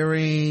take the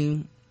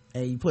earring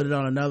and you put it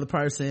on another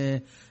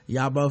person,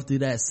 y'all both do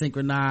that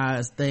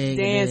synchronized thing,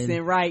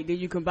 dancing, right? Then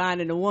you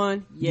combine into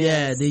one. Yes.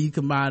 Yeah, then you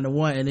combine the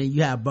one, and then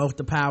you have both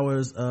the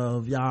powers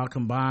of y'all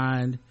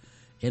combined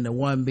into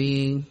one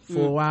being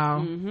for a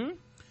while.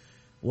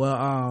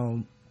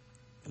 Well,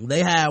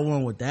 they had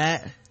one with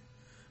that,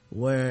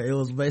 where it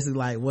was basically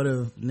like, what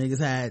if niggas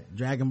had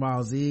Dragon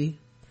Ball Z?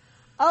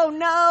 Oh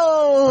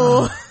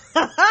no.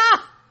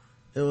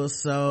 It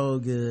was so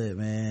good,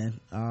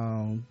 man.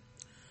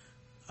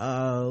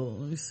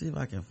 Let me see if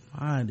I can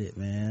find it,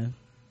 man.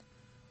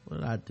 What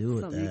did I do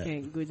with Something that?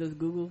 You can't just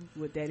Google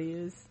what that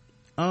is?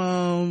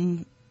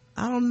 I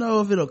don't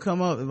know if it'll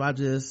come up if I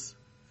just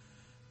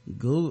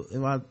Google.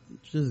 Let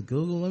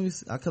me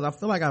see, because I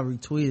feel like I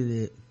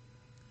retweeted it.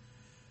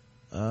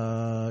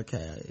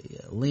 Okay,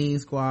 yeah. Lean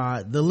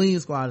Squad. The Lean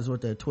Squad is what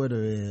their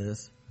Twitter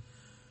is.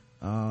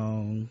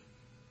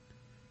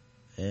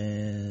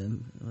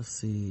 And let's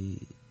see,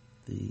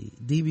 the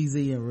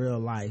DBZ in real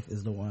life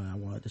is the one I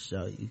wanted to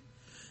show you,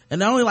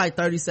 and they're only like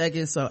 30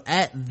 seconds. So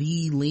at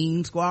the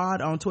Lean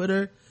Squad on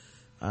Twitter,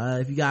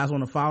 if you guys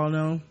want to follow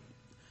them,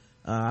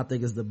 I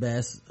think it's the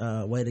best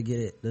way to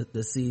get it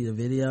to see the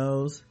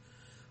videos.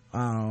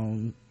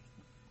 All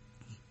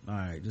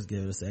right, just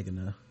give it a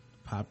second to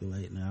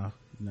populate now.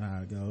 You know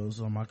how it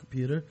goes on my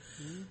computer.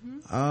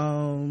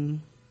 All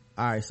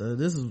right, so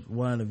this is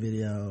one of the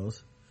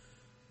videos.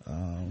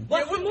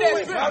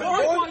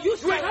 You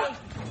straight up?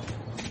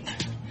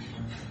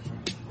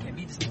 Can't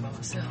beat this thing by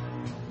myself.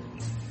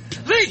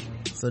 Lee!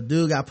 So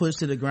dude got pushed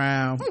to the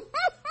ground.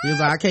 He was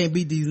like, I can't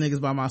beat these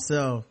niggas by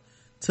myself.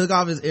 Took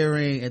off his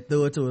earring and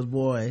threw it to his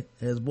boy.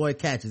 And his boy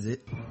catches it.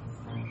 What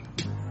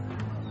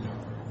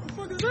the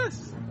fuck is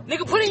this?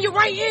 Nigga, put in your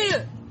right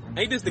ear!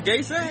 Ain't this the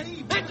gay side?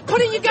 Hey,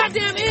 put in your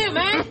goddamn ear,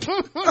 man!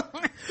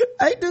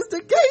 Ain't this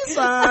the gay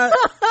side?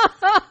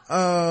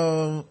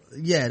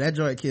 Yeah, that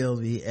joint kills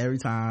me every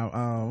time.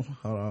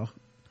 Hold on.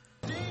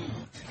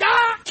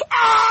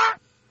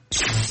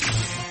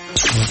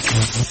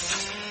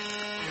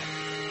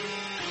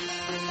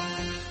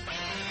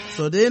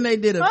 So then they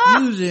did a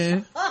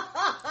fusion,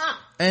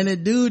 and the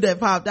dude that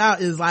popped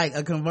out is like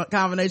a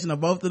combination of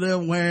both of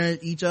them wearing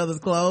each other's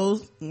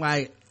clothes.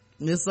 Like,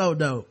 it's so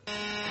dope.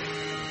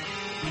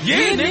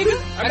 Yeah, nigga!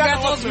 I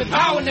got ultimate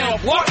power now,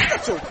 boy!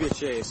 Shut your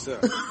bitch ass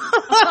up.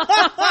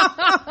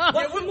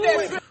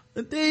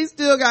 And then he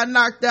still got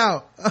knocked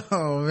out.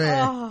 Oh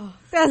man. Oh,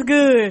 that's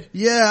good.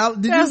 Yeah,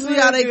 did you see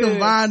how they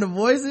combined the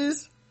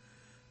voices?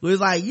 was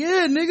like,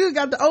 yeah, nigga,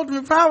 got the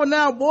ultimate power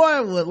now,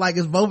 boy. Like,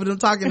 it's both of them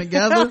talking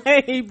together.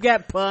 He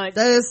got punched.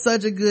 That is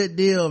such a good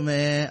deal,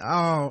 man.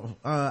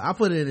 I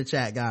put it in the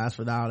chat, guys,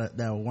 for all that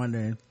were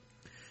wondering.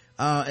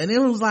 And it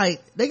was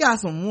like, they got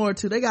some more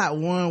too. They got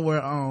one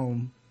where,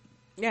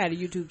 yeah, the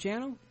YouTube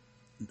channel?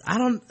 I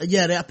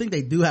think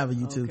they do have a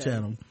YouTube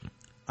channel.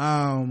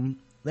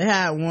 They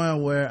had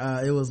one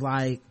where, it was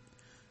like,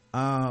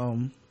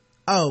 when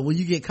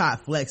you get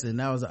caught flexing,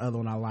 that was the other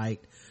one I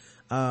liked.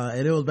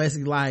 And it was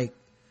basically like,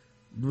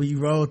 when you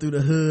roll through the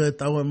hood,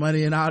 throwing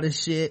money and all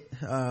this shit.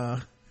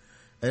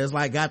 It's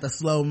like got the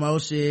slow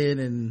motion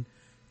and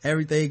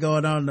everything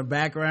going on in the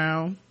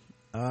background.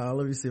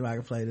 Let me see if I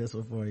can play this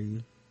one for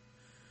you.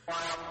 I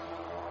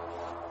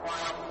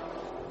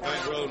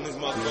ain't rolling this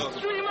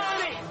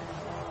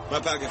motherfucker. My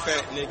pocket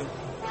fat, nigga.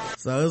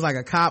 So it was like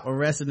a cop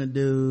arresting a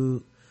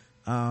dude.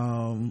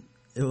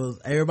 It was,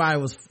 everybody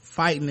was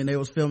fighting and they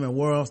was filming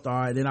World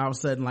Star, and then all of a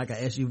sudden like a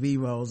SUV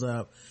rolls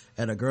up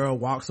and a girl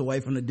walks away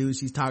from the dude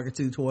she's talking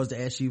to towards the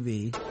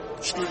SUV.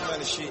 Street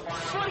money shit.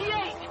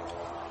 48.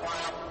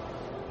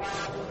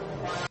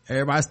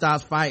 Everybody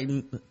stops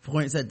fighting,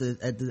 points at the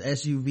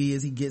SUV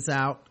as he gets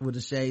out with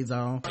the shades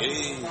on.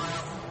 Hey.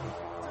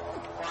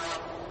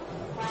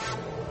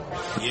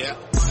 Yeah.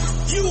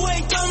 You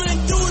ain't coming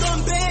through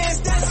them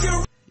bands, that's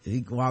your...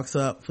 He walks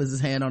up, puts his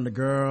hand on the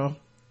girl.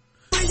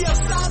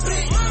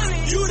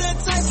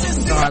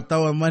 Start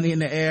throwing money in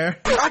the air.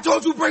 I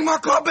told you bring my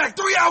car back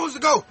 3 hours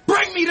ago.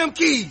 Bring me them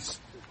keys.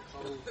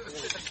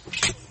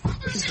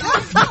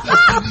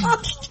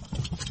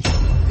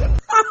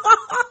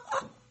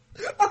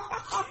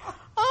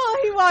 Oh,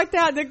 he walked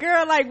out. The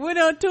girl like went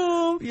up to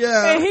him.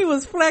 Yeah. And he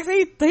was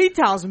flexing. He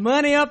tossed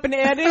money up in the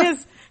air. Then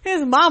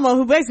his mama,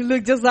 who basically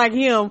looked just like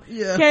him,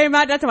 came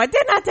out that time. Like,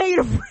 didn't I tell you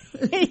to bring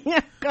 3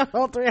 hours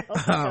ago?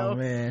 Oh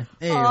man.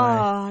 Anyway.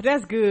 Oh,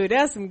 that's good.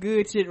 That's some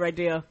good shit right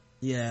there.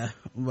 Yeah.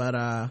 But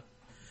all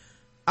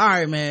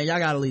right, man, y'all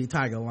gotta leave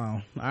Tiger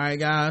alone. All right,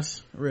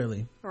 guys,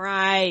 really.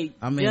 Right.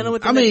 I mean, dealing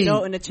with the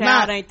adult and the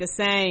child ain't the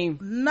same.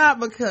 Not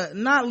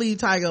leave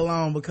Tiger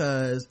alone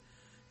because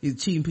he's a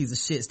cheating piece of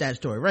shit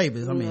statutory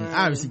rapist. I mean,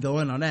 obviously go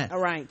in on that. All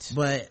right.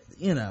 But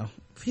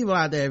people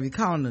out there, if you're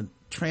calling the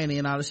tranny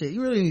and all this shit,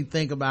 you really need to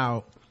think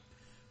about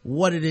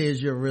what it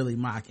is you're really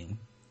mocking.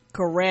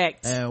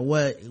 Correct. And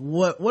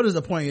what is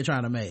the point you're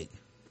trying to make?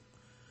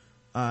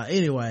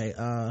 Anyway,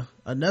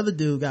 another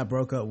dude got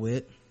broke up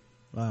with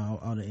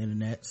on the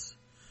internets,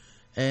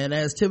 and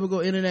as typical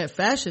internet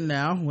fashion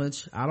now,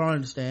 which I don't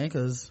understand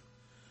because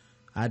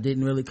I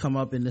didn't really come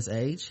up in this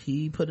age,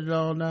 he put it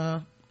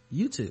on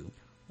YouTube.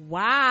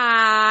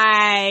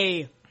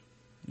 Why?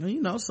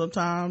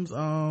 Sometimes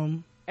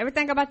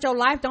everything about your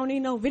life don't need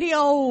no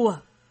video.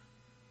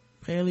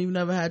 Apparently you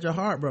never had your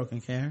heart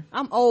broken, Karen.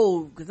 I'm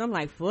old because I'm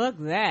like, fuck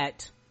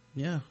that.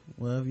 Yeah,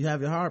 well, if you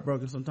have your heart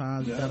broken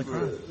sometimes you gotta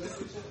cry.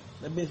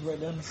 That bitch right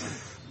down the street.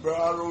 Bro,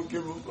 I don't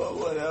give a fuck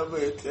whatever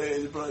it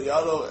takes, bro.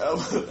 Y'all don't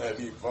ever let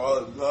me fall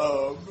in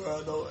love,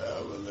 bro. Don't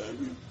ever let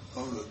me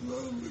fall in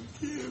love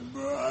again,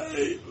 bro. I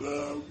hate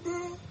love,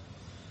 bro.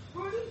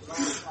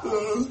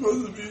 Love's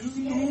supposed to be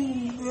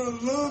smooth, bro.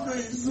 Love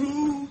ain't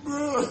smooth,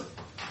 bro.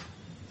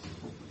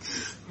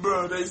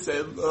 Bro, they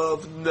say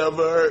love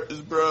never hurts,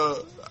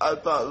 bro. I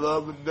thought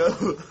love would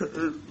never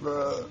hurt,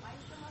 bro.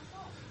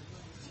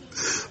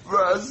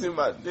 Bro, I see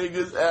my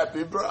niggas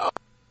happy, bro.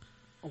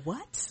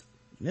 What?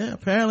 Yeah,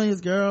 apparently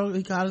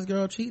he caught his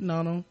girl cheating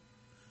on him.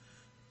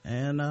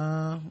 And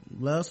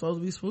love's supposed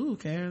to be smooth,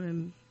 Karen,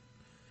 and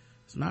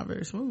it's not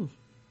very smooth.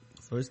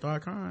 So he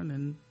started crying,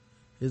 and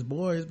his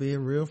boys, being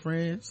real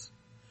friends,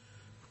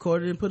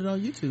 recorded and put it on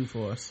YouTube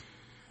for us.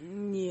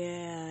 Yeah,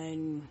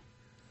 and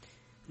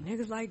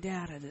niggas like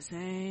that are the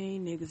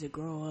same niggas that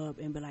grow up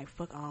and be like,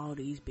 fuck all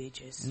these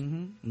bitches.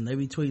 Mm-hmm. And they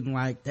be tweeting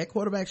like, that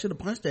quarterback should have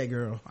punched that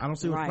girl. I don't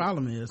see what the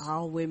problem is.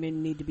 All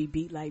women need to be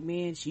beat like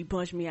men. She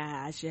punched me,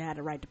 I should have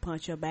the right to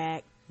punch her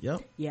back.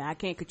 Yep. Yeah, I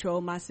can't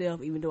control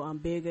myself even though I'm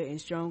bigger and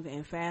stronger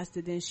and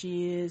faster than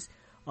she is,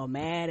 or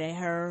mad at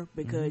her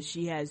because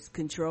she has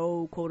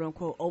control, quote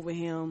unquote, over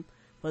him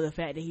for the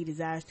fact that he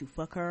desires to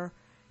fuck her.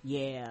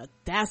 Yeah,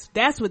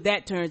 that's what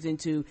that turns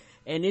into.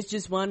 And it's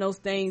just one of those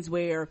things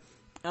where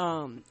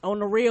on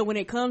the real, when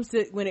it comes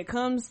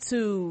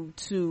to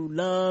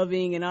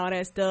loving and all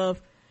that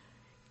stuff,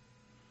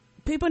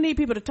 people need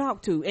people to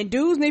talk to, and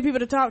dudes need people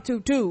to talk to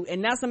too,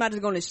 and not somebody's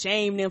going to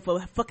shame them for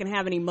fucking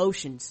having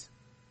emotions.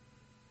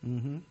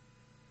 Mm-hmm.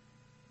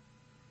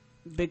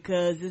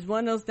 Because it's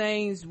one of those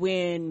things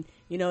when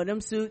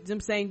them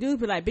same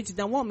dudes be like, bitches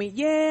don't want me.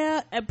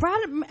 Yeah, and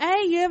probably.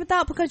 Hey, you ever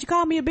thought because you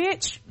called me a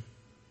bitch?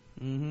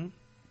 Mm-hmm.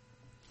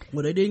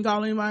 Well, they didn't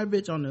call anybody a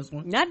bitch on this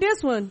one. Not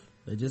this one.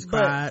 They just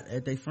cried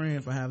at their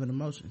friend for having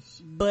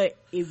emotions. But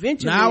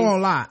eventually, now I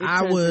won't lie,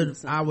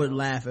 I would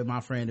laugh at my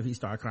friend if he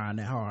started crying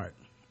that hard.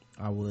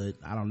 I would.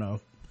 I don't know.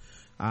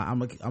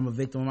 I'm a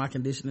victim of my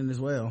conditioning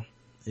as well.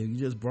 If you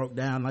just broke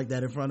down like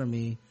that in front of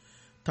me,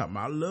 talking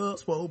about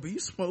love's supposed to be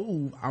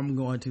smooth, I'm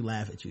going to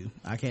laugh at you.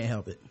 I can't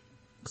help it.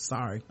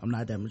 Sorry, I'm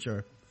not that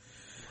mature.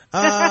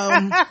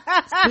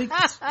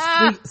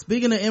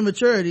 Speaking of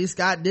immaturity,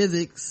 Scott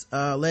Disick's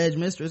alleged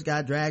mistress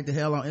got dragged to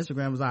hell on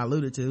Instagram, as I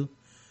alluded to.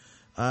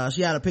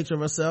 She had a picture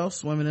of herself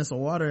swimming in some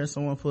water, and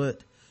someone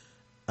put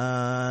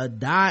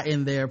die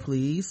in there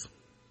please.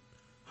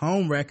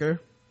 Home wrecker,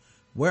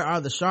 where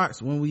are the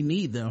sharks when we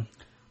need them?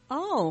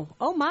 Oh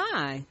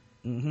my.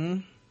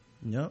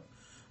 Yep.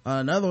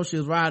 Another one, she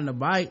was riding a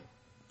bike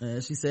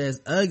and she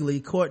says, ugly,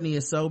 Courtney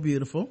is so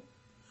beautiful.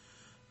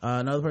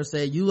 Another person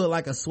said, you look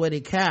like a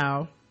sweaty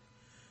cow.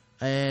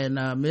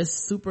 And Miss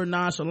Super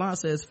Nonchalant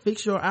says,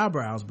 fix your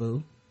eyebrows,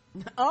 boo.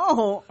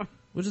 Oh,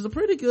 which is a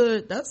pretty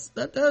good,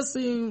 that does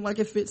seem like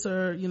it fits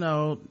her,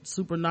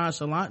 super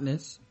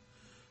nonchalantness.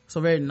 It's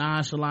a very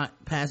nonchalant,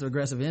 passive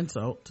aggressive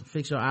insult to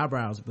fix your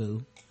eyebrows,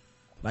 boo.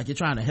 Like you're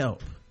trying to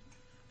help,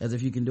 as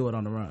if you can do it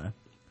on the run.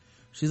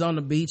 She's on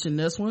the beach in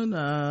this one,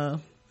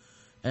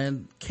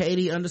 and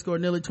Katie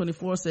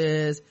 _Nilly24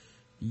 says,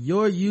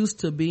 you're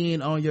used to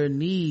being on your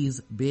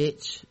knees,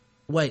 bitch.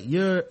 Wait,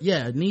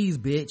 knees,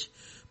 bitch,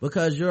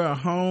 because you're a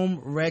home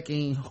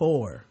wrecking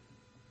whore.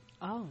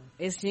 Oh,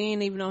 she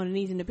ain't even on her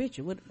knees in the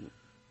picture. What?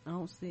 I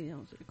don't see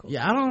the cool.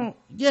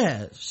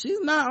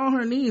 She's not on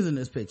her knees in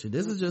this picture.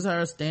 This is just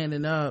her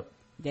standing up.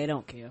 They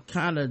don't care.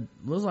 Kind of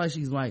looks like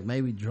she's like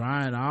maybe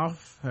drying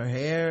off her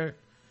hair,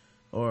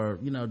 or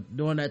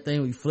doing that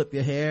thing where you flip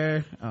your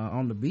hair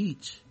on the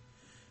beach.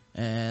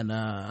 And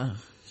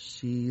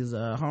she's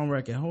a home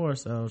wrecking whore,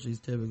 so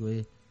she's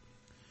typically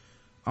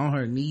on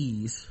her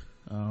knees.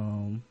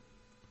 In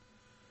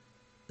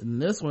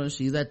this one,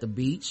 she's at the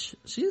beach.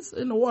 She's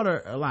in the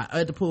water a lot,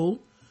 at the pool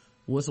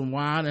with some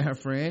wine and her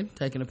friend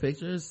taking the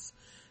pictures.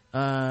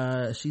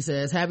 She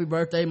says, happy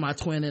birthday, my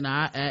twin and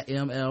I, at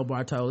ML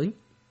Bartoli.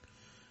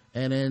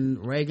 And then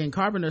Reagan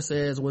Carpenter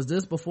says, was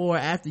this before or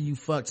after you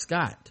fucked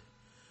Scott?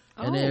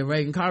 And then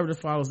Reagan Carpenter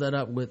follows that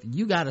up with,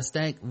 you got a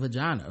stank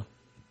vagina.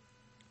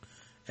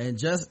 And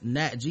just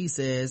Nat G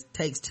says,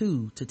 takes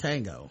two to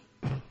tango.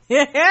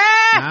 Now,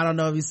 I don't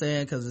know if he's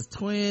saying because it's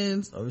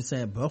twins, or he's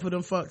saying both of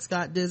them fucked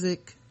Scott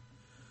Disick.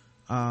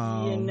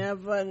 You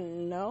never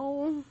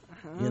know.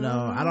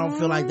 I don't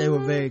feel like they were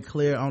very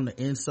clear on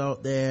the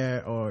insult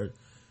there, or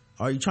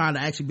are you trying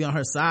to actually be on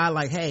her side?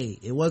 Like, hey,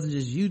 it wasn't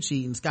just you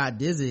cheating, Scott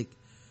Disick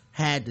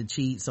had to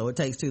cheat, so it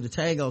takes two to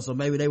tango. So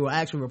maybe they were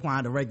actually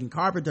replying to Reagan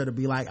Carpenter to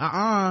be like,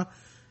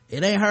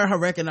 it ain't her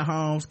wrecking the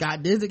home.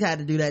 Scott Disick had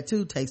to do that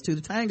too. Takes two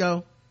to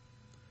tango.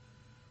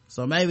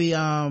 So maybe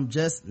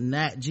just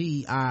Nat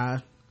G,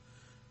 I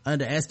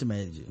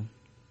underestimated you.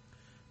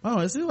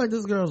 It seems like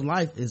this girl's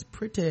life is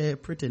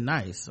pretty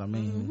nice. I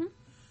mean,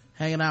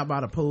 hanging out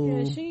by the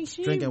pool, she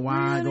drinking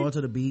wine, really going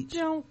to the beach.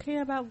 Don't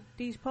care about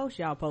these posts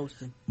y'all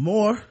posting.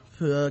 More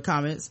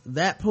comments.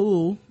 That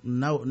pool,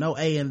 no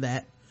A in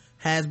that,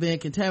 has been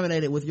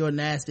contaminated with your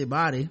nasty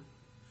body.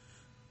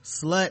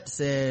 Slut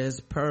says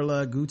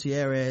Perla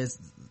Gutierrez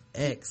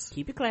X.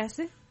 Keep it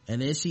classy.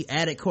 And then she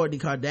added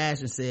Kourtney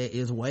Kardashian, said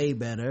is way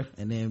better,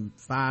 and then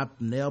 5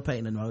 nail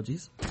painting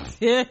emojis.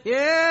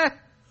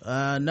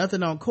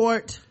 Nothing on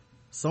court.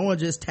 Someone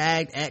just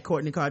tagged at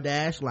Kourtney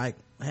Kardashian, like,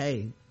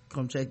 hey,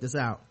 come check this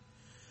out.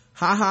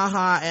 Ha ha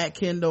ha at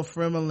Kendall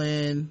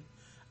Fremelin.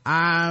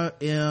 I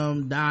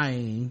am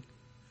dying.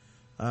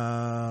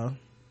 Hashtag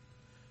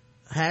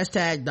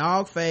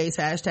dog face,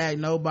 hashtag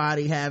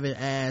nobody having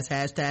ass,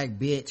 hashtag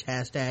bitch,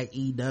 hashtag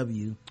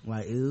EW.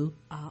 Like, ooh.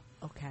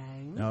 Okay.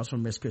 That was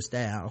from Miss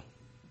Cristal.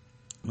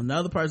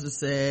 Another person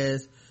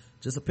says,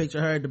 just a picture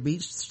of her at the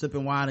beach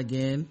sipping wine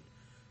again.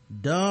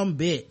 Dumb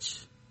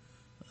bitch.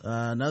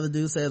 Another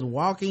dude says,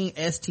 walking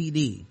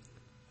STD.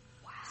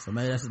 Wow. So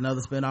maybe that's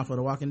another spinoff of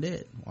The Walking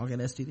Dead. Walking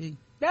STD.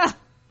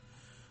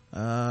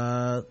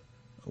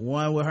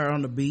 One with her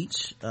on the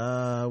beach,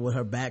 with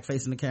her back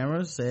facing the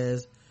camera,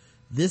 says,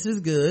 this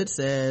is good,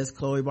 says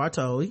Chloe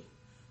Bartoli,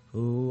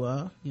 who,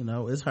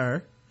 is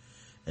her.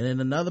 And then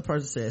another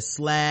person says,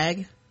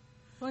 slag.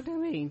 What do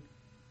you mean?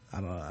 I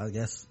don't know, I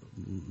guess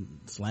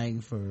slang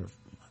for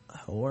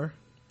whore.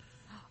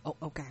 Oh,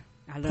 okay.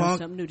 I learned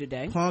something new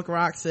today. Punk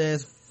Rock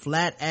says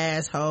flat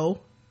ass hoe.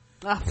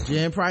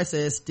 Jen Price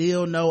says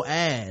still no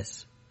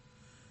ass.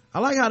 I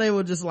like how they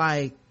were just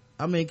like,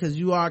 cause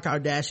you are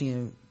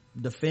Kardashian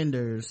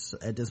defenders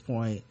at this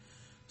point,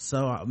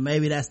 so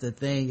maybe that's the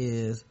thing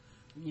is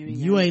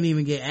you ain't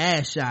even get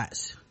ass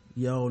shots.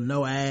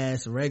 No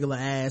ass, regular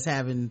ass,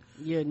 having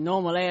your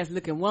normal ass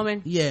looking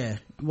woman. Yeah,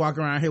 you walk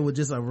around here with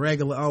just a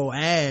regular old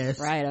ass,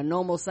 right? A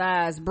normal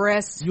size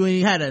breast. You ain't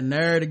even had a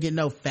nerve to get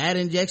no fat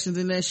injections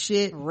in that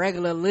shit.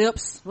 Regular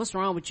lips. What's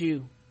wrong with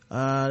you?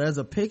 There's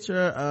a picture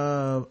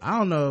of, I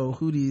don't know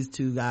who these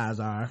two guys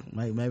are,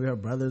 like maybe her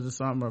brothers or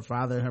something, or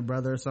father and her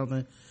brother or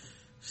something.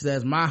 She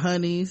says, my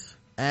honeys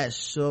at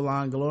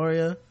Shalon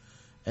Gloria.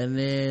 And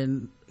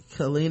then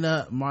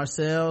Kalina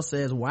Marcel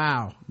says,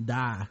 wow,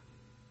 die.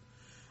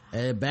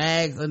 And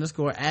Bags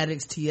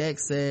 _Addicts TX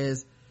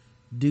says,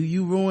 do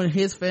you ruin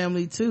his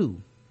family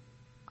too?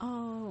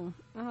 I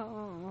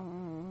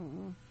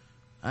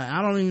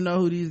don't even know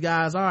who these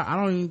guys are. I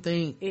don't even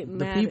think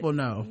the people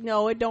know.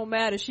 No, it don't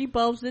matter. She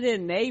posted it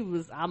and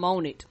I'm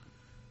on it.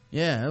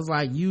 Yeah, it's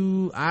like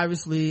you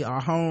obviously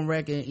are home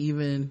wrecking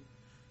even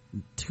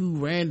two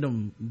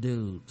random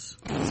dudes.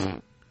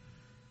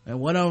 And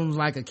one of them's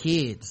like a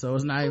kid, so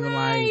it's not even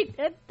like...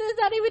 There's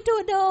not even two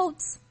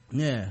adults.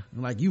 Yeah,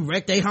 like you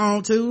wrecked their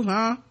home too,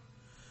 huh?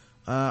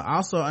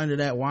 Also under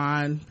that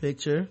wine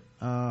picture,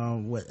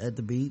 at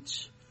the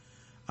beach,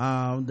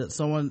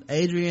 that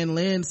Adrian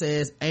Lynn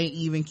says ain't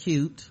even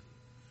cute.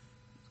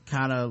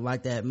 Kind of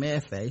like that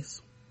mad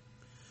face.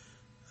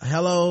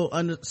 Hello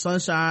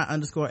sunshine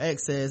 _X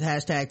says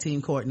hashtag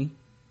team Courtney.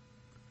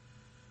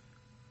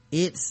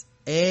 It's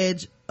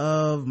Edge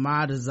of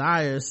My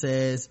Desire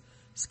says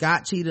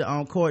Scott cheated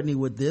on Courtney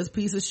with this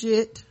piece of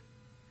shit.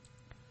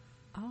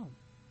 Oh.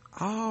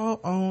 All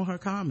on her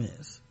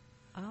comments.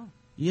 Oh.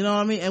 You know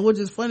what I mean? And which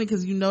is funny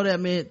because you know that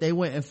meant they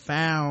went and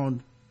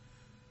found,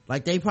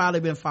 like they probably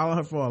been following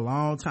her for a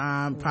long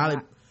time. Probably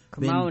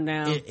Come on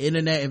now.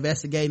 Internet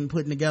investigating,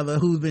 putting together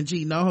who's been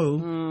cheating on who.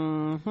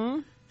 Mm-hmm.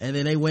 And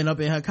then they went up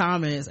in her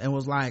comments and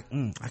was like,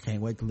 I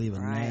can't wait to leave a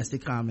nasty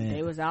comment.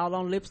 They was all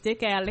on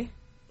Lipstick Alley.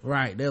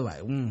 Right. They're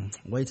like,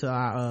 wait till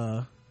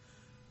I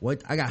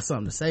got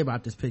something to say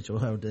about this picture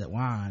of her with that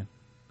wine.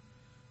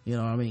 You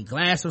know what I mean?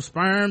 Glass of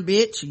sperm,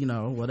 bitch, you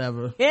know,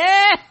 whatever.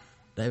 Yeah.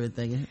 They've been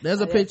thinking.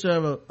 There's a picture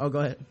of go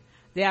ahead.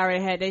 They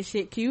already had that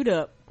shit queued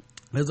up.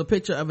 There's a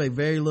picture of a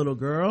very little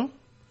girl.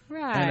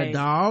 Right. And a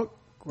dog.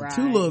 Right.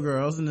 Two little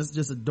girls, and it's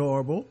just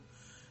adorable.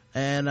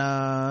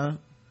 And,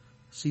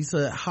 she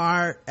said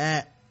heart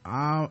at,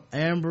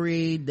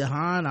 Ambry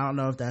Dehan. I don't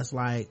know if that's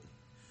like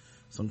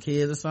some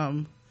kids or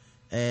something.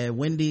 And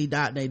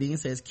Wendy.Nadine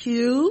says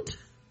cute.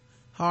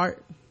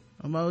 Heart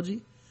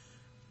emoji.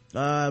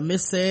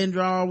 Miss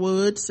Sandra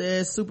Wood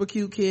says super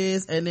cute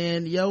kids. And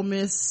then Yo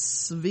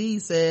Miss V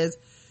says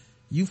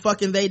you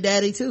fucking they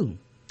daddy too.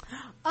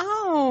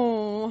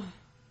 Oh,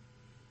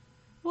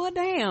 well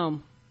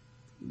damn,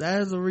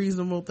 that is a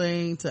reasonable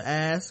thing to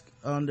ask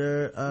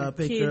under a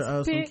picture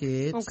of some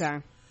kids.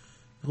 Okay.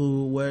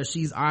 Where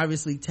she's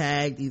obviously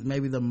tagged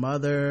maybe the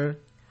mother,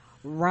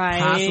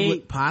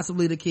 right?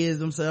 Possibly the kids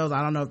themselves.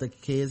 I don't know if the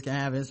kids can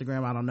have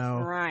Instagram. I don't know.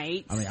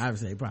 Right. I mean,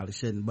 obviously they probably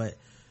shouldn't, but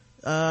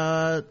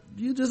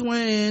you just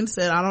went in,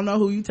 said I don't know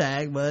who you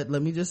tagged, but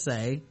let me just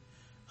say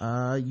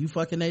you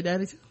fucking they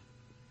daddy too.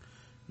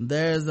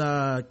 There's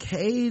a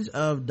cage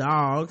of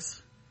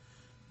dogs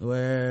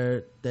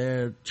where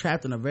they're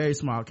trapped in a very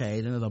small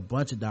cage and there's a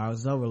bunch of dogs.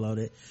 It's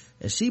overloaded,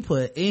 and she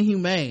put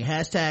inhumane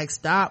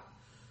 #stop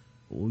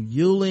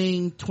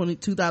Yuling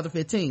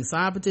 2015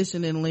 sign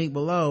petition and link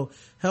below.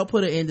 Help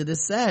put an end to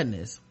this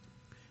sadness.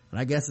 And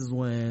I guess is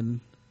when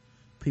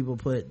people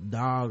put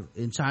dogs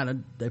in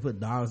China, they put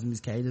dogs in these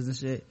cages and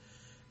shit.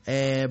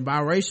 And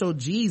biracial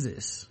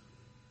Jesus,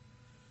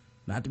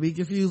 not to be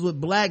confused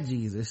with Black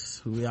Jesus,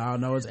 who we all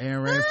know is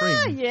Aaron Ray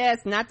Freeman.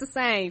 Yes, not the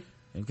same.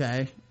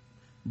 Okay.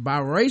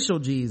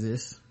 Biracial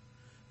Jesus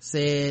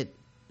said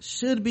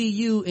should be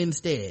you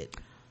instead.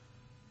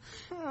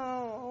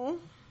 Oh.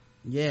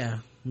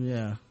 Yeah.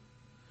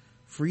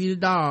 Free the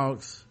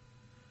dogs.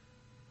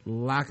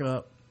 Lock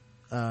up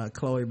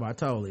Chloe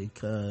Bartoli,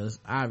 because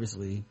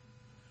obviously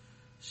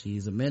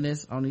she's a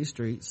menace on these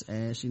streets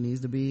and she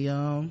needs to be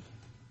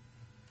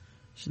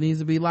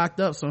locked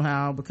up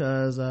somehow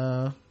because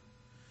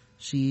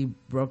she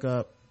broke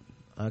up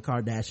a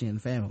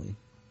Kardashian family.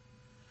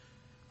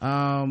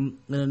 In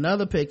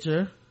another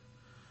picture,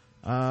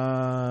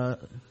 it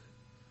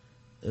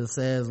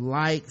says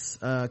likes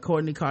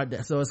Kourtney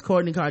Kardashian, so it's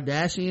Kourtney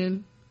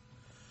Kardashian.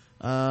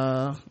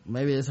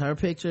 Maybe it's her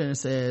picture, and it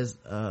says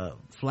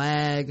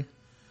flag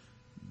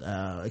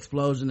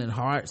explosion and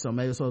heart, so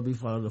maybe it's supposed to be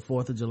for the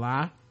 4th of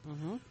July.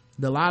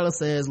 Delilah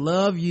says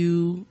love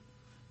you,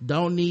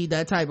 don't need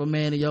that type of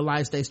man in your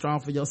life, stay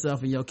strong for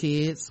yourself and your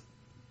kids.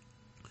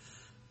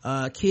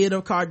 Child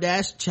of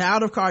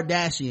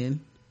Kardashian,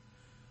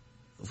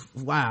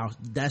 wow,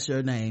 that's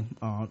your name.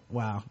 Oh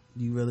wow,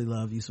 you really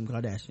love you some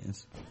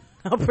Kardashians.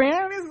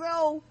 Apparently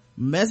so.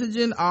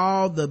 Messaging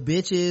all the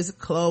bitches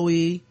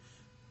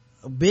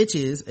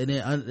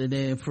and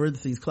then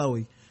parentheses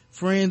Chloe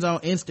friends on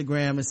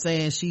Instagram and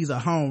saying she's a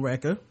home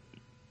wrecker.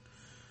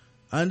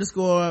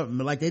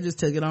 Like they just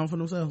took it on for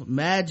themselves.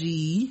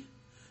 Maggie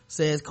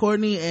says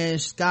Courtney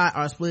and Scott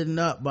are splitting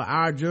up, but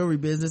our jewelry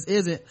business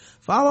isn't.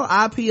 Follow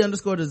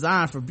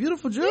IP_design for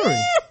beautiful jewelry.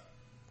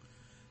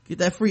 Get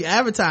that free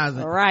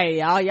advertising. All right,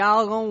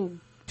 y'all gonna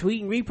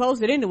tweet and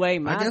repost it anyway.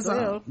 I guess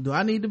do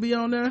I need to be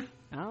on there?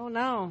 I don't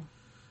know.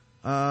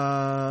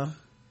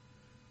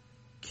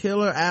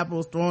 Killer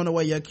apples throwing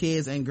away your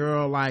kids and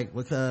girl like,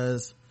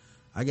 because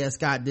I guess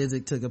Scott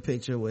Disick took a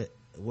picture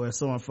where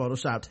someone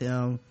photoshopped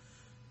him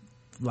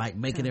like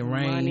making it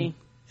rain money.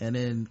 And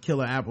then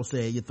Killer Apple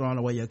said you're throwing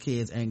away your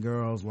kids and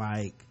girls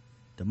like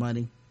the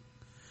money.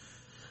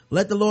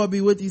 Let the Lord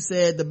be with you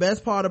said the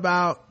best part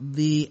about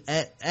the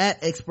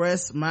at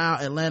Express Smile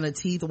Atlanta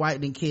teeth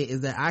whitening kit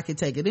is that I can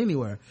take it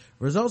anywhere.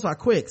 Results are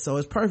quick, so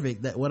it's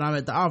perfect that when I'm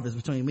at the office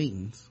between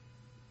meetings.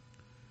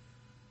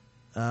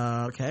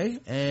 Okay.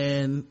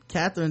 And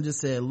Catherine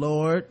just said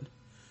Lord.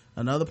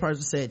 Another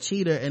person said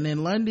cheater. And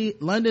then London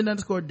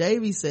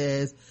 _Davy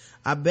says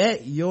I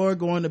bet you're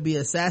going to be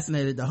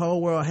assassinated. The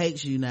whole world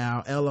hates you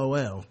now.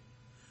 LOL.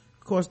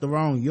 Of course, the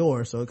wrong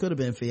 "your," so it could have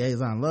been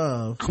Fiazon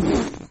Love.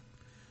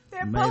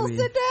 They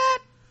posted that.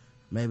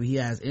 Maybe he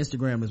has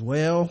Instagram as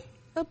well.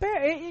 I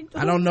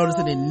don't notice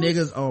any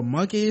niggas or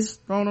monkeys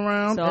thrown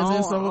around so as I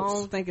insults.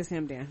 don't think it's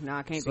him then. No,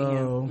 it can't be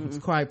So him. it's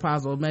quite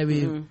possible.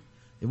 Maybe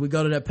if we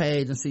go to that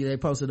page and see they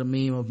posted a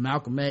meme of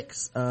Malcolm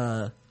X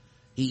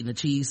eating a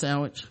cheese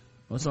sandwich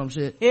or some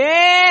shit.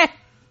 Yeah.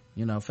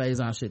 You know,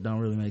 Faison shit don't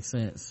really make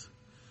sense.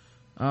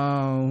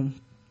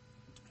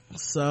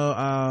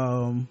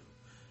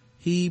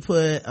 He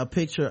put a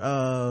picture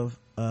of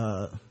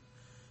a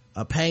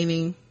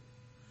painting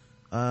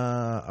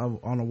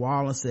on a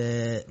wall and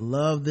said,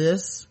 "Love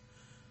this,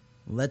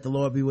 let the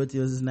Lord be with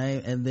you" is his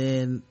name. And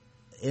then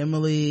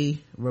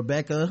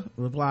Rebecca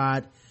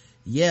replied,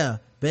 "Yeah,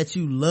 bet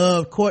you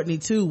loved Courtney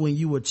too when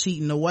you were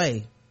cheating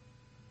away."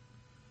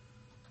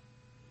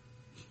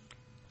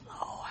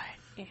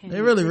 Lord,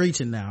 they're really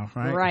reaching now,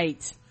 right?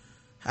 Right.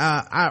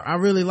 I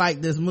really like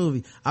this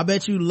movie. I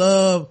bet you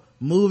love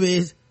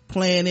movies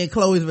playing in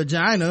Chloe's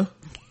vagina.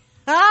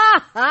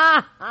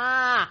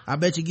 I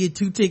bet you get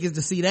 2 tickets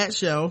to see that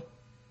show.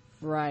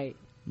 Right.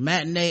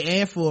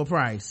 Matinee and full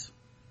price.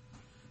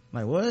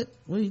 Like, what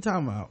are you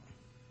talking about?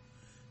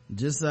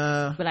 Just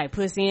but like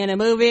pussy in a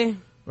movie,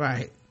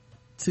 right?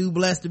 Too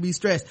blessed to be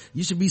stressed.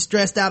 You should be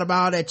stressed out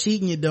about all that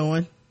cheating you're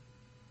doing.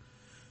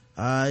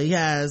 He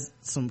has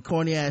some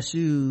corny ass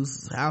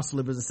shoes, house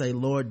slippers that say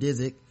Lord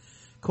Disick.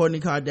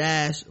 Kourtney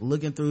Kardashian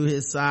looking through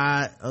his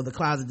side of the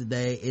closet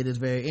today. It is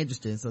very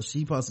interesting. So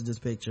she posted this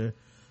picture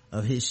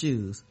of his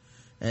shoes.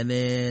 And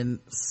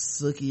then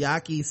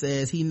Sukiyaki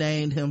says he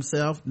named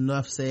himself,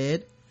 enough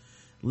said.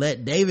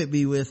 Let David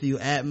be with you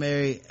at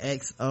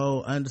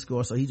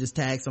MaryXO_. So he just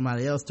tagged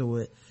somebody else to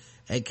it.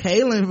 And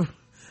Kaylin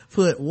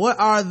put, "What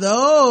are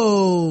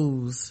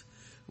those?"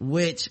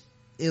 Which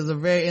is a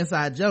very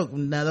inside joke.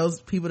 Now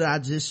those people that I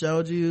just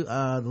showed you,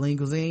 the Lean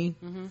Cuisine,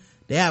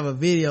 they have a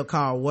video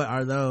called "What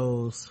Are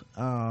Those?"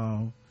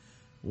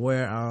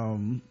 Where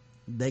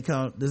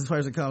this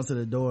person comes to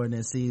the door and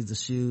then sees the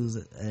shoes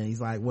and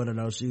he's like, "What are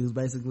those shoes?"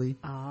 basically.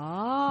 But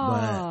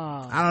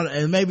I don't,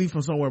 and maybe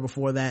from somewhere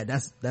before that.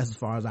 That's as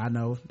far as I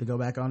know to go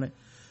back on it.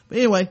 But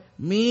anyway,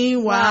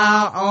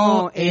 meanwhile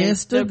on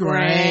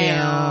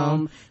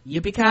Instagram,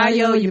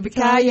 yippee-ki-yo,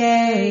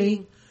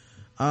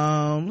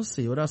 let's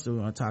see, what else do we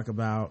want to talk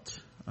about?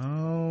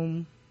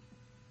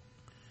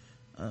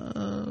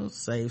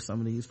 Save some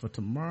of these for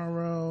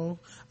tomorrow.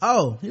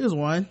 Oh, here's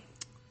one.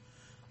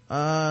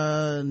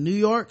 New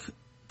York's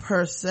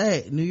Per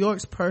Se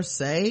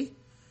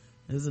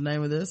is the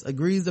name of this,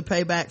 agrees to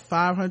pay back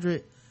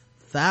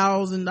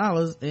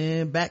 $500,000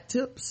 in back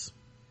tips.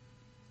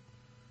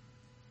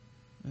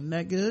 Isn't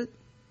that good?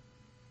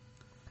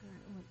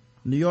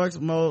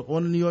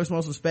 One of New York's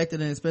most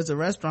respected and expensive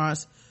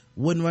restaurants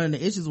wouldn't run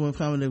into issues when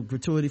coming to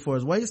gratuity for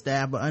his wait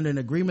staff, but under an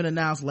agreement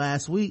announced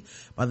last week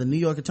by the New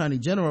York Attorney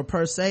General,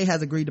 Per Se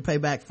has agreed to pay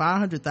back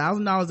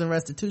 $500,000 in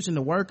restitution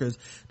to workers,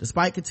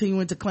 despite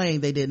continuing to claim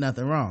they did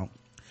nothing wrong.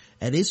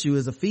 At issue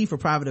is a fee for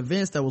private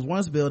events that was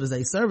once billed as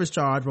a service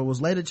charge but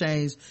was later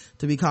changed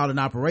to be called an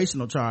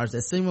operational charge.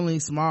 That seemingly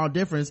small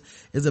difference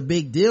is a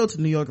big deal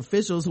to New York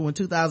officials who in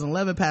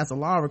 2011 passed a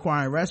law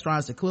requiring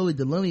restaurants to clearly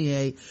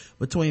delineate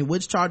between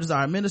which charges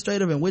are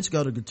administrative and which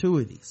go to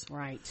gratuities.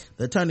 Right.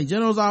 The Attorney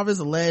General's office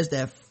alleged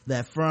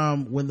that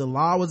from when the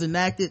law was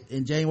enacted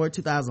in January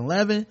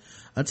 2011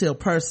 until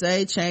Per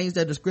Se changed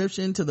their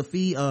description to the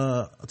fee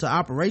to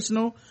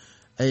operational,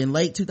 in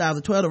late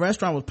 2012, the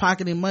restaurant was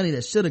pocketing money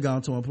that should have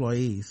gone to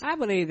employees. I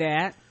believe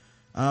that.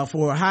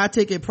 For a high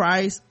ticket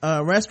price,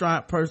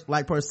 restaurant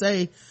like Per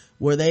Se,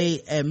 where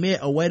they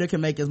admit a waiter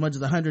can make as much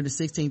as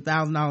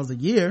 $116,000 a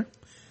year,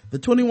 the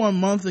 21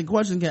 months in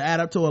question can add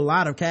up to a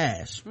lot of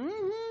cash.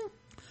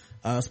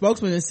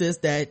 Spokesman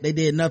insists that they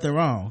did nothing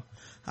wrong.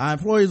 Our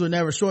employees were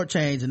never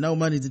shortchanged and no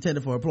monies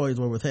intended for employees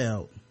were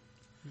withheld.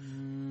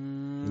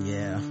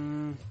 Yeah.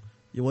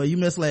 Well, you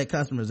misled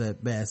customers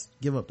at best.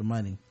 Give up the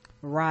money.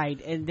 Right.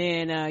 And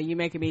then you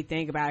making me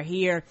think about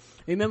here,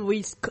 remember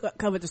we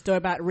covered the story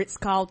about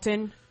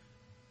Ritz-Carlton?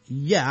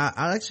 Yeah,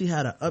 I actually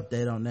had an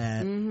update on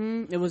that.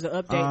 It was an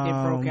update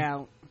that broke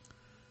out.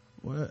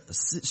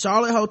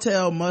 Charlotte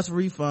hotel must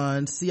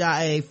refund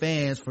CIA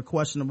fans for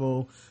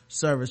questionable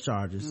service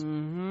charges.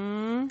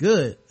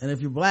 Good. And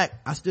if you're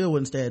black, I still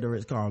wouldn't stay at the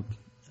Ritz-Carlton.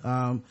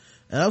 An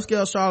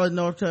upscale Charlotte,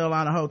 North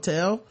Carolina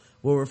hotel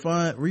will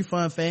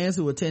refund fans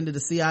who attended the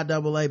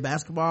CIAA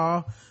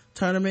basketball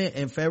tournament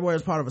in February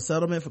as part of a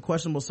settlement for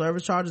questionable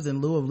service charges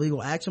in lieu of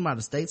legal action by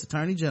the state's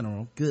attorney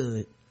general.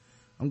 Good.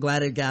 I'm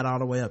glad it got all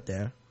the way up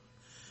there.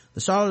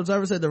 The Charlotte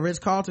Observer said the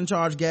Ritz-Carlton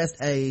charged guests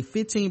a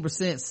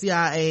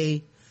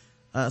 15%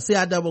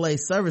 CIAA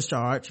service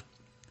charge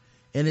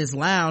in its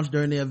lounge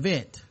during the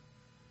event.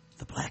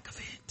 The black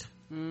event.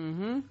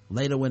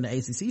 Later, when the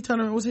ACC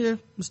tournament was here,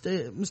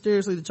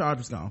 mysteriously the charge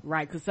was gone.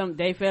 Right, because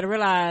they failed to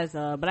realize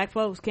black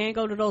folks can't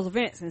go to those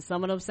events, and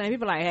some of those same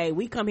people like, hey,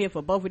 we come here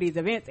for both of these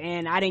events,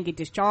 and I didn't get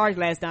this charge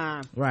last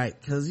time. Right,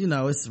 because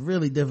it's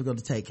really difficult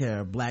to take care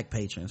of black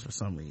patrons for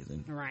some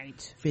reason.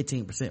 Right,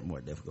 15%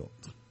 more difficult.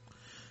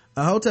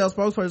 A hotel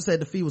spokesperson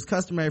said the fee was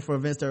customary for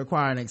events that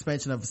require an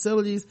expansion of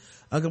facilities.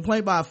 A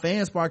complaint by a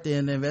fan sparked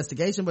an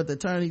investigation, but the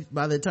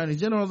Attorney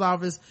General's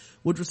office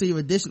would receive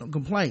additional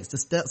complaints.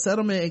 The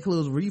settlement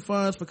includes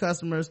refunds for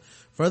customers,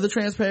 further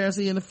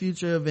transparency in the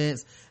future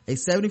events, a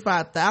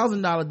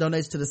 $75,000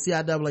 donation to the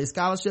CIAA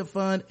Scholarship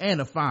Fund, and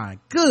a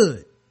fine.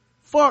 Good.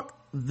 Fuck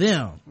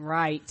them.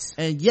 Right.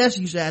 And yes,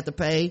 you should have to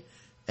pay,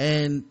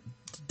 and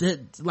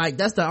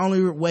that's the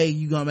only way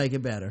you gonna make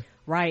it better.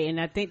 Right, and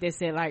I think they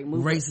said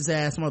racist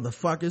ass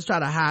motherfuckers try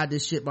to hide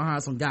this shit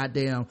behind some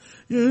goddamn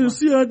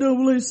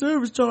CIAA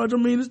service charge. I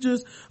mean, it's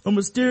just a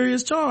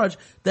mysterious charge.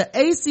 The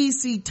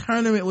ACC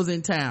tournament was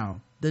in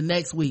town the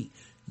next week.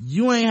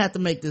 You ain't have to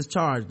make this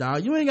charge,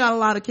 dog. You ain't got a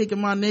lot of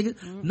kicking, my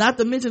nigga. Not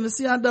to mention the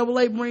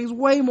CIAA brings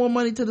way more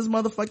money to this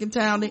motherfucking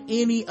town than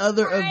any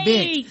other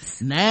event.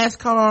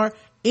 NASCAR,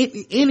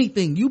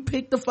 anything. You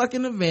pick the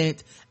fucking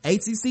event,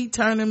 ACC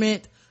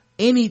tournament,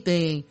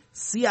 anything.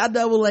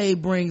 CIAA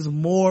brings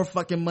more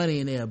fucking money,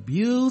 and they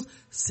abuse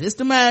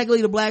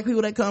systematically the black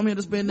people that come here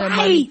to spend their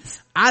money.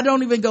 I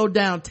don't even go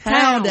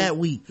downtown that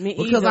week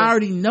because I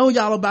already know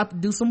y'all about to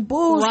do some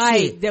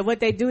bullshit. Right. What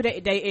they do,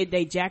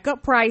 they jack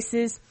up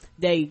prices.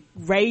 They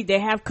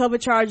have cover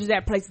charges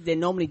at places that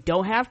normally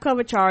don't have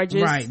cover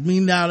charges. Right.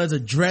 Meanwhile, there's a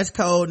dress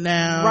code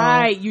now.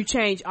 Right. You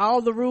change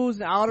all the rules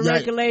and all the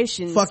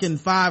regulations. Fucking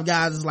Five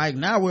Guys is like,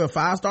 now we're a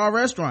 5-star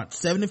restaurant.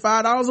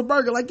 $75 a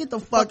burger. Like, get the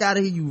fuck out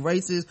of here, you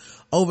racist,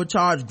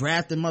 overcharged,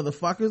 grafting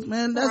motherfuckers.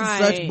 Man, that's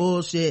such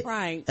bullshit.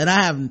 Right. And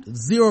I have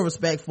zero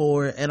respect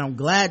for it. And I'm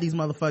glad these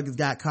motherfuckers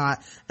got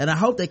caught. And I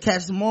hope they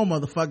catch some more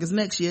motherfuckers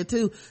next year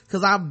too.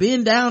 Cause I've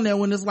been down there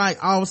when it's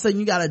like, all of a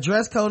sudden you got a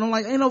dress code. I'm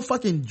like, ain't no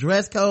fucking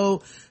dress code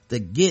to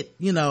get,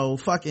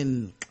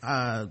 fucking,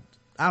 I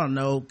don't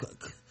know,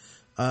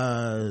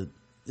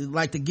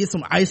 like to get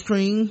some ice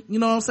cream, you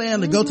know what I'm saying?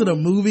 To go to the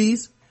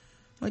movies.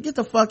 Like, get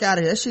the fuck out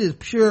of here. That shit is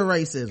pure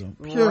racism.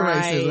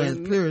 Racism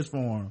in its purest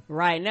form.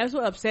 Right. And that's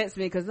what upsets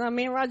me, because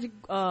me and Roger,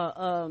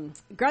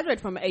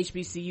 graduated from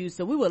HBCU,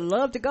 so we would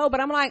love to go, but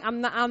I'm like,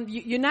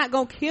 you're not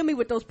gonna kill me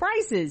with those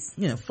prices.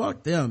 Yeah,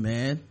 fuck them,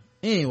 man.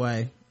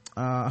 Anyway,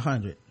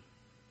 100.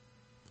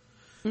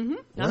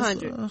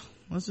 100.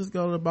 Let's just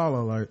go to the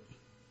ball alert.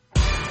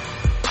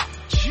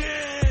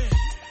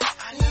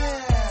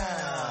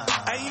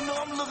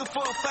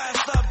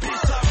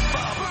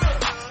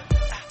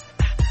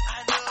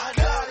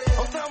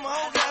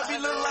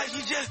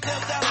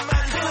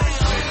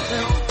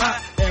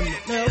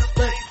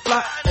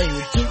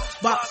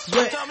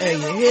 And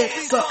your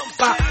head's up,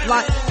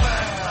 spotlight.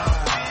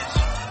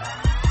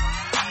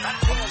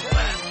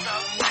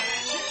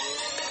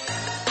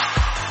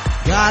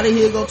 Gotta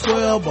here go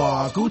 12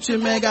 bars.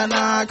 Gucci man got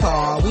 9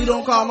 cars. We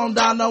don't call them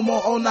down no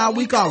more. Oh, now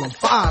we call them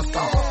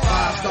 5-star.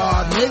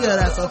 5-star nigga,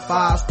 that's a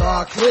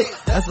 5-star click.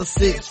 That's a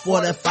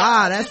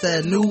 645. That's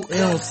that new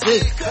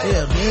M6.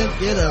 Yeah, man,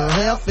 get a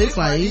hair fix,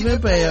 might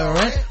even pay a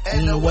rent.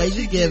 And the way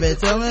you give it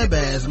to me,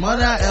 best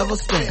money I ever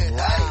spent.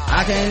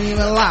 I can't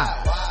even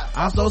lie.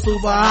 I'm so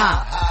super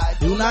high.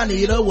 Do not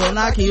need her, will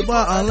not keep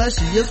her unless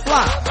she is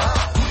fly.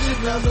 You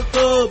just love the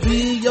thug,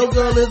 B. Your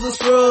girl is a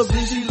scrub,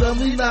 B. She love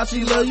me now,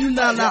 she love you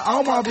now. Now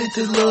all my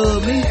bitches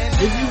love me.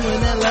 If you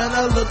in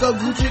Atlanta, look up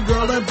Gucci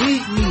girl and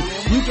beat me.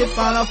 You can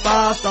find a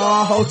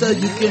 5-star hotel,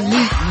 you can meet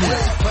me.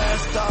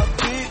 5-star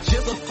bitch,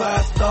 it's a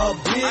 5-star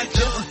bitch.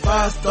 It's a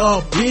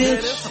 5-star bitch.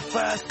 It's a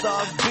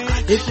 5-star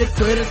bitch. If your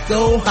credits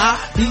go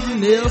high, these your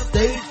nails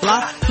stay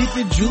fly. Keep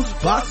your juice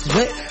box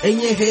wet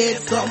and your head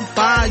something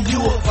fine. You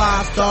a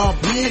 5-star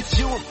bitch.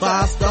 You a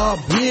 5-star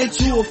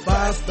bitch. You a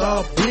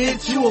 5-star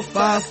bitch. You a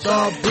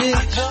 5-star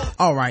bitch.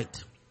 All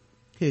right.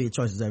 Here are your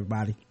choices,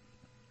 everybody.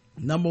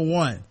 Number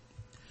 1.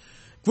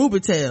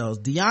 Groupie Tales.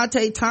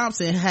 Deontay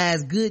Thompson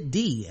has good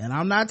D. And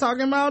I'm not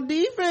talking about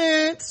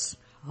defense.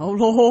 Oh,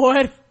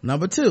 Lord.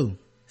 Number 2.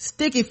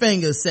 Sticky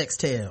Fingers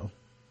Sextail.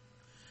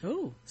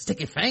 Ooh.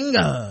 Sticky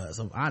Fingers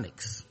of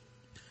Onyx.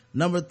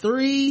 Number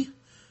 3.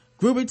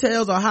 Groupie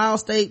Tales Ohio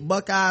State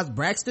Buckeyes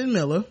Braxton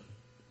Miller.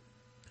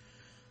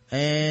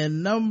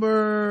 And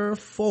number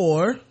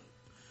 4.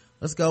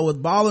 Let's go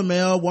with Baller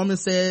Mail. Woman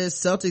says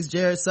Celtics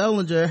Jared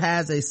Sullinger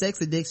has a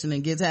sex addiction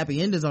and gets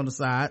happy endings on the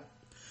side.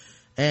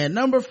 And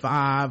number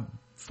 5.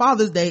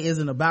 Father's Day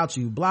isn't about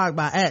you. Blog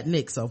by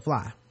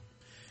 @NickSoFly.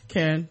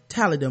 Karen,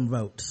 tally them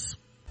votes.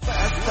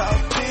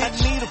 I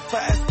need a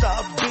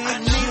 5-star bitch. I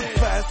need a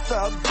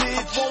 5-star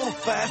bitch. I want a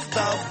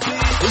 5-star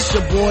bitch. It's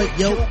your boy,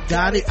 yo,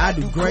 got it. I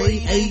do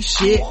grade A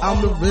shit.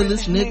 I'm the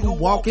realest nigga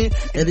walking,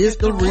 and it's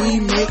the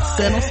remix.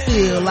 And I'm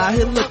still out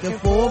here looking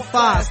for a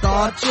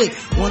 5-star chick.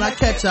 When I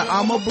catch her,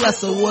 I'ma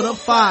bless her with a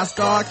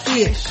 5-star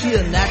kid. She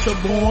a natural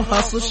born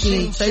hustler. She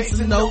ain't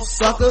chasing no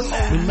sucker.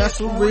 We mess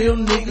with real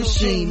niggas.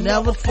 She ain't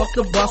never fucked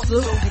a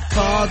buster.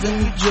 Cars in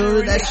the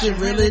jury, that shit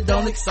really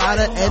don't excite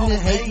her. And the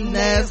hating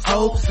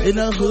asshole in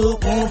the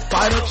hood won't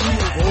fight her. She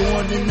was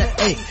born in the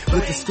A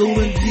with the school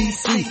in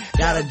DC.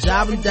 Got a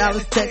job in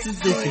Dallas, Texas.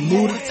 If you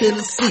move to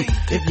Tennessee,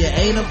 if you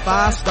ain't a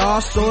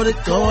 5-star shorty,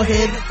 go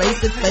ahead and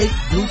face it. Fake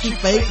Gucci,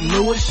 fake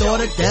Louis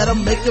shorty, that'll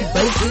make it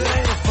basic.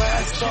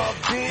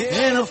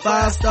 And a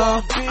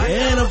 5-star,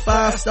 and a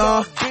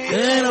 5-star,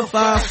 and a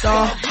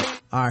 5-star.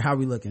 All right, how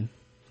we looking?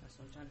 That's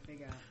what I'm trying to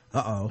figure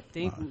out. Uh-oh. I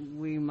think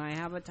we might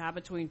have a tie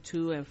between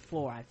 2 and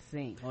 4, I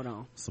think. Hold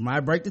on.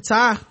 Somebody break the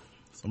tie.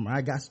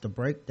 Somebody got to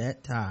break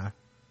that tie.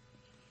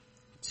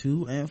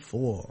 2 and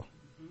 4.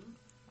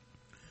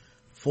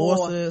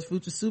 4 says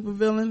future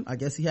supervillain. I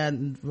guess he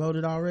hadn't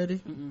voted already.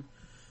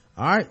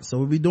 All right, so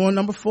we'll be doing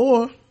number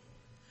 4,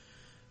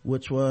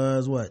 which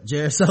was what?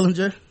 Jared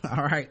Sullinger.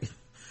 All right,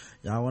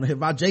 y'all want to hear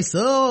about Jay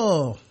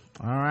Sull?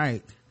 All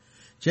right,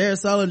 Jared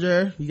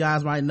Sullinger. You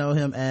guys might know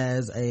him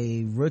as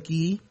a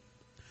rookie.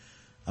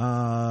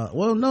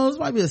 Well, no, this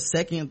might be a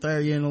second,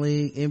 third year in the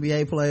league.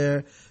 NBA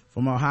player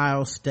from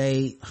Ohio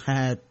State.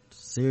 Had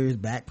serious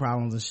back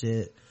problems and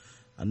shit.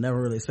 I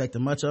never really expected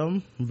much of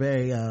him.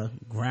 Very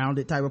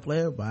grounded type of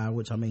player, by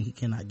which I mean he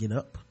cannot get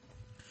up.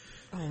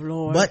 Oh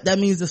Lord. But that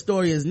means the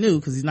story is new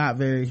because he's not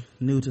very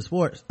new to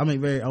sports. I mean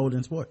very old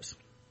in sports.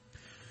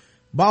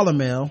 Baller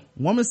Mail.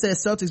 Woman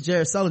says Celtics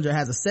Jared Sullinger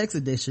has a sex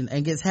addiction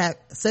and gets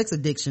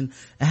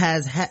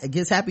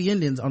gets happy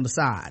endings on the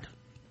side.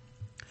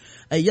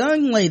 A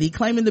young lady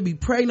claiming to be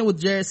pregnant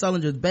with Jared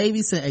Sullinger's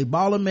baby sent a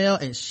Baller Mail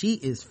and she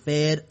is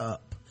fed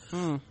up.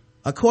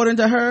 According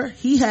to her,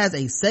 he has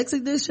a sex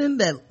addiction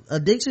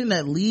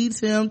that leads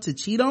him to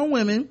cheat on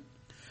women.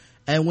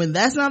 And when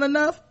that's not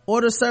enough,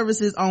 order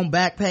services on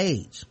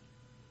Backpage.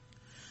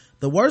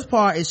 The worst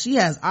part is she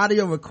has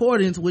audio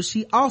recordings which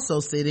she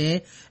also sent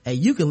in, and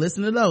you can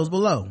listen to those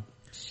below.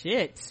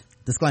 Shit.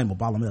 Disclaimer,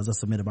 baller mails are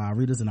submitted by our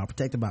readers and are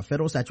protected by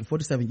federal statute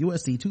 47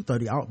 USC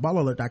 230.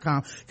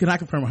 Ballalert.com cannot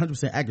confirm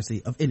 100%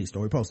 accuracy of any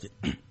story posted.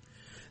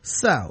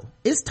 So,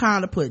 it's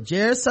time to put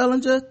Jared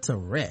Sullinger to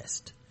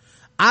rest.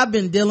 I've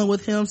been dealing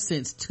with him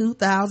since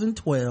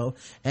 2012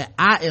 and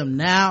I am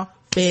now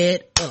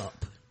fed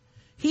up.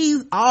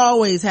 He's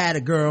always had a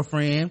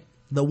girlfriend,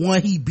 the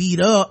one he beat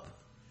up,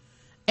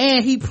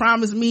 and he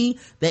promised me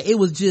that it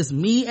was just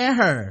me and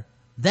her.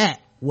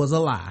 That was a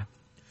lie.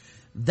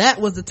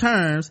 That was the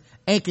terms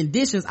and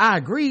conditions I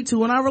agreed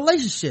to in our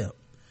relationship.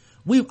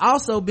 We've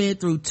also been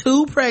through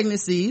 2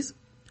 pregnancies.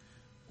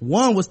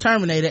 One was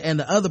terminated and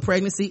the other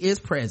pregnancy is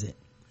present.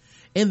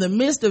 In the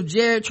midst of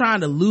Jared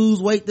trying to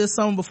lose weight this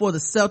summer before the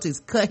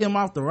Celtics cut him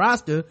off the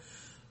roster,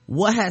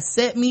 what has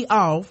set me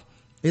off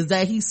is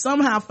that he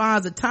somehow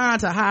finds a time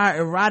to hire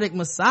erotic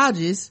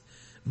massages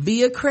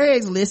via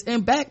Craigslist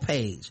and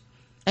Backpage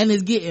and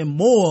is getting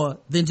more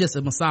than just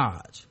a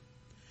massage.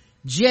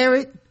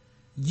 Jared,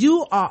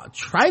 you are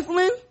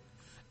trifling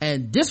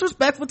and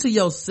disrespectful to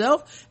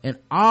yourself and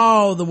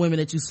all the women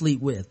that you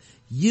sleep with.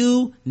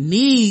 You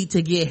need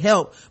to get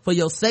help for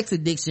your sex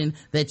addiction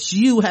that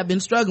you have been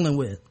struggling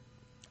with.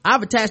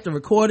 I've attached a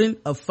recording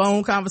of a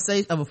phone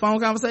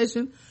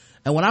conversation,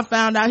 and when I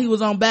found out he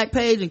was on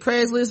Backpage and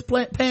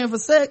Craigslist paying for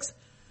sex,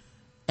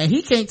 and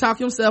he can't talk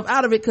himself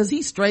out of it because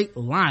he's straight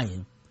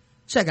lying.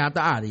 Check out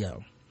the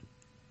audio.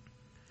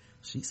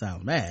 She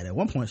sounds mad. At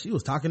one point she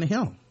was talking to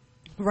him.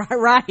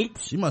 Right.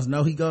 She must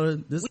know he go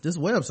to this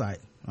website.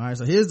 All right,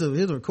 so here's the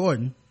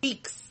recording.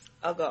 Weeks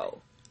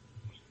ago.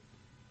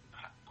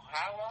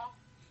 How long?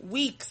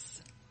 Weeks.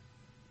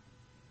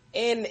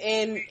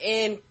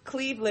 In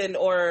Cleveland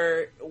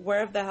or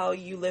wherever the hell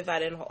you live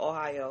at in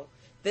Ohio.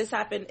 This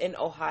happened in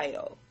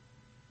Ohio.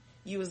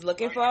 You was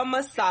looking for a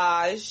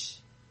massage.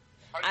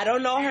 I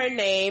don't know her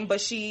name,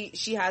 but she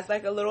has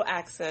like a little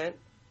accent.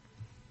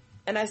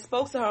 And I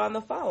spoke to her on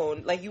the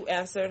phone. Like, you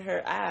answered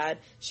her ad.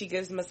 She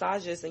gives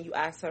massages and you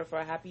ask her for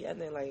a happy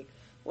ending. Like,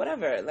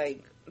 whatever.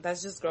 Like,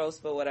 that's just gross,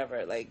 but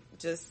whatever. Like,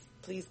 just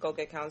please go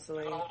get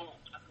counseling. No.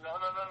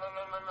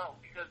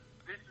 Because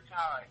this is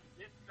how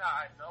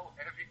I know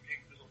everything.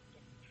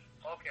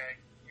 Okay,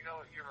 you know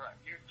what? You're right.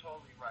 You're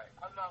totally right.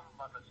 I'm not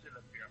about to sit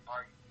up here and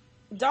argue.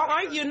 Don't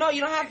argue. No,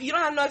 you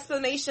don't have no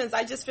explanations.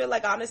 I just feel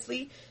like,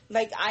 honestly,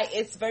 like,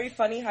 it's very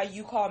funny how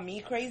you call me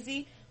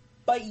crazy,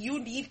 but you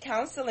need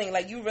counseling.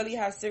 Like, you really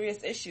have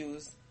serious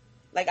issues.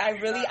 Like,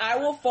 I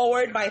will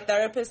forward my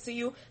therapist to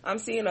you. I'm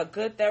seeing a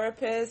good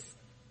therapist.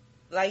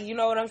 Like, you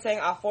know what I'm saying?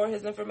 I'll forward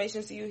his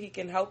information to you. He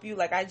can help you.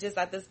 Like, at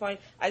this point,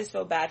 I just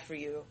feel bad for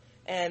you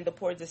and the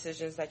poor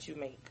decisions that you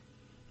make.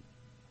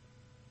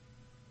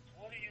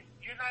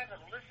 You're not even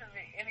listening to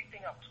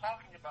anything I'm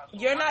talking about. So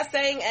you're not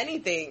saying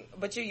anything,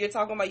 but you're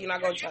talking about you're not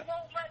going to... You won't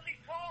let me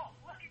talk.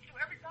 Look at you.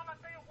 Every time I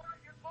say a word,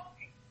 you're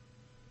talking.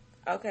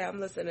 Okay,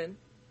 I'm listening.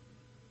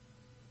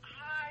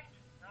 I do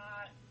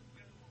not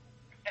do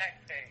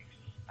Backpage.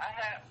 I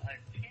have a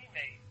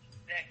teammate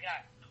that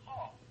got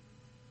caught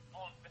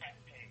on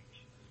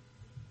Backpage,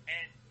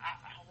 and I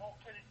won't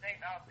put his name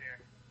out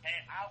there.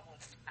 And I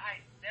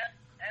never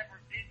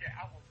ever did that.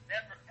 I will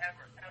never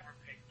ever ever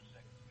pay for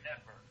sex.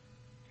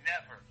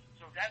 Never.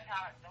 So that's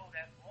how I know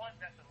that one,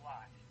 that's a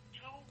lie.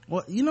 Two.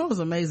 Well, you know what's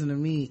amazing to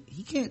me?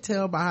 He can't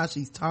tell by how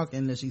she's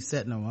talking that she's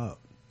setting him up.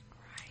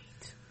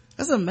 Right.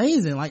 That's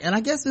amazing. Like, and I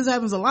guess this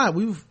happens a lot.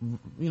 We've,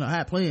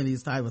 had plenty of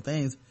these type of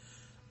things.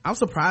 I'm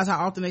surprised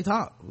how often they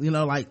talk.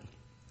 Like,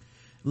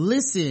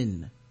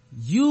 listen,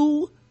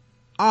 you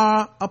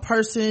are a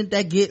person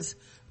that gets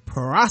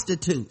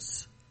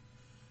prostitutes.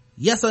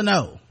 Yes or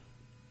no?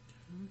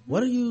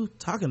 What are you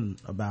talking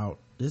about?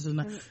 This is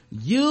not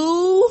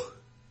you.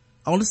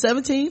 On the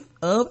 17th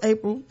of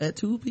April at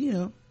 2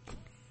 p.m.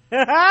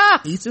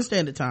 Eastern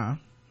Standard Time,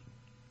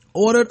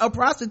 ordered a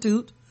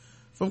prostitute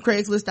from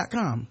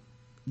Craigslist.com.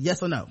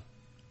 Yes or no?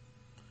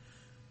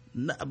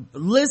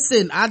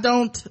 Listen,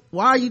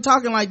 why are you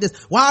talking like this?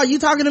 Why are you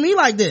talking to me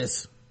like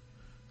this?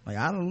 Like,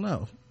 I don't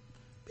know.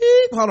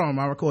 Beep. Hold on,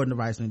 my recording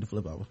device need to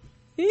flip over.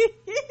 I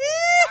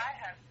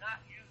have not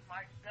used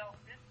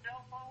this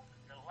cell phone.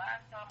 The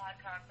last time I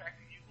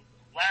contacted you was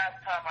the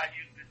last time I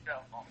used this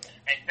cell phone.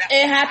 And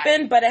it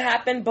happened, but it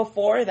happened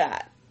before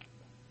that.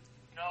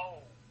 No,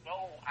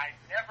 I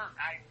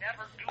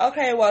never do.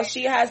 Okay, well,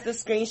 she has the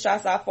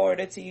screenshots. I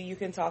forwarded to you. You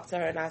can talk to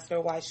her and ask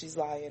her why she's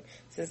lying,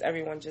 since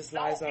everyone just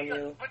lies on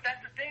you. But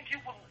that's the thing.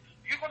 You're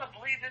going to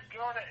believe this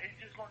girl that is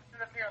just going to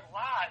sit up here and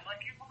lie. Like,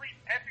 you believe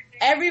everything.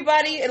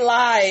 Everybody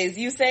lies.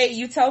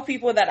 You tell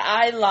people that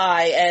I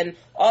lie, and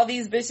all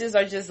these bitches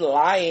are just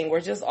lying.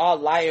 We're just all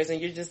liars, and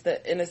you're just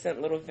the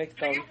innocent little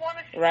victim,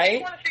 right? Do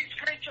you want to see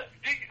screenshots?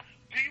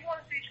 Do you want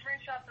to see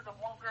screenshots of the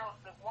one girl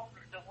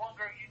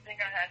you think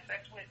I had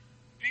sex with?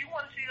 Do you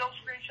want to see those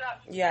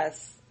screenshots?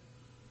 Yes.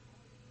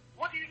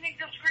 What do you need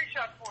those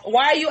screenshots for?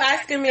 Why are you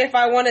asking me if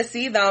I want to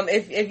see them?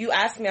 If you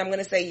ask me, I'm going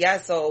to say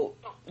yes. So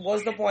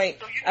what's the point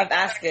of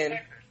asking?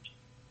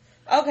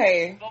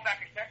 Okay. Go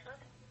back and text her?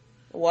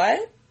 What?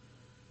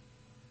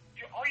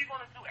 All you're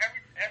going to do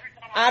every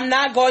time. I'm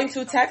not going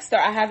to text her.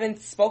 I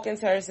haven't spoken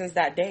to her since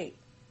that date.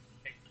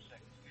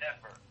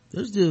 Never.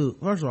 This dude,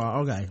 first of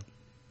all, okay.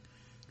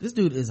 This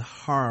dude is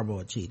horrible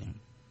at cheating.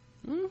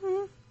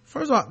 Mm-hmm.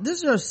 First of all, this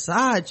is your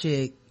side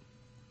chick,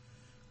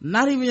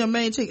 not even your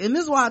main chick. And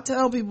this is why I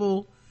tell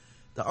people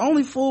the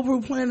only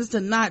foolproof plan is to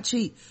not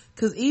cheat.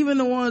 Cause even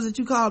the ones that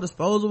you call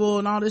disposable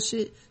and all this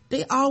shit,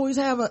 they always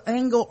have an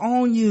angle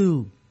on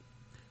you.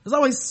 There's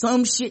always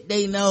some shit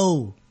they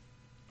know.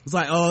 It's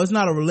like, oh, it's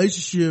not a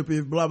relationship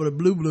if blah blah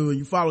blue blue and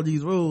you follow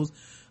these rules.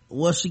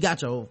 Well, she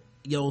got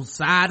your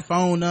side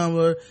phone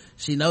number.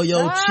 She know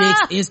your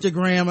chick's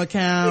Instagram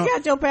account. You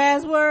got your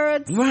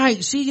passwords.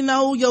 Right. She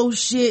know your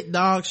shit,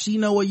 dog. She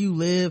know where you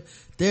live.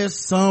 There's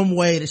some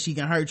way that she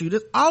can hurt you.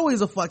 There's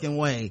always a fucking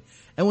way.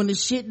 And when the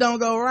shit don't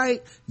go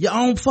right, your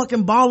own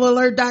fucking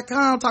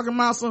ballalert.com talking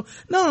about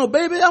no,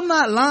 baby, I'm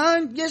not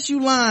lying. Yes,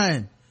 you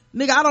lying.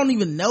 Nigga, I don't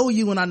even know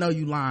you when I know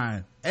you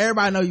lying.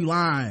 Everybody know you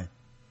lying.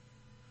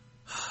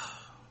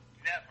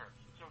 Never.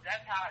 So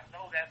that's how I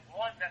know that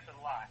one, that's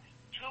a lie.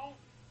 Two,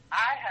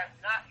 I have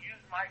not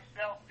used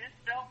this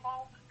cell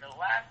phone. The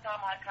last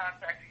time I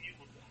contacted you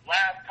was the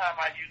last time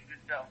I used this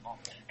cell phone.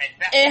 And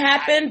it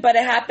happened, but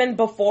it happened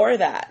before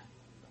that.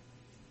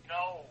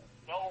 No,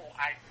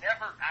 I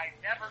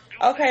never do.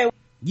 Okay. That.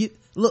 You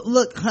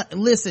look,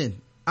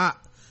 listen.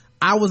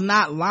 I was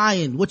not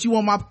lying. What you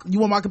want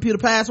my computer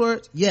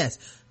passwords? Yes.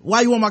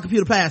 Why you want my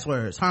computer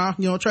passwords? Huh?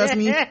 You don't trust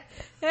me?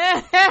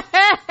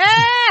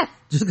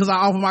 Just because I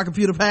offer my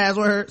computer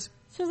passwords?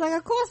 She was like,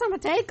 of course I'm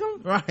gonna take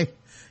them. Right.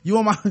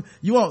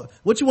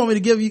 What you want me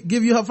to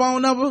give you her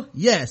phone number?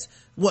 Yes.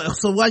 What?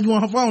 So why you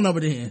want her phone number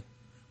then?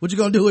 What you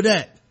gonna do with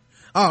that?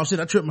 Oh shit,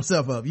 I tripped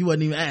myself up. You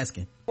wasn't even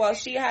asking. Well,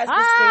 she has the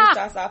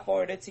screenshots. I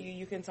forwarded to you.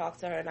 You can talk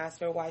to her and ask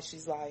her why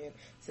she's lying,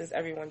 since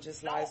everyone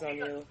just lies on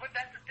you. But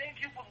that's the thing.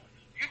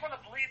 You're going to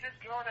believe this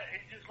girl that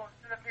is just going to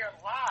sit up here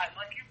and lie.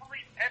 Like, you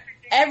believe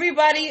everything.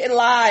 Everybody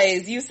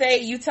lies.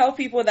 You tell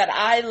people that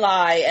I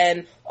lie,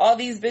 and all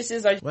these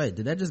bitches are. Wait,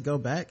 did that just go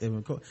back and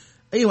record?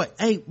 Anyway,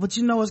 hey, but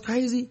you know what's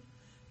crazy?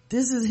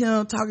 This is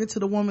him talking to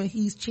the woman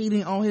he's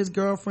cheating on his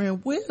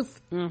girlfriend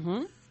with.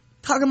 Mm-hmm.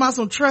 Talking about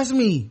some trust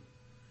me.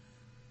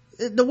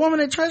 The woman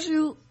that trusts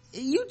you,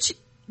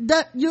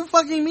 you're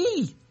fucking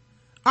me.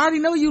 I already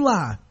know you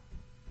lie.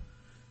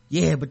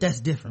 Yeah, but that's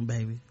different,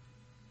 baby.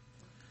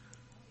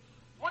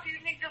 What do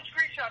you need them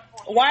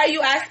screenshots for? Why are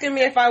you asking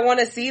me if I want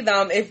to see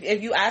them?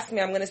 If you ask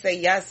me, I'm going to say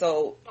yes.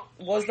 So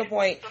what's the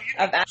point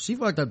of asking? She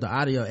fucked up the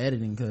audio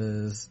editing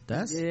because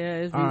that's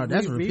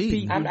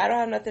repeating. I don't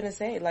have nothing to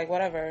say. Like,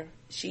 whatever.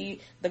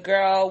 The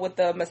girl with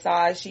the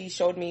massage, she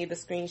showed me the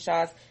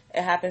screenshots.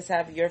 It happens to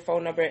have your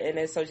phone number in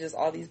it. So just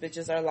all these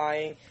bitches are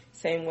lying.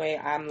 Same way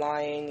I'm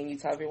lying, and you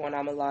tell everyone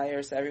I'm a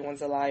liar, so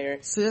everyone's a liar.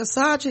 See, a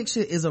side chick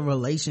shit is a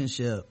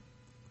relationship.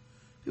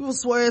 People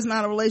swear it's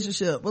not a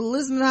relationship, but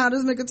listen to how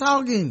this nigga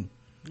talking.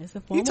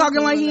 He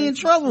talking like he in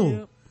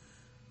trouble.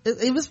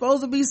 If it's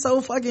supposed to be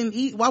so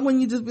fucking why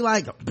wouldn't you just be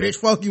like, bitch,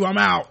 fuck you, I'm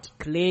out.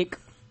 Click.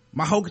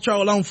 My whole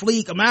control on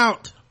fleek, I'm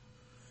out.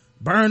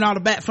 Burn all the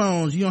bat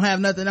phones, you don't have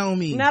nothing on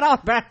me. Not all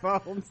bat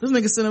phones. This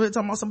nigga sitting up here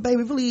talking about some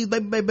baby, please,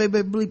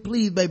 baby,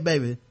 please,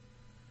 baby.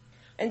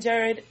 And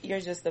Jared, you're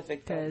just a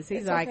victim. Because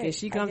he's like, if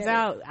she comes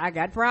out, I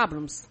got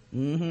problems.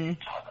 Like,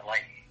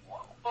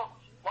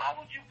 why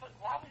would you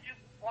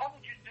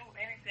do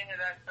anything of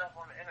that stuff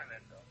on the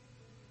internet though?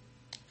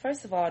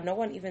 First of all, no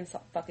one even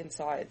fucking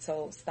saw it,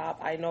 so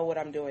stop. I know what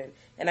I'm doing.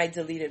 And I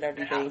deleted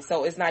everything,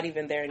 so it's not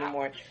even there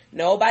anymore.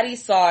 Nobody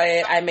saw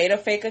it. I made a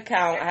fake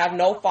account. I have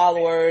no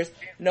followers.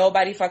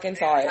 Nobody fucking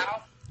saw it.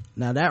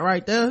 Now that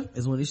right there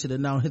is when he should have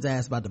known his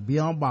ass about to be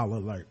on Baller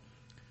Alert.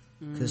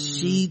 Cause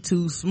she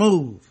too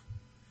smooth.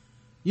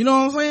 You know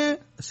what I'm saying?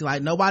 She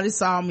like, nobody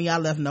saw me. I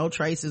left no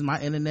traces. My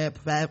internet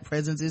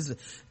presence is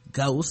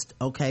ghost.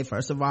 Okay,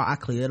 first of all, I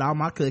cleared all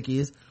my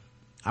cookies.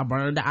 I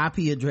burned the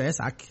IP address.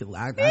 I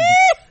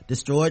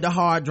destroyed the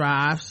hard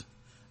drives.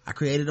 I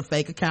created a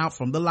fake account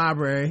from the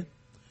library.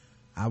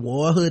 I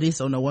wore a hoodie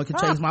so no one could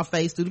chase my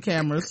face through the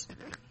cameras.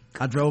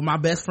 I drove my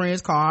best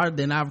friend's car.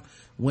 Then I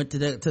went to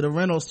the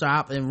rental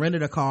shop and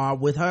rented a car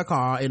with her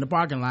car in the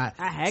parking lot.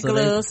 I had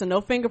gloves and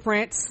no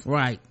fingerprints.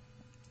 Right.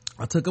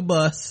 I took a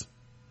bus.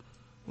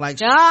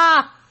 Like,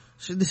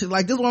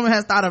 like this woman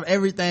has thought of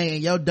everything,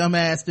 and your dumb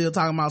ass still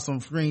talking about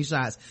some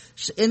screenshots.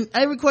 In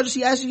every question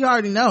she asks you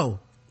already know.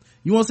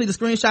 You want to see the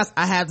screenshots?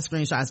 I have the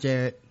screenshots,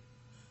 Jared.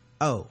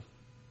 Oh.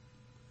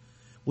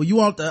 Well, you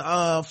want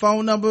the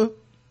phone number?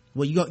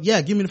 Well,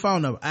 give me the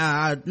phone number.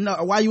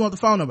 No, why you want the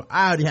phone number?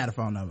 I already had a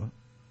phone number.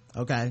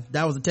 Okay,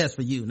 that was a test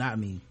for you, not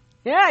me.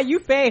 Yeah, you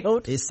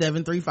failed. It's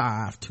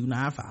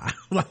 735-295.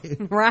 Like,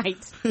 right.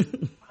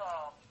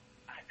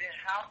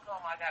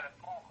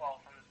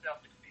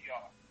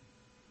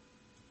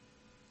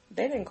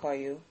 They didn't call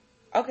you.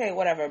 Okay,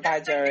 whatever. Bye,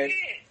 Jared.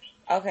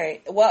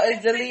 Okay. Well,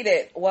 it's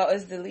deleted. But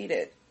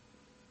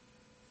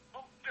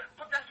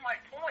that's my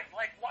point.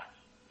 Like, what?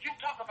 You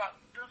talk about,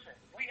 listen,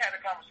 we had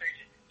a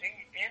conversation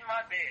in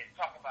my bed,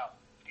 talking about,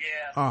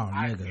 nigga.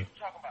 I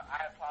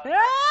apologize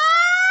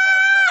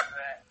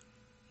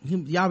for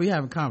that. Y'all be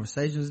having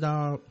conversations,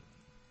 dog.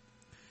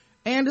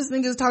 And this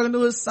nigga's talking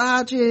to his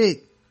side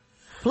chick.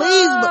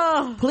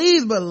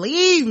 Please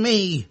believe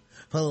me.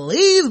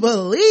 Please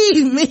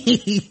believe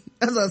me.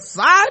 As a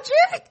side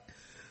chick?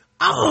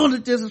 Oh, the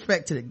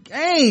disrespect to the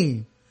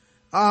game.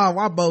 Oh,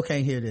 why Bo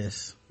can't hear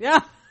this? Yeah.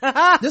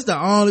 This the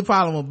only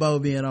problem with Bo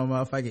being on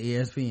motherfucking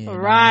ESPN.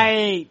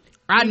 Right.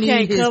 I need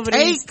can't his cover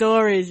take. These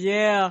stories,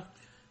 yeah.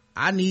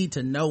 I need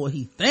to know what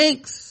he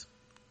thinks.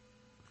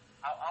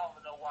 I don't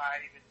even know why I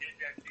even did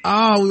that.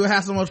 Oh, we would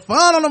have so much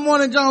fun on the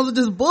Morning Jones with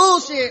this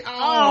bullshit.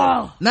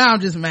 Oh. Now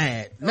I'm just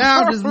mad.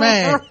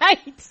 Right.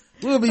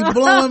 We'll be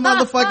blowing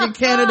motherfucking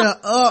Canada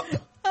up.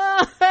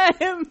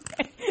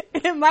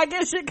 And Mike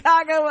in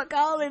Chicago were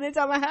calling and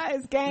talking about how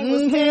his game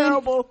was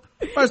terrible.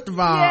 First of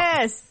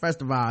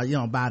all, you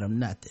don't buy them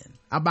nothing.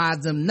 I buy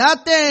them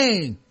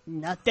nothing.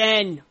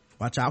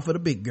 Watch out for the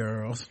big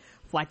girls.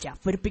 I would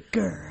never go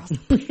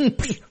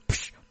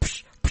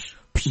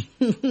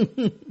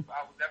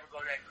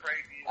that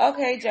crazy.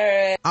 Okay,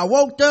 Jared. I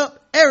woke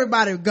up,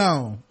 everybody was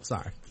gone.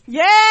 Sorry.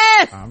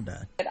 Yes! I'm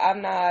done.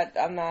 I'm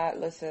not,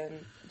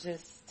 listen,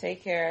 just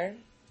take care.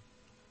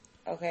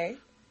 Okay?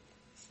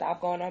 Stop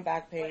going on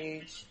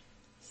Backpage.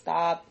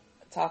 Stop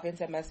talking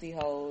to messy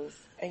hoes.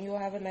 And you'll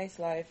have a nice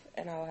life,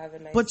 and I'll have a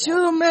nice life. But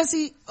you're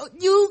messy.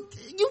 You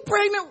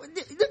pregnant with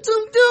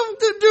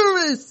the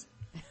jurist.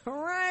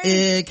 Right.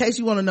 In case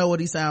you want to know what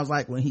he sounds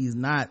like when he's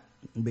not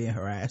being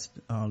harassed,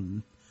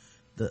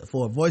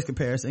 for a voice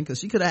comparison, because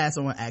she could have had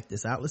someone act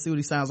this out. Let's see what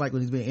he sounds like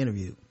when he's being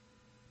interviewed.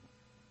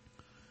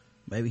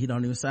 Maybe he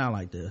don't even sound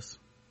like this.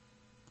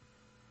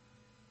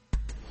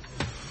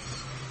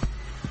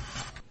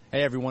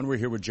 Hey everyone, we're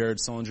here with Jared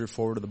Sullinger,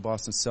 forward of the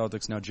Boston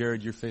Celtics. Now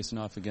Jared, you're facing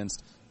off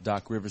against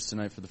Doc Rivers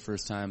tonight for the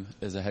first time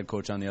as a head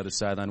coach on the other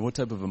sideline. What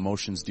type of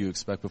emotions do you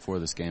expect before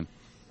this game?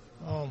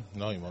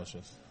 No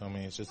emotions. I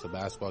mean, it's just a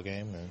basketball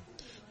game and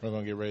we're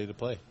going to get ready to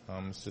play.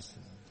 We're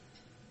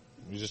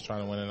just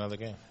trying to win another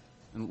game.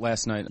 And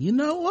last night... You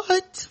know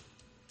what?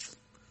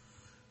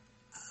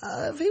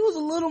 If he was a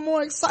little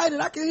more excited,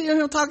 I could hear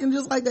him talking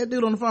just like that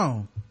dude on the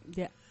phone.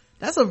 Yeah.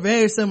 That's a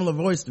very similar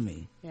voice to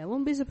me. Yeah, I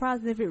wouldn't be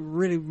surprised if it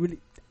really,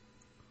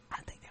 I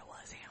think that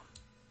was him.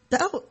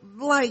 That,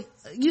 like,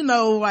 you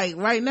know, like,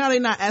 right now they're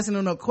not asking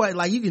him no question.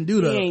 Like, you can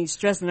do He ain't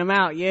stressing him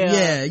out, yeah.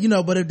 Yeah, you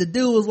know, but if the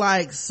dude was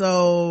like,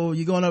 so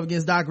you're going up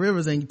against Doc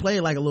Rivers and you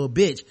play like a little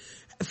bitch.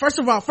 First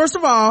of all,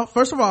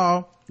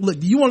 look,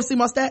 do you want to see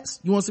my stats?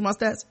 You want to see my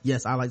stats?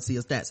 Yes, I like to see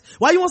your stats.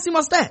 Why you want to see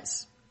my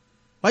stats?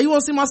 Why you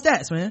want to see my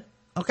stats, man?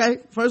 Okay,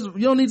 first,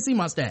 you don't need to see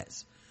my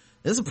stats.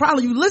 This is a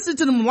problem. You listen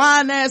to them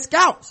lying ass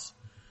scouts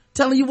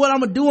telling you what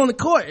I'm gonna do on the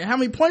court and how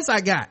many points I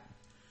got.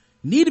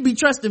 You need to be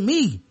trusting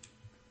me.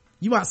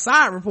 You my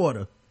side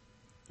reporter.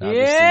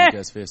 Obviously, you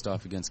guys faced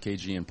off against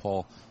KG and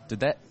Paul. Did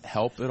that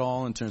help at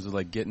all in terms of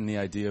like getting the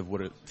idea of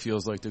what it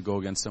feels like to go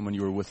against someone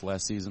you were with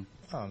last season?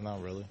 Oh,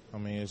 not really. I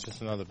mean, it's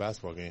just another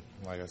basketball game,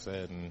 like I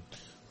said, and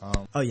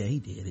Oh yeah, he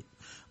did it.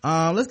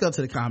 Let's go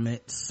to the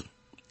comments.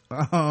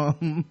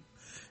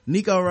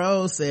 Nico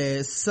Rose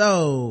says,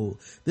 so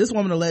this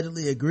woman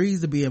allegedly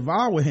agrees to be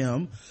involved with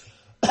him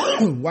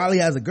while he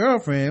has a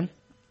girlfriend,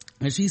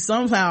 and she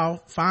somehow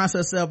finds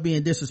herself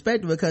being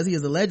disrespected because he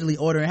is allegedly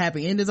ordering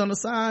happy endings on the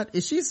side.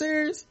 Is she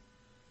serious?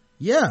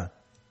 Yeah.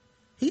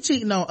 He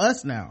cheating on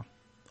us now.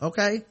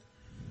 Okay?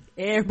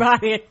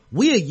 Everybody.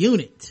 We a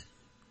unit.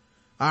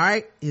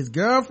 Alright? His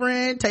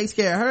girlfriend takes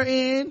care of her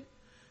end.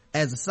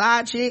 As a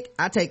side chick,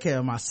 I take care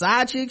of my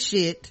side chick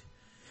shit.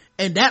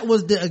 And that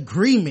was the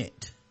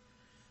agreement.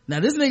 Now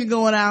this nigga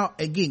going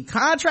out and getting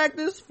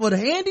contractors for the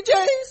handy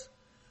J's?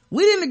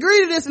 We didn't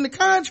agree to this in the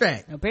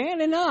contract.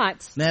 Apparently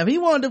not. Now if he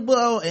wanted to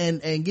go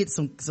and get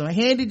some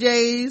handy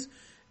J's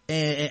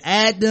and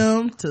add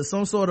them to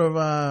some sort of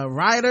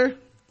rider,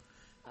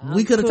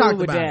 we could have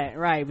talked about it.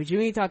 Right, but you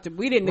ain't talked to,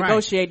 we didn't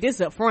negotiate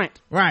this up front.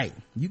 Right.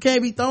 You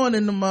can't be throwing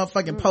in the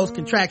motherfucking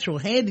post-contractual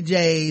handy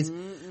J's,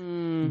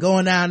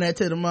 going down there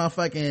to the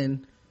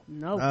motherfucking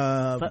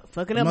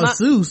fucking up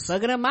masseuse,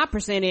 fucking up my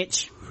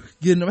percentage,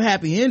 getting them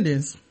happy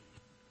endings.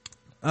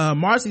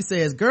 Marcy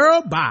says,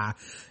 girl, bye.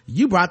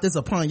 You brought this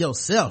upon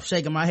yourself.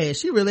 Shaking my head.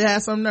 She really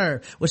has some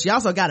nerve. Well, she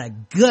also got a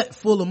gut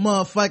full of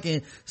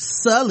motherfucking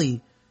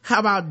Sully. How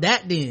about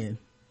that then?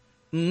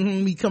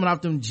 Me coming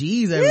off them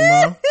G's every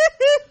month.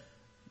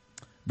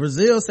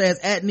 Brazil says,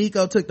 at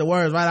Nico took the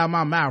words right out of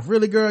my mouth.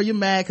 Really, girl, you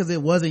mad because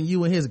it wasn't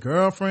you and his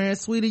girlfriend?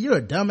 Sweetie, you're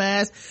a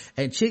dumbass,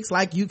 and chicks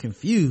like you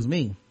confuse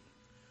me.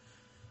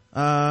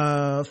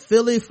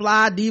 Philly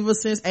Fly Diva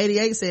since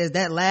 88 says,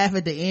 that laugh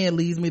at the end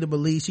leads me to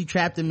believe she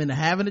trapped him into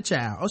having a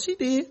child. Oh, she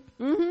did.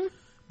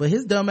 But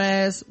his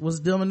dumbass was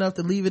dumb enough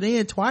to leave it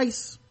in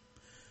twice.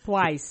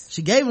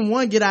 She gave him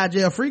one get out of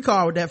jail free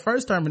card with that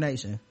first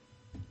termination.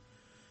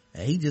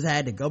 And he just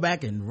had to go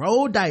back and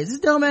roll dice. This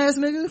dumbass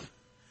nigga.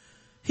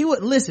 He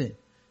would listen.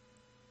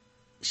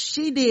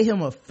 She did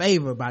him a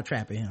favor by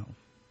trapping him.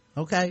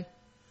 Okay?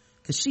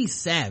 Cause she's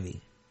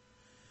savvy.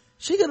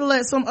 She could have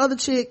let some other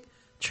chick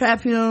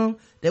trap him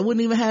that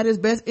wouldn't even have his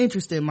best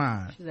interest in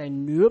mind. She's like,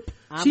 nope.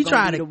 I'm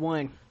gonna be the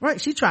one.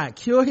 Right. She tried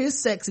to cure his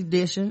sex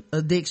addiction.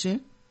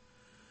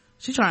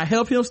 She trying to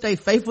help him stay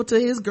faithful to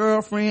his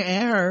girlfriend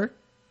and her.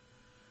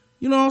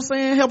 You know what I'm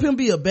saying? Help him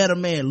be a better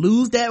man.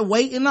 Lose that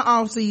weight in the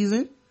off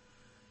season.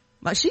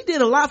 Like, she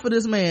did a lot for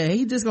this man.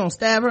 He just gonna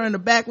stab her in the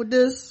back with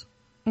this?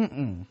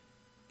 And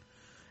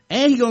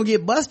he gonna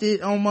get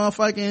busted on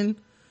motherfucking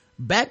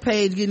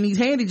Backpage getting these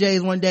handy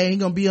J's one day, and he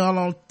gonna be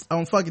all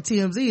on fucking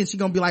TMZ, and she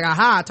gonna be like,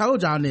 aha, I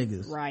told y'all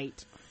niggas. Right.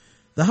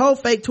 The whole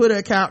fake Twitter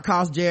account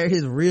cost Jared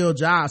his real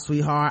job,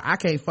 sweetheart. I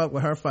can't fuck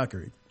with her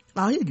fuckery.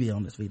 Oh, he'll get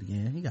on his feet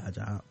again. He got a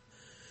job.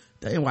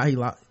 That ain't why he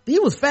lost. He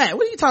was fat.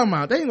 What are you talking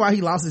about? That ain't why he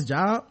lost his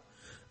job.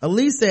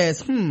 Elise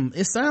says,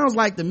 it sounds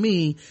like to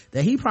me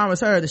that he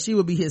promised her that she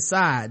would be his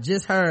side,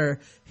 just her,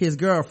 his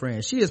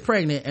girlfriend. She is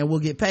pregnant and will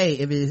get paid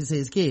if it is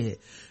his kid.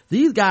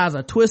 These guys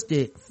are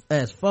twisted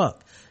as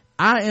fuck.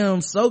 I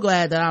am so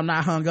glad that I'm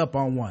not hung up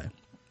on one.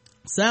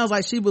 Sounds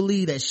like she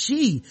believed that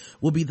she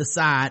will be the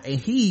side and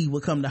he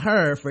will come to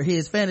her for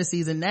his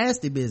fantasies and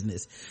nasty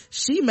business.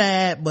 She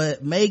mad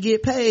but may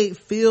get paid.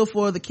 Feel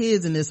for the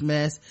kids in this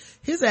mess.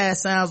 His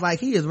ass sounds like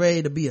he is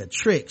ready to be a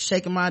trick,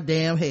 shaking my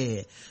damn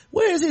head.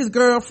 Where's his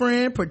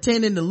girlfriend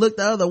pretending to look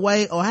the other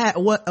way, or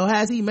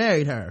has he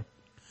married her?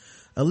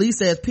 Elise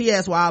says,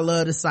 P.S. why I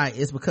love this site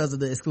is because of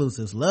the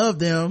exclusives. Love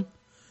them.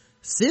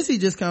 Sissy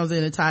just comes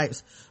in and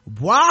types,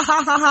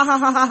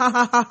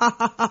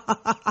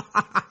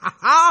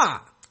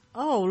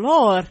 oh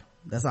Lord.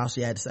 That's all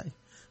she had to say.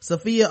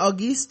 Sophia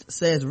Auguste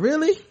says,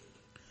 really?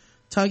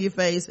 Tonguey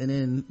face and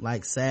then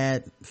like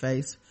sad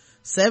face.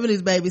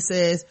 70s baby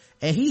says,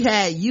 and he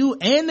had you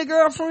and the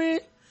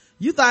girlfriend?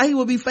 You thought he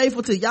would be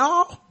faithful to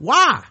y'all?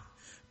 Why?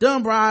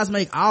 Dumb brides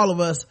make all of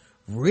us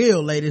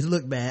real ladies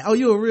look bad. Oh,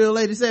 you a real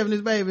lady,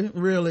 70s baby?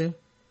 Really?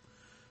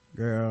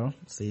 Girl,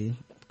 see.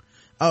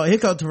 Oh, here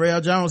comes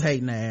Terrell Jones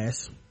hating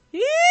ass.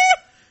 Yeah.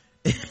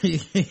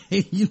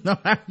 you know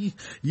he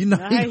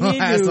gonna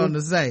have something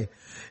to say.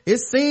 It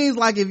seems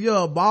like if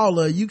you're a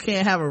baller, you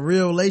can't have a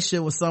real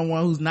relationship with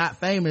someone who's not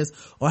famous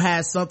or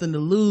has something to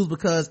lose,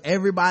 because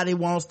everybody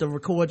wants to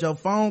record your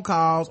phone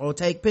calls or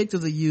take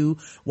pictures of you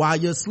while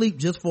you're asleep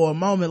just for a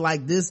moment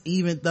like this,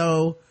 even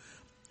though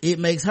it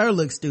makes her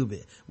look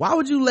stupid. Why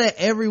would you let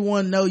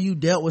everyone know you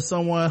dealt with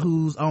someone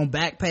who's on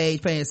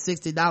Backpage paying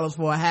 $60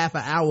 for a half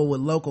an hour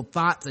with local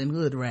thoughts and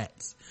hood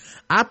rats?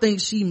 I think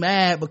she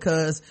mad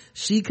because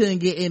she couldn't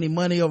get any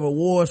money or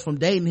rewards from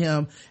dating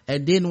him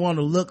and didn't want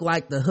to look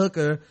like the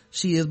hooker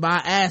she is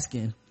by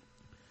asking.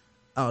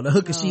 Oh, the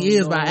hooker she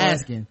is by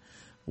asking.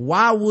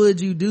 Why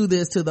would you do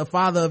this to the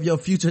father of your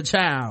future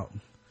child?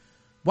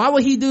 Why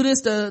would he do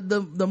this to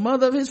the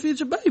mother of his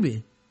future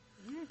baby?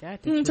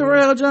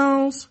 Terrell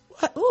Jones.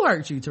 Who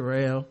hurt you,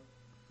 Terrell?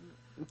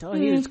 I told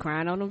you he was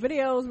crying on the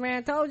videos, man.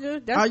 I told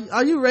you.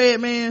 Are you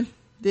red, man?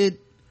 Did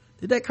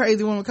that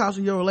crazy woman cost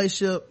you your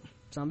relationship?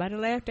 Somebody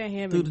laughed at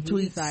him through and the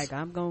tweets. He's like,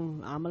 I'm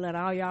gonna let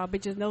all y'all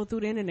bitches know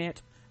through the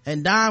internet.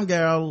 And Dime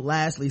Girl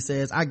lastly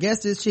says, I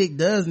guess this chick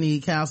does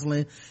need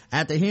counseling.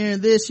 After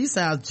hearing this, she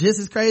sounds just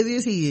as crazy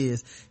as he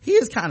is. He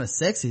is kind of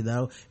sexy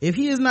though. If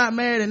he is not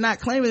married and not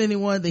claiming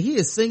anyone, then he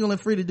is single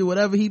and free to do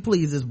whatever he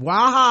pleases.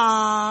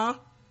 Waha!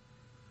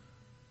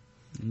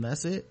 And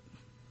that's it.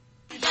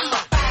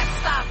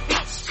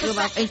 Feel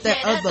like ain't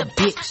that other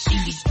bitch.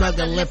 She be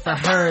struggling for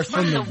hers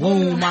from the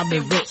womb. I'm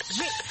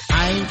rich.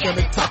 I ain't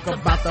gonna talk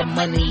about the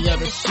money of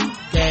the shoot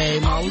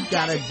game. All we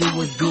gotta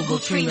do is Google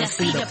Trina,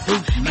 see the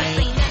proof,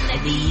 man.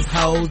 And these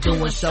hoes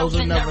doing shows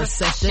in a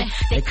recession.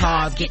 Their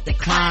cars get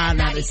declined,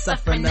 now they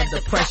suffering of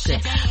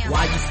depression.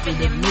 Why you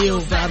spending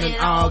meals out in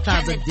all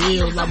kinds of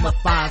deals? I'm a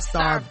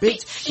 5-star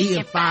bitch,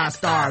 eating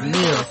 5-star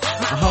meals.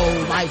 A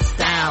whole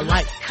lifestyle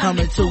like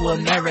coming to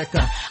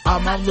America. All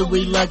my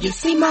Louis luggage,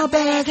 see my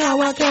bag,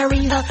 how I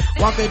carry her.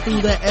 Walking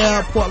through the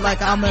airport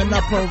like I'm in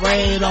a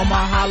parade on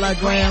my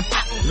hologram.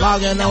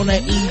 Logging on the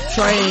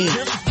E-Trade.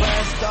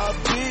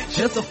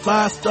 Just a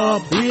 5-star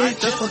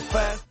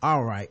bitch.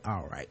 All right.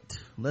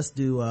 Let's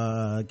do,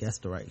 Guess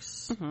the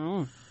Race.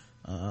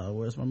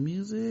 Where's my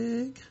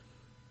music?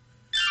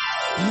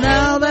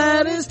 Now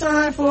that it's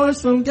time for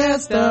some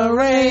Guess the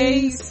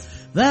Race.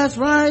 That's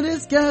right,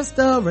 it's Guess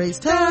the Race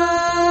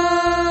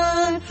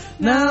time.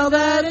 Now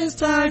that it's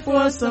time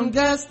for some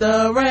Guess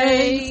the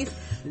Race.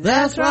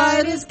 That's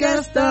right, it's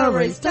Guess the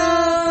Race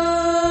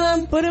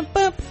time.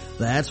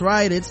 That's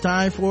right, it's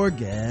time for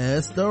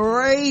Guess the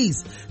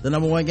Race, the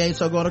 #1 game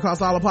show going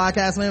across all of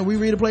podcast land. We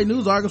read and play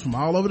news articles from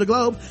all over the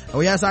globe, and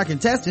we ask our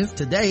contestants,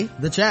 today,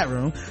 the chat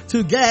room,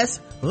 to guess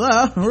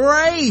the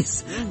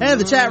race. And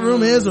the chat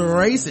room is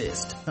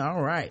racist.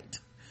 All right,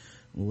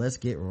 let's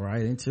get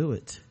right into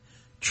it.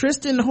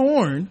 Tristan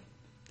Horn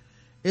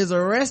is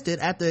arrested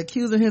after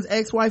accusing his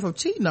ex-wife of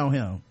cheating on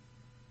him.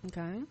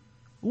 Okay.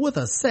 With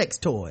a sex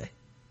toy.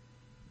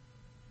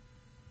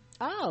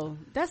 Oh,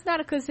 that's not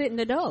a consenting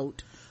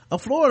adult. A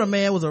Florida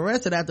man was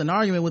arrested after an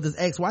argument with his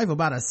ex-wife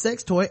about a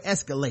sex toy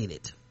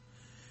escalated.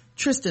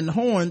 Tristan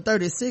Horn,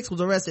 36, was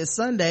arrested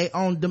Sunday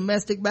on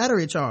domestic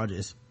battery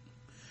charges.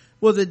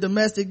 Was it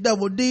domestic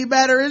double D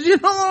batteries? You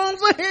know what I'm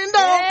saying?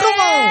 Dog, come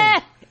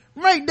on.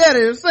 Make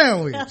daddy a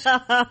sandwich.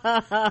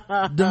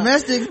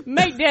 Domestic.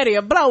 Make daddy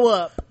a blow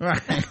up.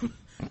 Right.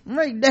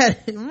 Make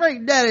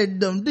daddy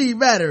them D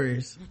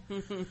batteries.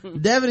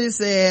 Deputies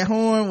said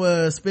Horn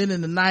was spending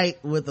the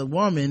night with a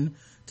woman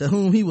to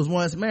whom he was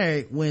once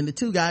married when the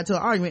two got into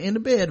an argument in the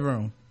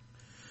bedroom.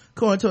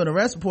 According to an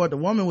arrest report, the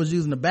woman was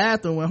using the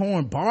bathroom when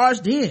Horn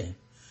barged in,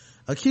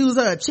 accused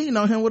her of cheating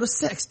on him with a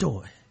sex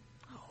toy.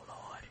 Oh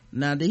Lord.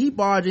 Now, did he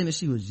barge in and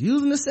she was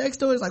using the sex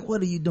toy? It's like,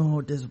 what are you doing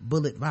with this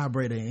bullet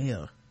vibrator in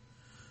here?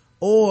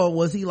 Or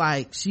was he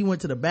like, she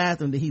went to the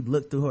bathroom, then he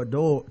looked through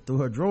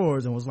her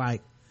drawers and was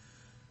like,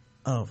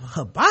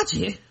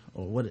 hibachi?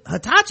 Or what,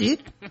 Hitachi?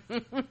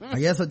 I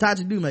guess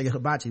Hitachi do make a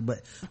hibachi, but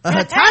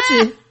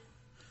Hitachi?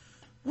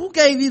 Who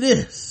gave you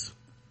this?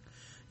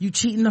 You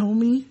cheating on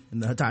me?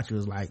 And the Hitachi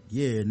was like,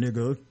 yeah,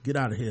 nigga, get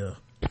out of here.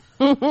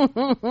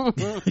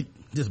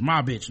 This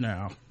my bitch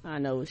now. I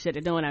know what shit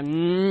they're doing.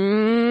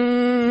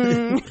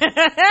 You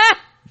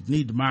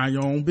need to mind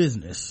your own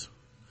business.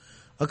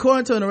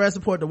 According to an arrest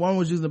report, the woman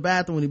was using the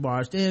bathroom when he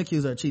barged in,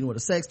 accused her of cheating with a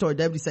sex toy.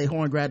 Deputies say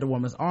Horn grabbed the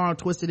woman's arm,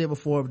 twisted it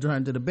before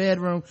returning to the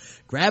bedroom,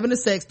 grabbing the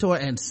sex toy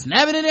and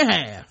snapping it in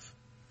half.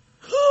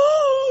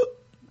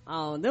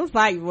 Oh, them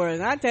fighting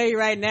words. I tell you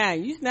right now,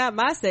 you snap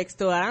my sex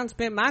toy, I don't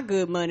spend my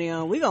good money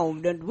on. We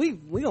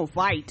gonna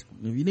fight.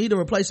 If you need to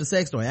replace your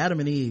sex toy,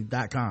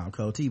 AdamandEve.com,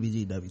 code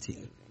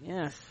TBGWT.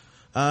 Yes.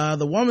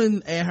 The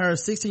woman and her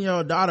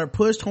 16-year-old daughter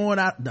pushed Horn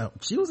out. No,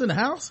 she was in the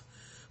house.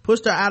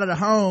 Pushed her out of the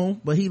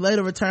home, but he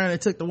later returned and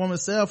took the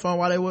woman's cell phone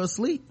while they were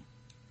asleep.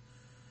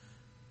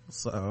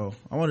 So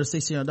I wonder,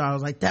 16-year-old daughter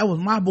was like, that was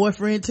my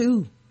boyfriend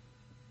too.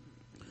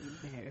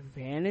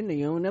 Brandon,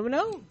 you don't never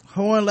know.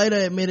 Horn later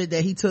admitted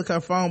that he took her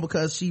phone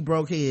because she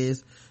broke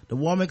his. The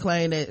woman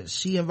claimed that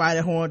she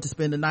invited Horn to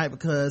spend the night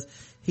because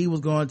he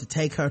was going to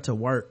take her to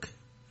work,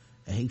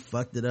 and he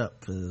fucked it up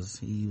because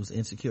he was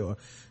insecure.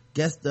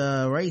 Guess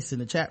the race in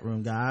the chat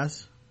room,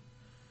 guys.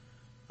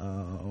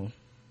 All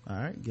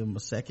right, give him a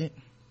second.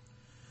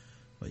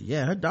 But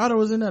yeah, her daughter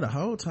was in there the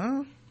whole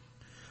time.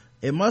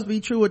 It must be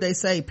true what they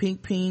say.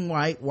 Pink, peen,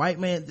 white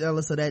man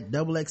jealous of that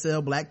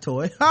XXL black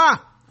toy.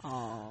 Ha!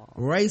 Aww.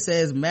 Ray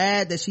says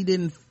mad that she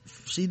didn't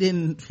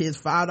his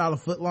 $5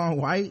 foot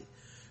long white.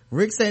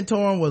 Rick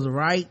Santorum was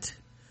right.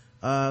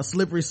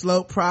 Slippery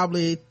slope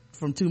probably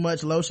from too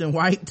much lotion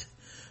white.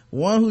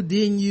 One who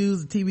didn't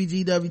use the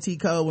TBGWT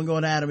code when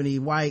going to Adam and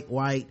Eve white.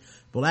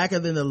 Blacker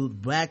than the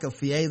black of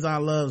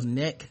Fiazon Love's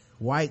neck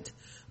white.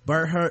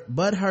 Butt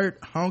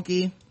hurt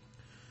honky.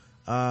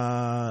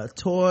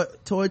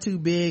 Toy too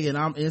big and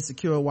I'm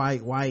insecure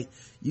white.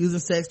 Using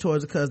sex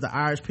toys because the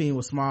Irish peen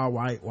was small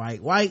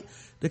white.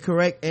 The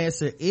correct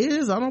answer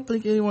is, I don't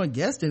think anyone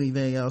guessed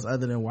anything else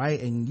other than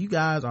white, and you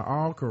guys are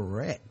all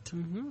correct.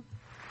 Mm-hmm.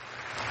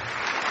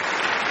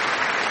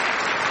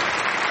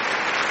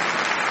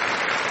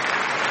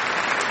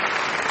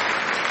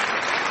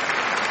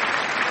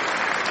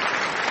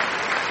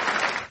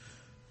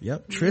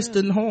 Yep.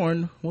 Tristan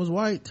Horn was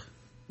white.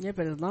 Yeah,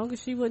 but as long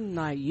as she wasn't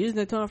like using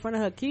it in front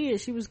of her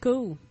kids, she was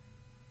cool.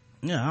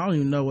 Yeah, I don't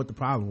even know what the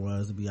problem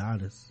was, to be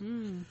honest.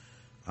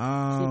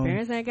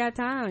 Parents ain't got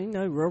time,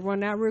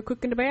 run out real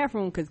quick in the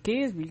bathroom because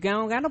kids, you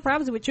don't got no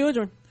problems with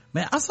children.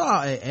 Man, I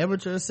saw an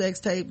amateur sex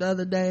tape the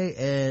other day,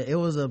 and it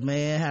was a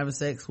man having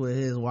sex with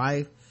his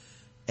wife,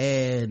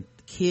 and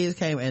kids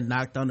came and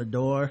knocked on the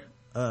door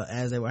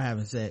as they were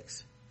having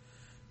sex.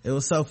 It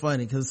was so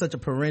funny because it's such a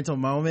parental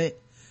moment.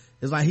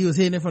 It's like he was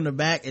hitting it from the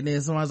back, and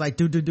then someone's like,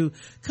 do,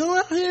 come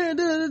out here,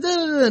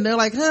 and they're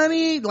like,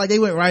 honey, like they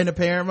went right into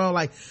parent mode,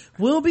 like,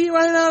 we'll be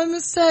right out in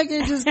a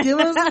second, just give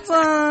us some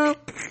time.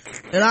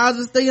 And I was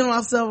just thinking to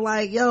myself,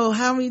 like, yo,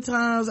 how many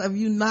times have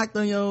you knocked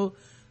on your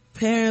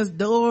parents'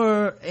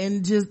 door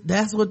and just,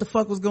 that's what the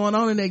fuck was going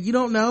on in there? You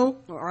don't know.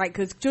 Right,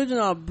 because children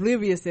are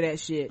oblivious to that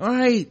shit.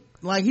 Right.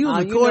 Like he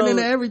was recording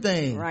into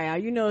everything. Right. All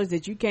you know is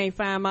that you can't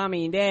find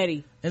mommy and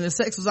daddy. And the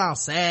sex was all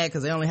sad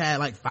because they only had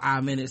like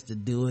 5 minutes to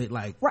do it.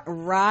 Like,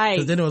 right.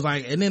 Cause then it was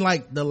like, and then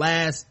like it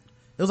was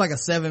like a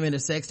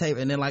 7-minute sex tape.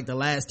 And then like the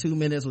last 2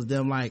 minutes was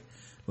them like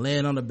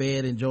laying on the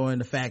bed enjoying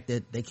the fact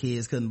that their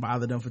kids couldn't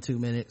bother them for 2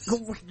 minutes.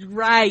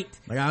 Right.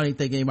 Like I don't even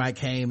think anybody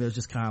came. It was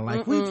just kind of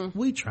like,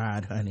 we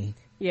tried, honey.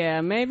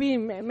 Yeah. Maybe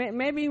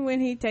when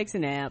he takes a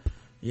nap.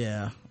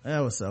 Yeah, that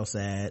was so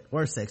sad.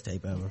 Worst sex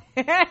tape ever.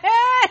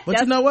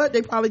 But you know what?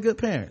 They probably good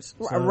parents.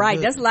 So right.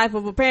 That's the life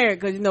of a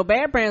parent because,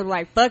 bad parents were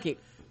like, fuck it.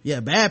 Yeah,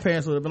 bad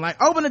parents would have been like,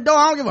 open the door,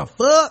 I don't give a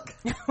fuck.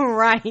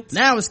 Right.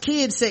 Now it's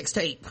kid sex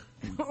tape.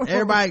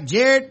 Everybody,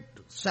 Jared,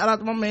 shout out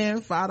to my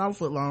man, $5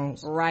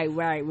 footlongs. Right.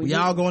 When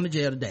y'all going to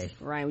jail today.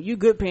 Right. When you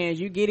good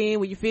parents, you get in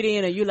when you fit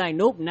in, or you like,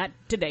 nope, not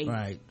today.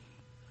 Right.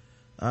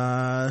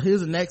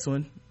 Here's the next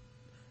one.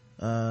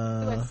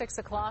 At 6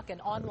 o'clock,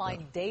 an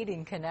online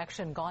dating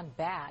connection gone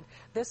bad.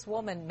 This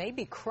woman may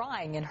be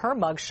crying in her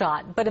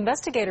mugshot, but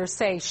investigators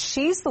say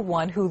she's the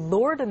one who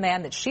lured a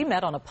man that she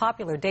met on a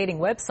popular dating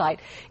website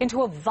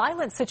into a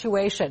violent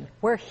situation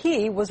where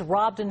he was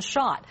robbed and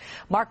shot.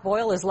 Mark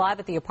Boyle is live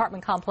at the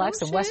apartment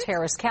complex in West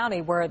Harris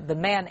County where the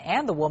man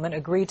and the woman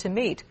agreed to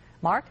meet.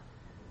 Mark?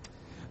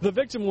 The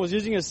victim was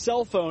using his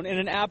cell phone in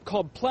an app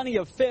called Plenty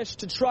of Fish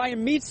to try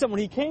and meet someone.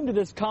 He came to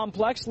this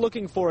complex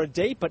looking for a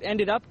date, but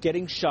ended up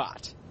getting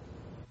shot.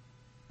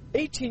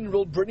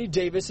 18-year-old Brittany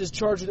Davis is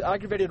charged with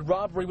aggravated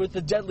robbery with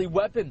a deadly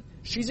weapon.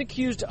 She's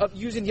accused of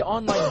using the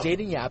online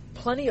dating app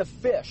Plenty of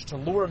Fish to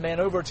lure a man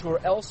over to her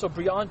El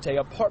Sobriante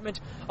apartment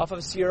off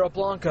of Sierra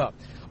Blanca.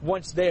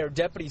 Once there,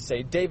 deputies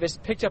say Davis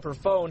picked up her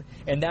phone,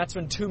 and that's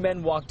when 2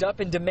 men walked up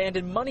and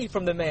demanded money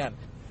from the man.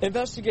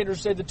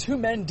 Investigators say the 2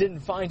 men didn't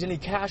find any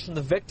cash on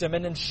the victim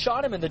and then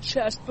shot him in the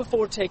chest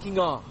before taking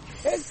off.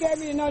 It scared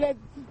me to know that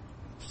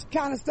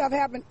kind of stuff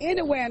happened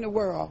anywhere in the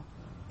world.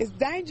 It's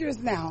dangerous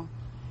now.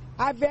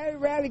 I very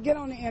rarely get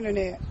on the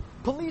internet.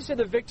 Police say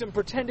the victim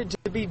pretended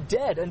to be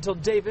dead until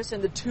Davis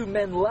and the 2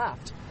 men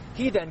left.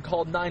 He then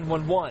called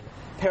 911.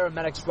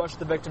 Paramedics rushed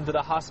the victim to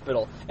the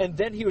hospital, and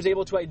then he was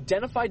able to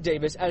identify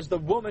Davis as the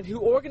woman who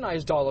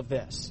organized all of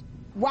this.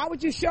 Why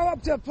would you show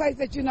up to a place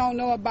that you don't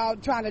know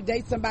about, trying to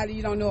date somebody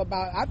you don't know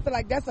about? I feel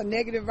like that's a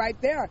negative right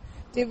there.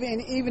 To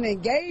even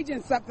engage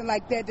in something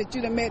like that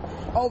you done met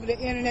over the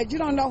internet. You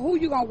don't know who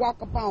you're going to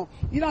walk upon.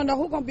 You don't know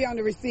who's going to be on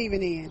the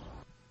receiving end.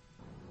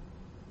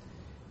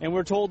 And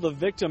we're told the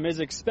victim is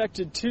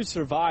expected to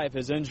survive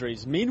his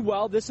injuries.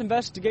 Meanwhile, this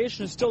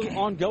investigation is still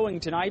ongoing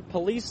tonight.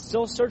 Police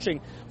still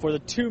searching for the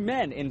 2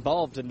 men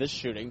involved in this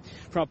shooting.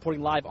 From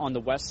reporting live on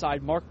the west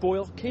side, Mark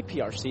Boyle,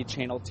 KPRC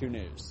Channel 2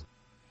 News.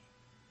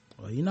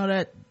 Well, you know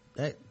that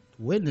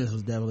witness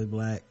was definitely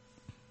black.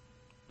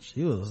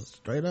 She was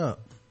straight up.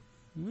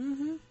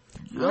 Mm-hmm.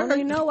 I don't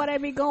even know why they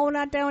be going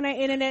out there on that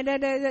internet.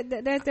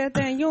 That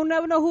thing. You don't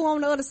never know who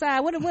on the other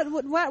side.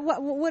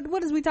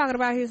 What is we talking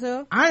about here,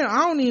 sir? I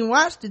don't even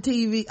watch the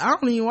TV. I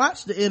don't even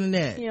watch the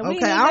internet. Yeah,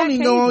 okay, I don't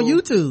even go on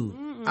YouTube.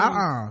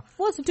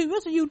 What's the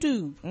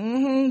YouTube?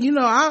 Mm-hmm.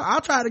 I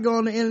tried to go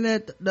on the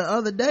internet the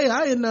other day.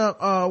 I ended up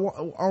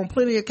on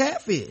Plenty of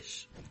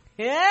Catfish.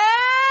 Yeah.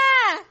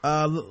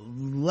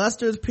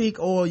 Luster's Peak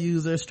oil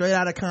user, straight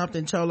out of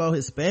Compton, Cholo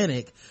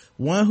Hispanic,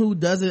 one who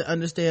doesn't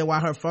understand why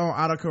her phone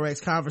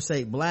autocorrects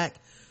conversate black.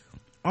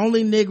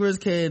 Only niggers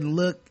can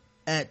look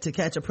at to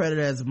catch a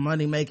predator as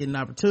money making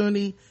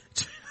opportunity.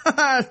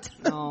 That's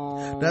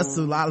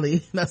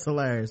Sulali. That's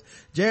hilarious.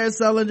 Jared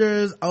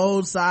Sullinger's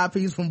old side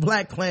piece from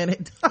Black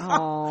Planet.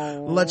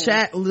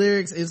 LaChat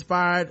lyrics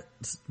inspired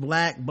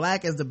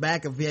black as the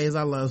back of Fies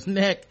I Love's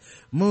neck.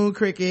 Moon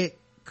Cricket,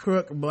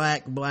 Crook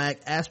black,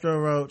 Astro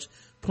Roach,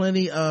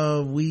 plenty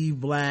of weave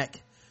black.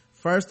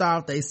 First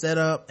off, they set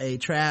up a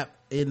trap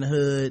in the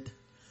hood,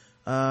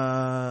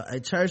 a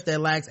church that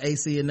lacks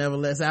AC and never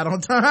lets out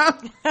on time.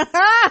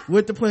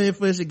 With the Plenty of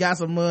Fish, it got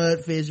some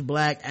mud fish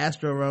black,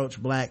 Astro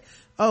Roach black.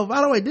 Oh,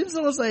 by the way, didn't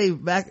someone say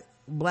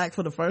black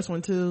for the first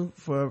one too,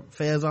 for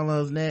Fez on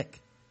Love's neck?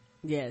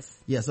 Yes,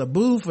 a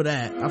boo for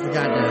that. I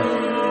forgot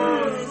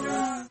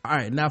that. All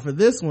right, now for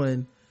this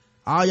one,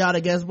 all y'all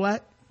that guess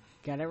black,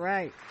 got it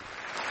right.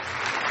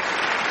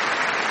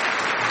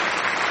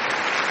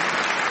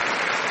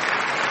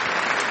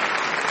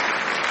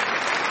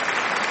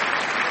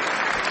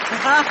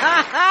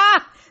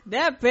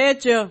 That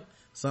picture.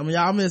 Some of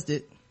y'all missed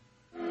it.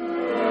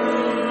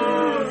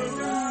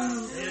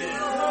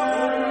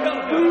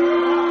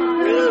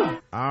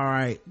 All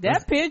right.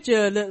 That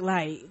picture looked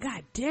like,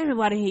 God damn it,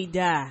 why did he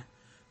die?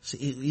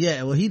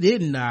 Well, he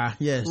didn't die.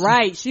 Yeah.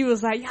 Right. She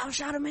was like, y'all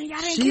shot him and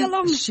y'all didn't kill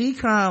him. She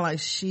crying like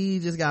she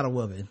just got a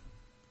whooping.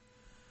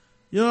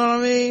 You know what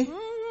I mean?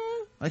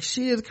 Mm-hmm. Like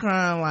she is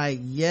crying like,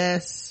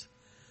 yes,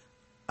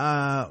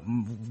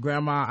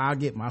 grandma, I'll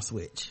get my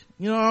Switch.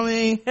 You know what I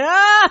mean?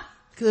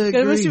 Good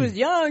grief. When she was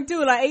young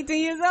too, like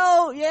 18 years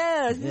old.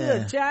 Yeah, she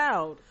was a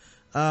child.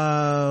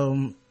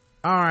 All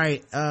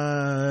right,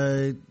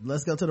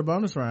 let's go to the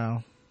bonus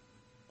round.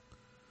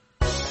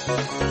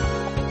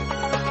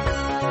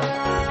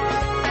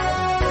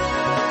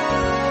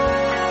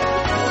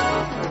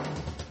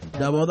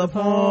 Double the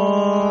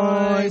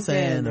points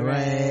and the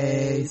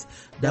race.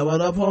 Double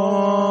the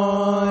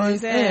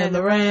points and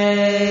the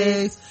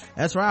race.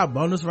 That's right.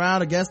 Bonus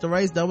round against the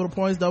race. Double the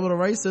points, double the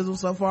racism.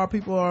 So far,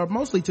 people are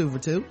mostly 2 for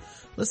 2.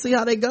 Let's see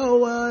how they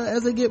go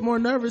as they get more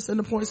nervous and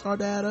the points start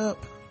to add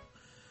up.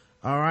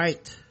 All right.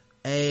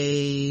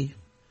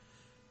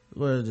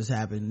 What just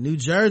happened? New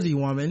Jersey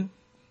woman,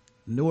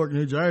 Newark,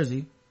 New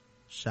Jersey.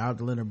 Shout out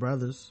to Leonard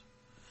Brothers.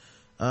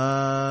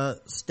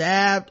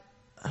 Stabbed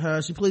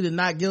her. She pleaded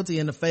not guilty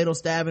in the fatal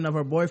stabbing of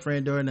her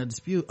boyfriend during a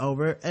dispute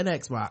over an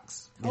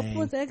Xbox game.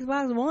 Hope it's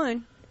Xbox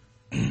One.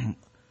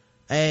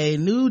 A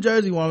New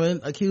Jersey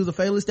woman accused of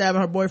fatally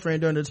stabbing her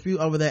boyfriend during a dispute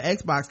over their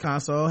Xbox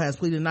console has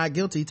pleaded not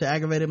guilty to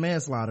aggravated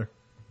manslaughter.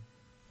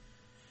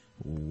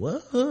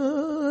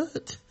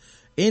 What?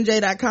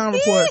 NJ.com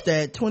reports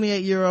that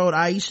 28-year-old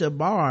Aisha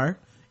Barr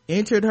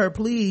entered her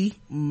plea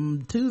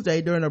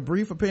Tuesday during a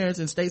brief appearance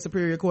in State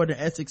Superior Court in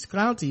Essex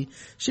County.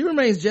 She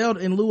remains jailed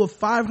in lieu of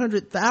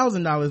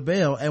 $500,000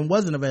 bail and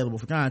wasn't available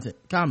for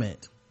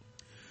comment.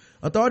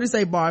 Authorities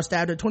say Barr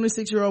stabbed her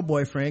 26-year-old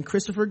boyfriend,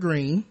 Christopher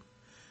Green,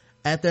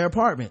 at their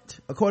apartment.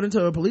 According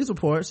to the police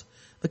reports,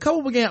 the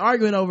couple began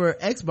arguing over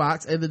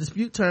Xbox and the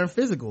dispute turned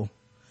physical.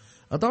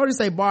 Authorities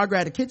say Barr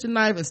grabbed a kitchen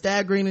knife and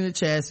stabbed Green in the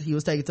chest. He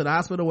was taken to the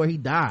hospital where he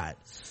died.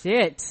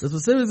 Shit. The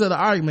specifics of the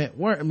argument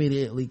weren't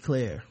immediately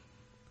clear.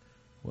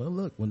 Well,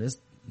 look, when it's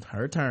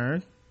her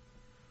turn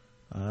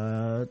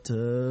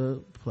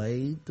to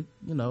play the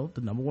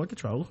number 1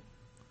 controller,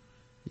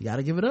 you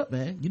gotta give it up,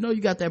 man. You know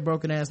you got that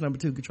broken ass number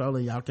 2 controller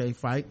and y'all can't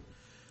fight.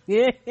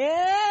 Yeah.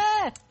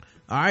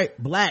 All right,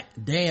 Black,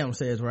 damn,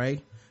 says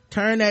Ray.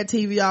 Turn that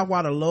TV off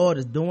while the Lord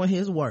is doing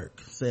his work,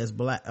 says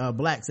Black.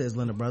 Black, says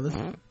Leonard Brothers.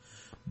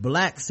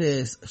 Black,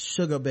 says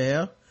Sugar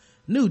Bear.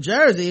 New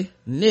Jersey,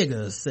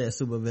 niggas, says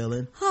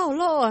Supervillain. Oh,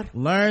 Lord.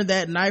 Learn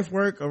that knife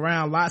work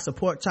around lots of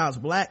pork chops.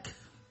 Black,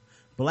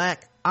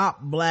 I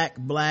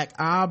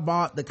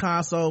bought the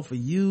console for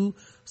you,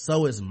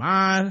 so it's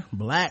mine.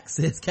 Black,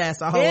 says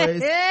Cass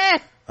always.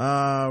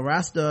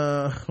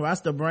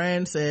 Rasta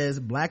Brand says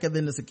blacker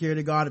than the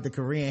security guard at the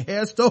Korean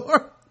hair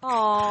store.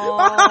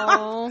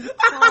 Oh,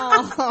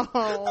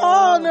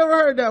 never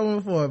heard that one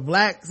before.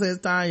 Black, says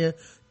Tanya.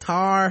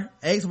 Tar,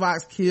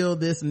 Xbox killed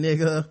this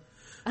nigga.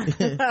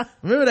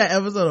 Remember that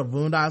episode of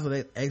Boondocks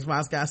where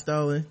Xbox got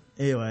stolen?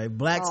 Anyway,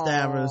 Black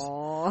Stabbers.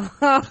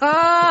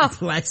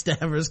 Black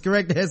Stabbers.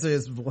 Correct answer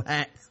is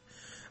Black.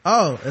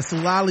 Oh, and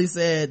Sulali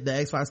said the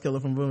Xbox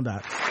killer from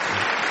Boondocks.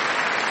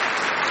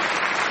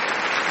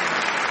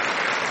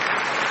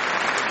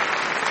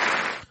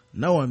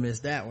 No one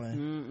missed that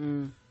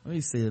one. Let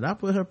me see. Did I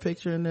put her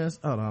picture in this?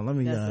 Hold on. Let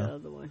me. That's the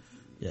other one.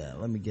 Yeah,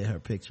 let me get her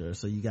picture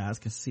so you guys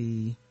can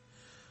see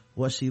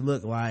what she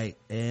looked like.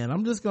 And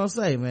I'm just gonna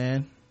say,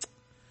 man,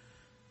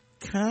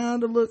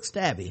 kind of look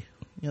stabby.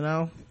 You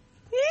know.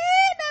 Yeah,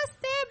 not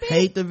stabby.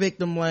 Hate the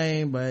victim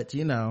blame, but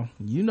you know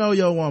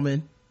your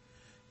woman.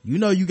 You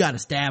know you got a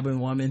stabbing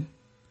woman.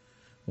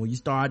 When you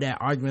start that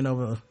argument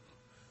over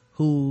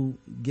who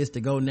gets to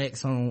go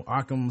next on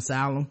Arkham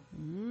Asylum.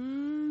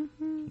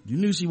 You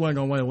knew she wasn't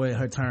gonna wait away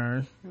her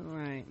turn.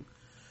 Right.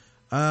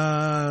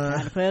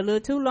 Tried to play a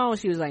little too long.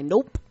 She was like,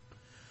 nope.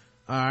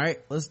 All right,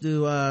 let's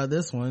do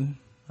this one.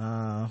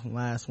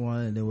 Last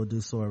one, and then we'll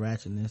do sword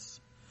ratchetness.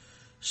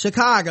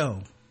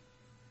 Chicago.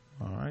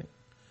 All right.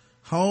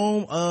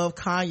 Home of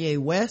Kanye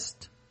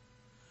West,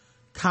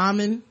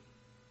 Common,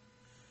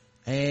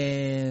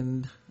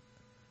 and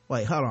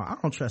wait, hold on. I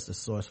don't trust the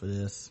source for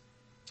this.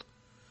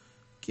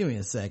 Give me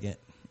a second.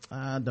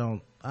 I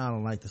don't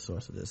like the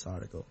source of this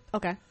article.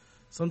 Okay.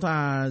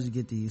 Sometimes you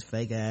get these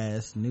fake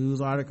ass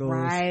news articles.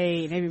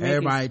 Right.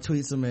 Everybody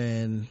tweets them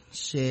and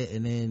shit,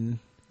 and then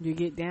you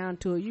get down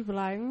to it, you be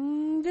like,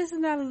 this is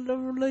not a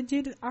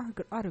legit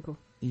article.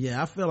 Yeah,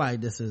 I feel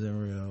like this isn't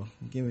real.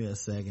 Give me a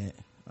second.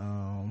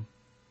 I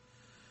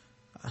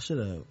should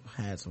have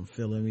had some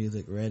filler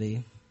music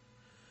ready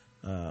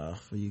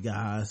for you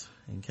guys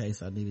in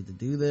case I needed to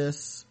do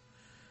this,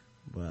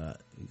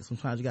 but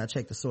sometimes you gotta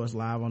check the source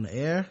live on the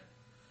air.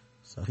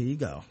 So here you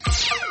go.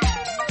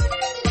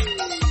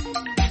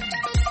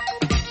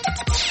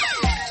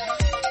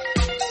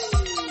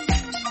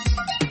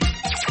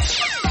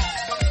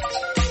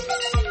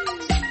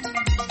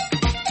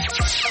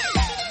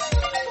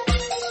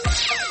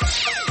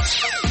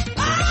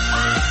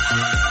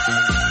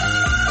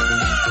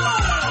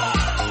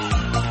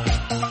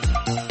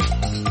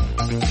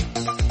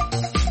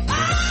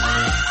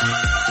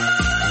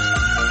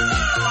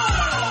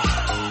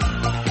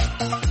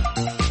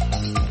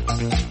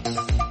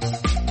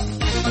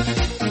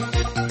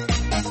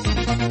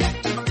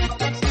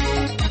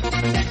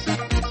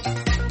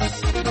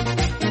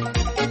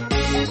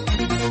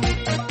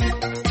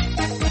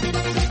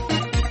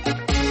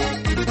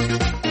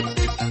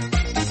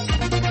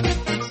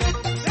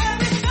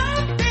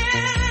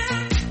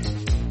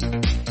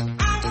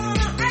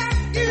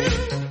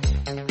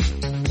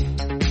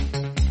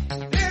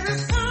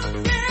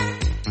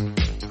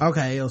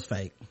 Okay, it was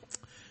fake.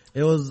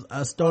 It was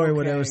a story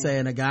where they were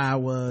saying a guy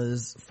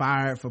was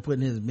fired for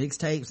putting his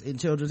mixtapes in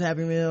children's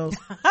Happy Meals.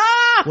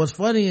 What's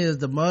funny is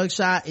the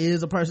mugshot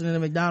is a person in a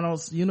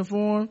McDonald's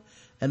uniform,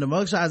 and the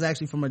mugshot is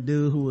actually from a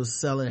dude who was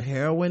selling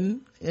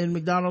heroin in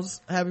McDonald's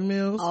Happy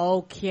Meals.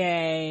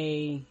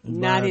 Okay.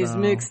 Not his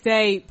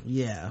mixtape.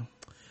 Yeah.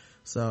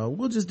 So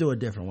we'll just do a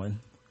different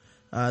one.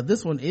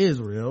 This one is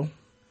real.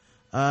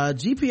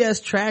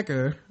 GPS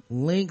tracker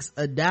links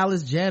a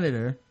Dallas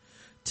janitor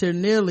to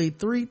nearly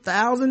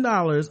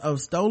 $3,000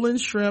 of stolen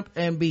shrimp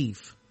and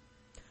beef.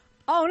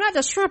 Oh, not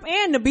the shrimp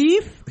and the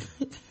beef.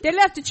 They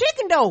left the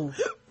chicken though.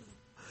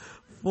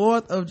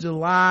 4th of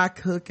July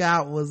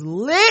cookout was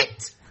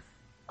lit.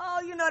 Oh,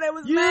 you know that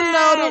was You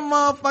mad. know them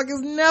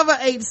motherfuckers never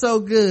ate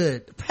so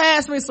good.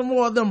 Pass me some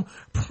more of them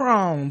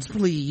prawns,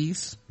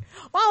 please.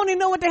 I don't even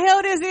know what the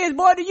hell this is,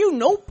 boy. Do you?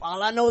 Nope.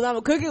 All I know is I'm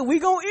a cook it. We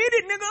gonna eat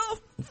it, nigga.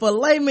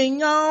 Filet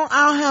mignon,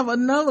 I'll have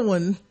another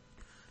one.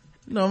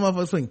 You know,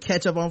 motherfuckers putting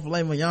ketchup on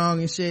filet mignon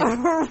and shit.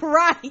 Right.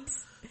 How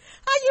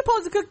you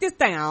supposed to cook this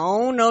thing? I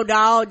don't know,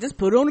 dog. Just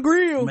put it on the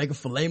grill. Make a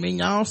filet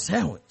mignon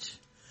sandwich.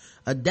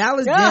 A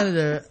Dallas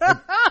janitor.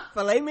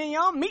 Filet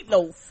mignon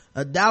meatloaf.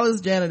 A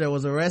Dallas janitor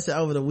was arrested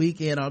over the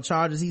weekend on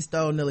charges he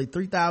stole nearly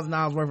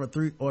 $3,000 worth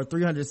of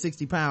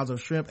 360 pounds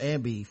of shrimp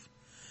and beef.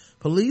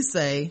 Police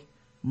say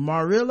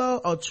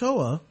Marillo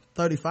Ochoa,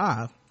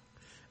 35,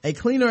 a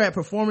cleaner at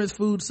Performance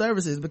Food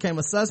Services, became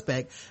a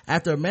suspect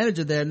after a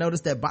manager there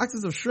noticed that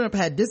boxes of shrimp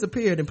had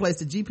disappeared and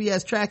placed a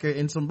GPS tracker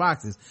in some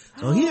boxes.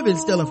 So he had been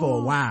stealing for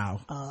a while.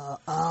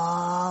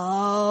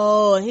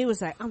 He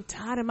was like, I'm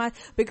tired of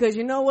because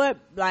you know what?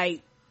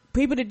 Like,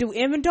 people that do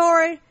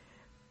inventory,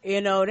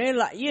 you know, they're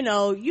like, you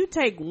know, you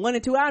take 1 or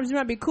 2 items, it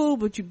might be cool,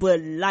 but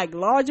like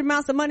large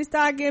amounts of money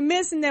start getting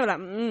missing, they were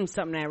like,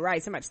 something ain't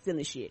right. Somebody's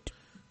stealing shit.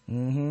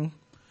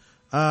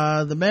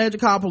 The manager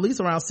called police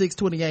around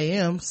 6:20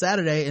 a.m.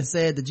 Saturday and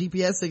said the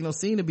GPS signal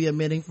seemed to be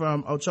emitting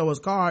from Ochoa's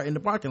car in the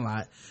parking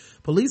lot.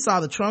 Police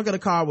saw the trunk of the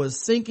car was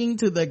sinking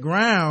to the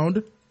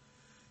ground.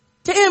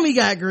 Damn, he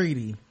got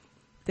greedy.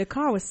 The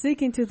car was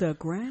sinking to the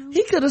ground?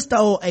 He could have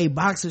stole a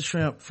box of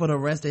shrimp for the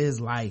rest of his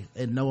life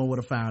and no one would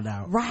have found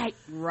out. Right.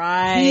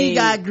 He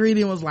got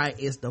greedy and was like,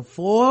 it's the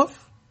 4th.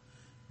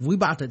 We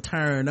about to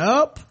turn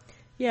up.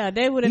 Yeah,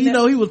 they would have. You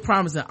know, he was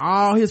promising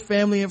all his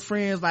family and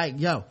friends, like,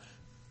 yo,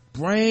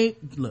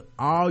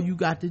 all you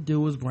got to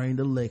do is bring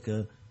the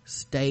liquor,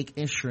 steak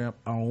and shrimp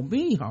on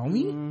me,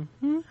 homie.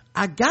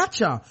 I got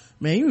y'all.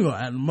 Man, you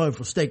gonna have the money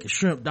for steak and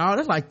shrimp, dog.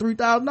 That's like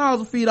 $3,000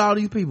 to feed all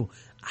these people.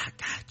 I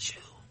got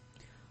you.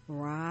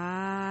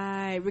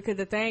 Right. Because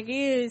the thing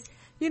is,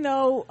 you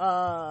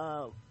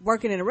know,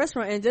 working in a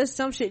restaurant and just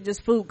some shit,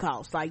 just food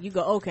costs. Like, you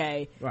go,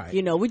 okay, right.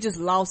 You know, we just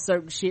lost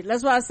certain shit.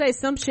 That's why I say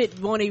some shit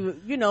won't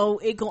even, you know,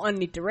 it go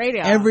underneath the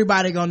radar.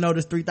 Everybody gonna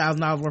notice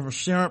 $3,000 worth of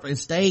shrimp and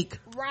steak.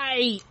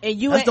 Right. And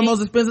that's the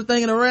most expensive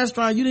thing in a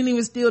restaurant. You didn't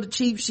even steal the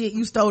cheap shit.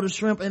 You stole the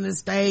shrimp and the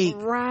steak.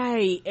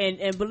 Right.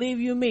 And believe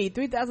you me,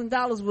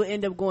 $3,000 will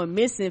end up going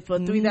missing for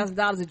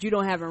 $3,000 that you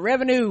don't have in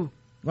revenue.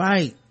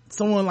 Right.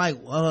 Someone like,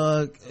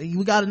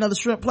 we got another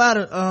shrimp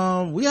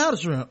platter. We out of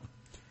shrimp.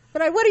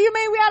 But like, what do you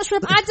mean we out of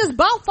shrimp? I just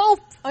bought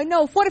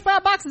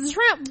 45 boxes of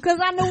shrimp because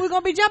I knew we were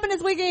going to be jumping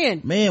this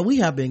weekend. Man, we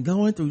have been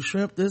going through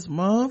shrimp this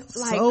month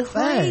like so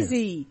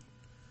crazy. Fast.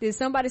 Did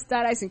somebody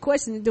start asking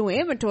questions and doing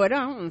inventory?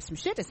 Some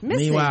shit is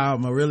missing. Meanwhile,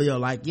 Marillo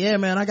like, yeah,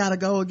 man, I gotta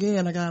go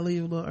again. I gotta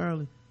leave a little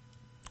early.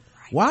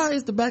 Right. Why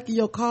is the back of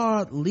your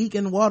car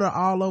leaking water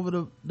all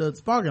over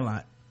the parking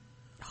lot?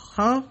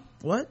 Huh?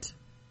 What?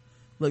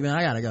 Look, man,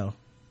 I gotta go.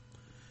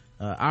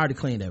 I already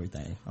cleaned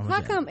everything.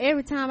 How come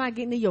every time I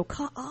get into your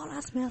car, all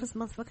I smell is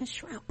motherfucking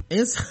shrimp?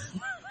 It's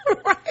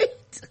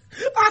right.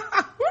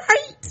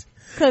 Right.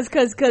 Cause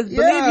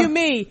believe you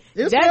me,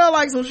 it smells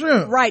like some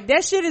shrimp. Right.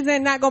 That shit is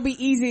not gonna be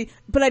easy.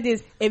 But like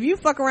this, if you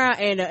fuck around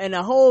and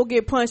a hole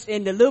get punched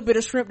in the little bit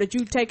of shrimp that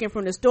you taking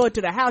from the store to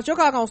the house, your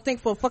car gonna stink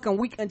for a fucking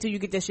week until you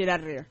get that shit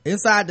out of there.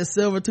 Inside the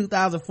silver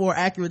 2004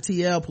 Acura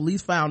TL,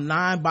 police found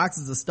 9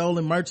 boxes of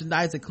stolen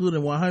merchandise,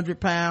 including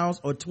 100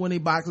 pounds or 20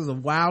 boxes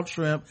of wild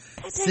shrimp,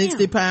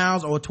 60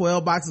 pounds or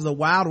 12 boxes of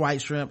wild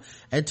white shrimp,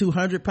 and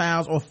 200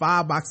 pounds or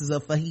 5 boxes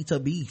of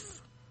fajita beef.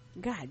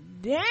 God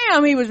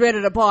damn, he was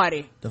ready to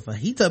party. The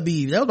fajita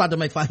beef. They was about to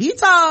make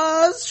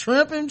fajitas,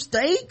 shrimp and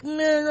steak,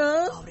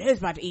 nigga. Oh, they was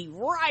about to eat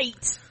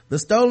right. The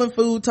stolen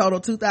food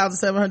totaled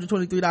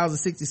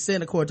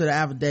 $2,723.60 according to the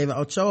affidavit.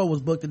 Ochoa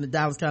was booked in the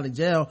Dallas County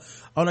Jail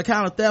on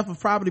account of theft of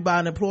property by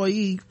an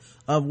employee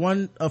of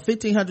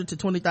 $1,500 to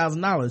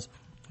 $20,000.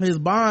 His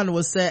bond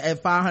was set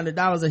at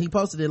 $500 and he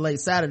posted it late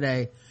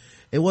Saturday.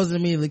 It wasn't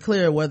immediately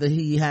clear whether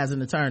he has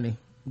an attorney.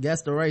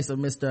 Guess the race of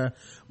Mr.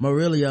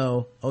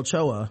 Marillo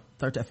Ochoa,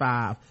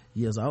 35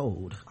 years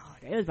old. Oh,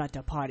 they was about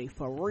to party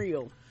for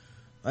real.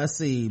 Let's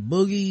see.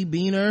 Boogie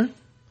Beaner.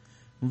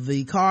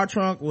 The car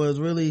trunk was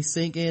really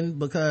sinking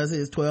because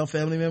his 12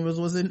 family members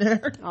was in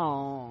there.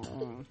 Oh.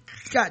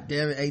 God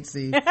damn it,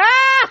 HC.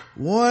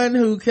 One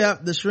who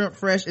kept the shrimp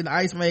fresh and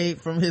ice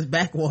made from his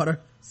backwater.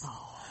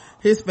 Oh.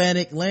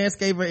 Hispanic,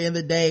 landscaper in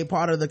the day,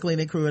 part of the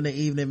cleaning crew in the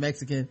evening,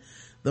 Mexican.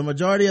 The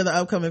majority of the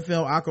upcoming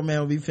film Aquaman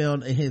will be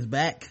filmed in his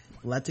back,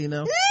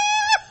 Latino.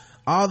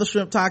 All the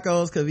shrimp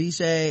tacos,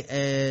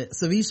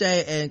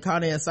 ceviche and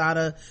carne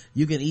asada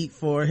you can eat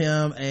for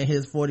him and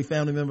his 40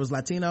 family members,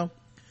 Latino.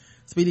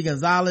 Speedy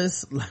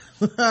Gonzalez,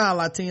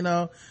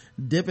 Latino.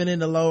 Dipping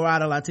into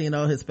lowrider,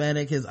 Latino.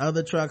 Hispanic. His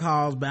other truck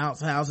hauls bounce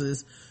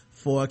houses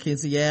for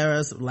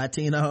quinceañeras,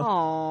 Latino.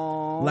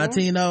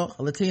 Aww.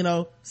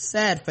 Latino.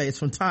 Sad face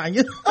from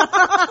Tanya.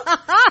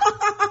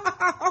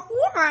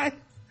 Why?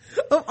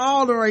 Of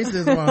all the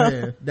racism on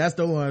here, that's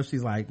the one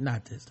she's like,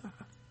 not this time.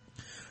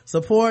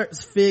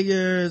 Supports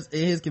figures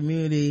in his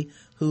community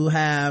who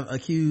are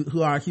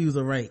accused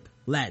of rape,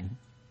 Latin.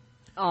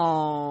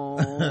 Oh.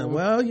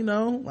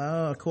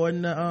 Well,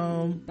 according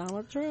to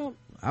Donald Trump.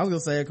 I was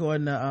gonna say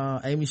according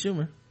to Amy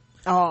Schumer.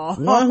 Oh.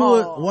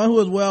 One who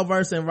is well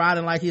versed in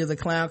riding like he is a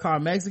clown car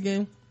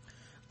Mexican.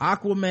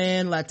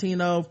 Aquaman,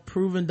 Latino,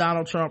 proving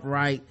Donald Trump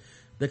right.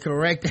 The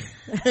correct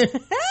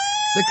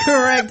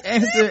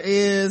answer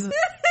is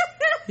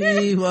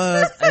he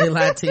was a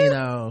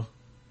Latino.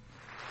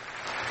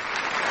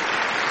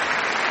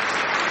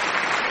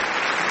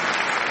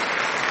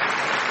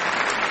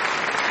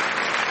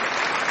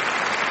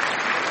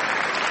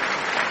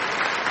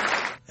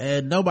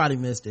 And nobody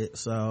missed it,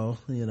 so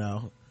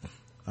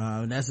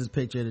that's his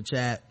picture in the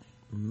chat.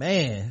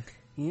 Man,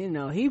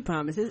 he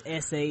promised his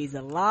essays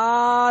a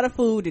lot of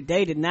food that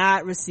they did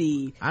not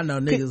receive. I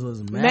know niggas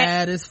was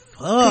mad as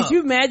fuck. Could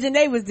you imagine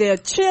they was there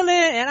chilling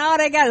and all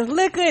they got is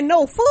liquor and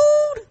no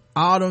food?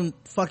 All them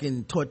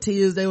fucking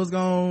tortillas they was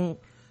gonna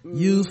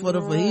use for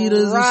the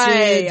fajitas and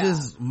shit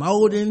just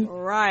molding.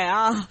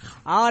 Right.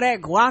 All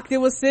that guac that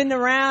was sitting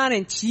around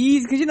and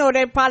cheese, cause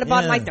they probably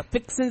bought like the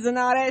fixins and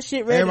all that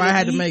shit ready. Everybody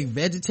had to make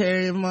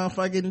vegetarian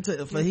motherfucking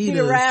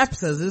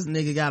fajitas cause this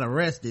nigga got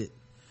arrested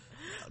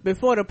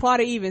before the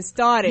party even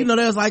started. They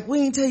was like, we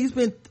ain't tell you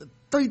spent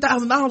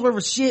 $3,000 worth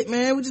of shit,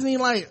 man. We just need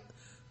like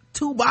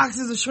 2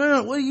 boxes of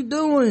shrimp. What are you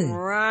doing?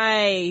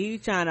 Right. You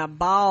trying to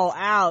ball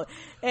out.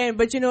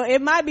 But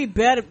it might be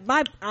better.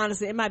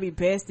 Honestly, it might be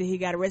best that he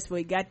got arrested before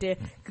he got there.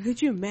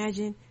 Could you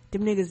imagine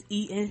them niggas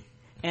eating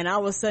and all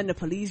of a sudden the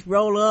police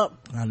roll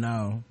up? I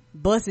know.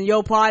 Busting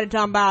your party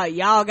talking about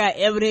y'all got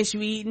evidence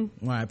you eating.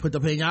 Right. Put the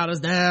pinatas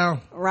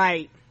down.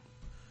 Right.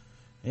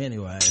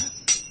 Anyway.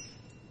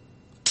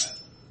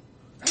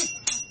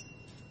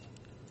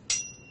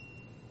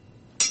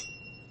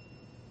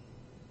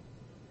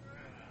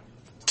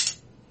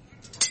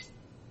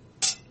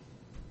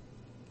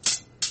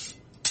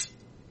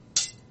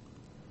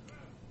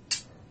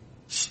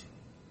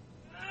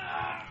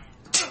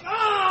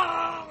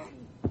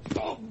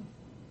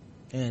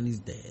 And he's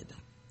dead.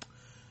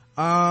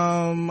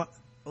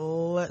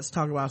 Let's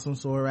talk about some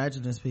sword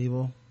ratchetness,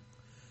 people,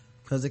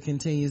 because it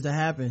continues to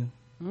happen.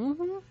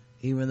 Mm-hmm.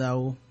 Even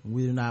though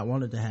we do not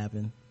want it to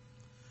happen.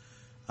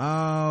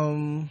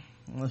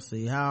 Let's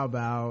see, how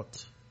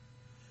about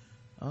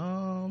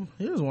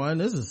here's one.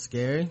 This is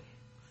scary.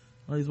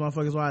 All these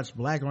motherfuckers watch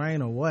Black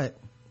Rain or what?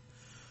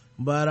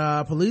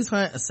 But police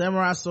hunt a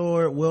samurai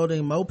sword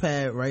wielding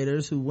moped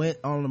raiders who went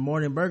on a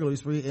morning burglary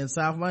spree in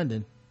South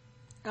London.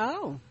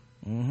 Oh.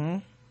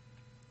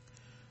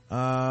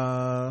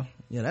 Yeah,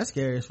 that's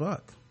scary as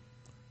fuck.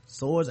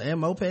 Swords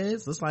and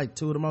mopeds, that's like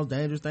 2 of the most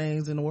dangerous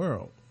things in the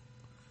world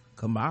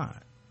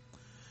combined.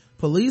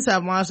 Police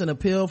have launched an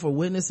appeal for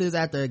witnesses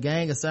after a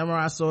gang of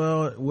samurai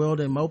sword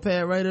wielding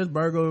moped raiders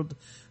burgled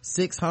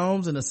 6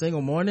 homes in a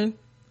single morning.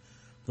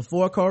 The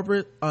 4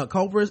 culprits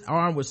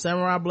armed with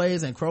samurai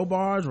blades and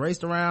crowbars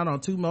raced around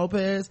on 2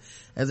 mopeds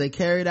as they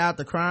carried out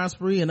the crime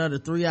spree in under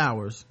 3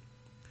 hours.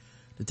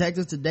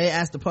 Detectives today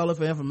asked the public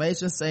for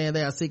information, saying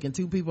they are seeking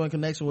 2 people in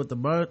connection with the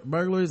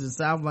burglaries in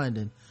South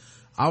London.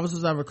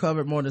 Officers have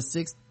recovered more than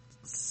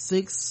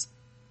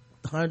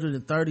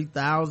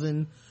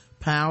 630,000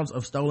 pounds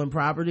of stolen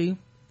property.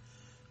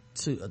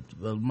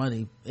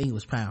 Money,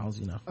 English pounds,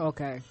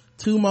 Okay.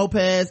 2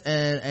 mopeds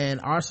and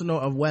an arsenal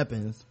of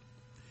weapons.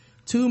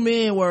 2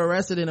 men were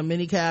arrested in a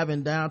minicab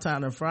in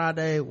downtown on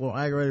Friday. Well,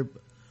 aggravated.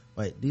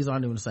 Wait, these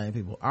aren't even the same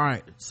people. All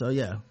right, so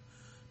yeah,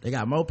 they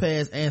got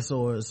mopeds and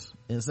swords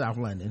in South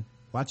London.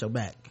 Watch your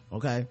back,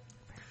 okay?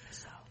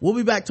 We'll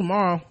be back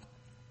tomorrow.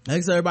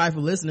 Thanks everybody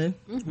for listening.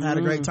 Had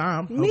a great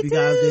time. Hope you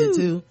guys did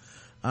too.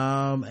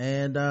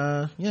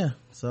 Yeah,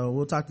 so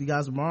we'll talk to you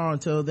guys tomorrow.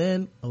 Until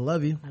then, I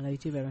love you. I love you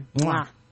too, baby. Mwah.